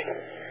summary.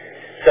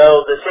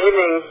 So this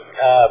evening,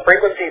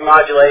 frequency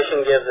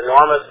modulation gives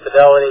enormous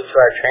fidelity to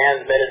our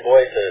transmitted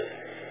voices.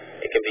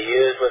 It can be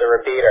used with a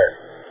repeater.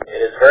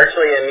 It is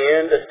virtually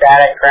immune to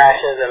static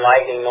crashes and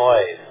lightning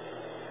noise.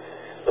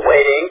 The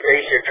way to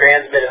increase your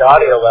transmitted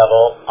audio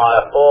level on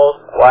a full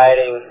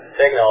quieting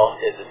signal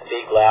is to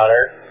speak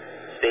louder,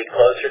 speak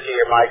closer to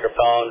your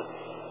microphone,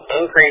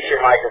 increase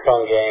your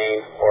microphone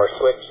gain, or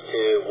switch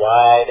to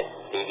wide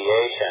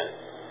deviation.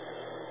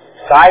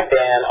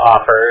 Sideband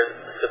offers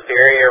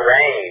superior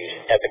range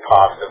at the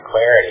cost of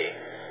clarity.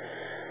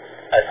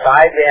 A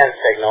sideband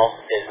signal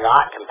is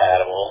not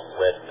compatible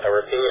with a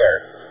repeater.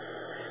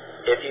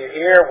 If you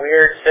hear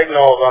weird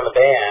signals on the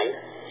band,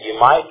 you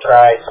might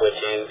try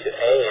switching to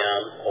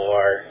AM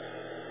or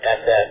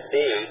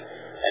SSB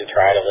and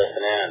try to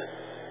listen in.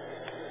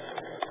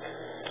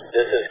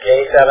 This is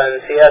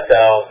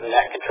K7CSL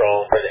Net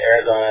Control for the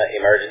Arizona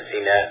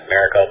Emergency Net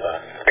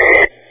Maricopa.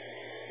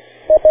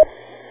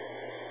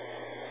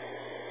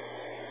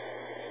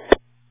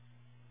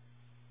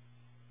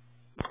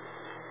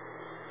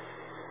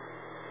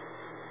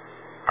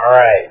 All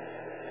right.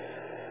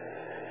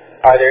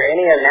 Are there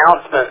any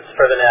announcements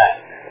for the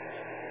net?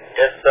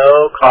 If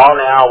so, call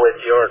now with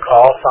your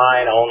call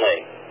sign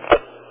only.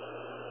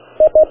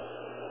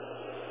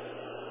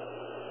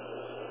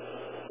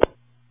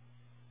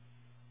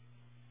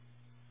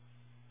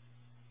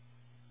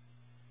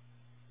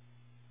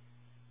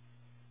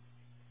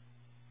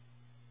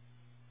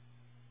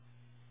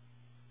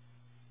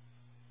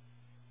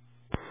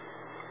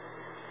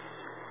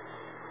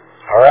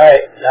 All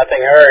right,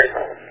 nothing heard.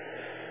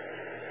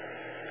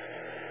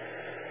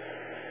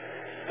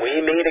 We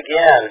meet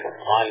again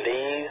on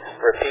these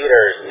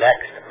repeaters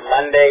next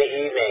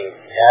Monday evening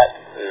at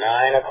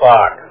 9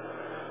 o'clock.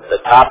 The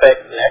topic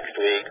next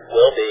week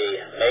will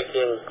be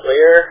making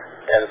clear,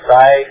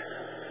 concise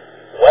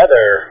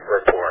weather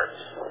reports.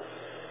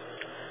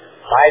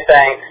 My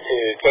thanks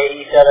to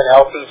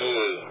KE7LTG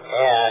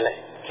and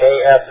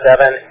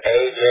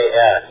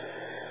KF7AJS,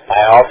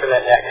 my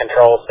alternate net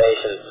control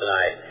stations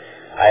tonight.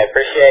 I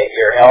appreciate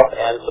your help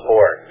and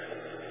support.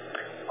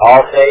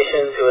 All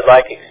stations who would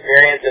like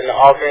experience in the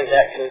alternate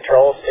net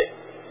control share,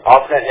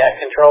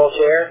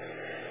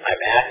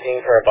 I'm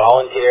asking for a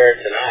volunteer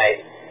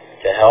tonight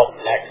to help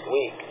next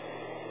week.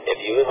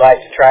 If you would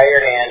like to try your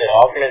hand at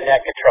alternate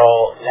net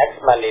control next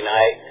Monday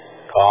night,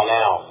 call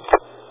now.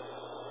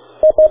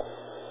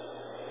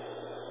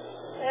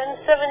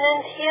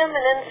 N7NTM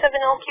and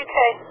N7LQK.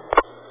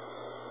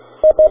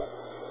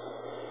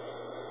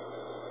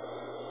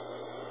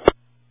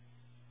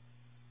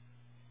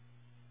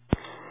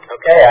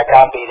 Okay, I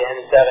copied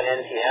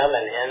N7NTM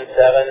and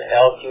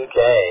N7LQK.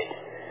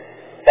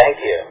 Thank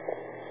you.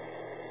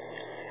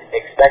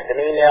 Expect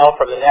an email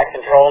from the net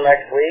control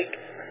next week,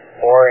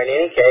 or in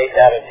any case,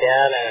 have a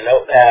pen and a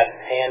notepad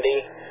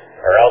handy,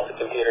 or else a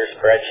computer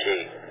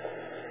spreadsheet.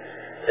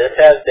 This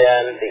has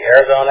been the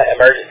Arizona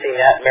Emergency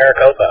Net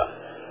Maricopa.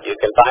 You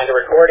can find a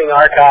recording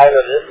archive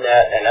of this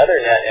net and other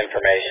net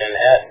information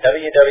at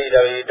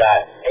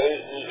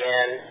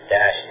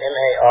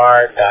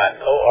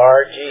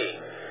www.aen-mar.org.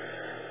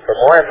 For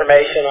more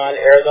information on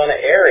Arizona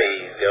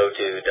ARES, go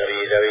to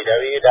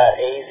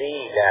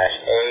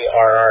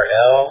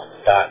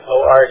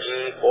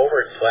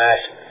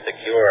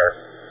www.az-arrl.org/secure.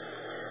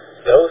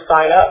 Go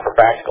sign up for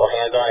practical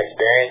hands-on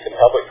experience in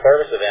public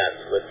service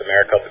events with the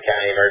Maricopa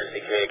County Emergency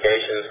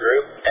Communications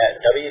Group at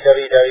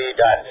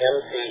www.mcecg.net.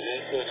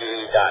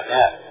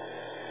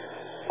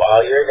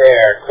 While you're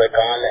there, click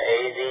on the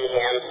AZ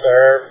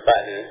HamServe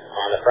button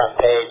on the front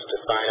page to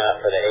sign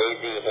up for the AZ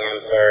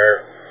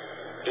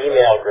HamServe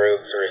email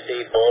group to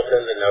receive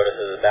bulletins and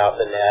notices about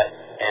the net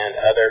and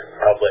other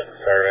public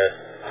service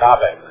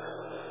topics.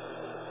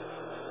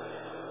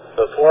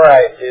 Before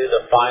I do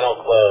the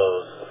final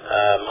close,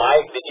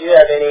 Mike, did you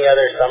have any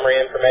other summary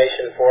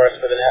information for us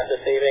for the net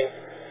this evening?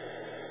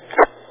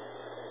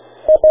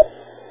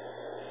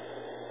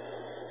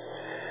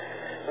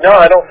 No,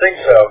 I don't think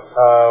so.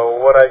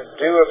 What I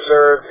do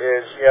observe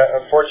is,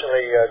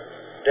 unfortunately,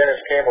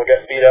 Dennis Campbell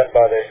got beat up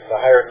by the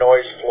higher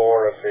noise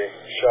floor of the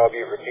Shaw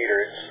Butte repeater.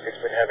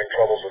 It's been having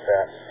troubles with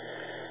that.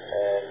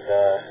 And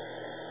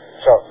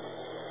so,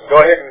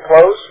 go ahead and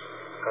close.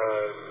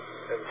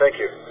 And thank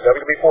you.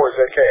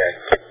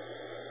 WB4ZKA.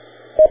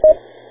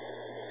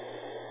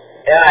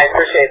 Yeah, I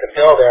appreciate the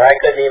fill there. I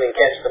couldn't even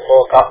catch the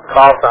full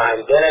call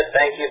time. Dennis,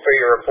 thank you for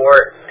your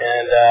report,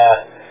 and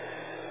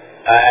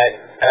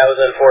that was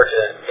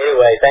unfortunate.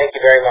 Anyway, thank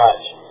you very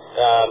much.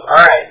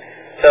 All right,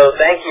 so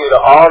thank you to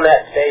all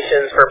net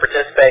stations for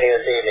participating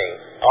this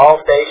evening.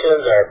 All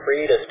stations are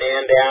free to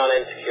stand down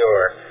and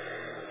secure.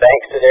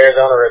 Thanks to the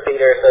Arizona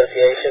Repeater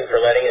Association for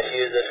letting us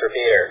use this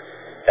repeater.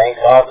 Thanks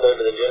also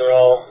to the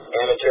general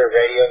amateur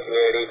radio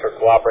community for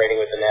cooperating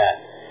with the net.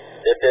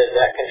 This is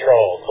Net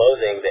Control,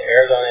 closing the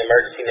Arizona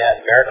Emergency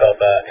Net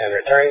Maricopa and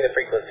returning the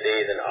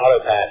frequencies and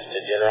auto patch to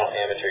general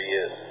amateur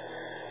use.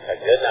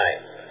 Good night.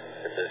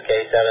 This is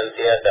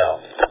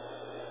K7CSL.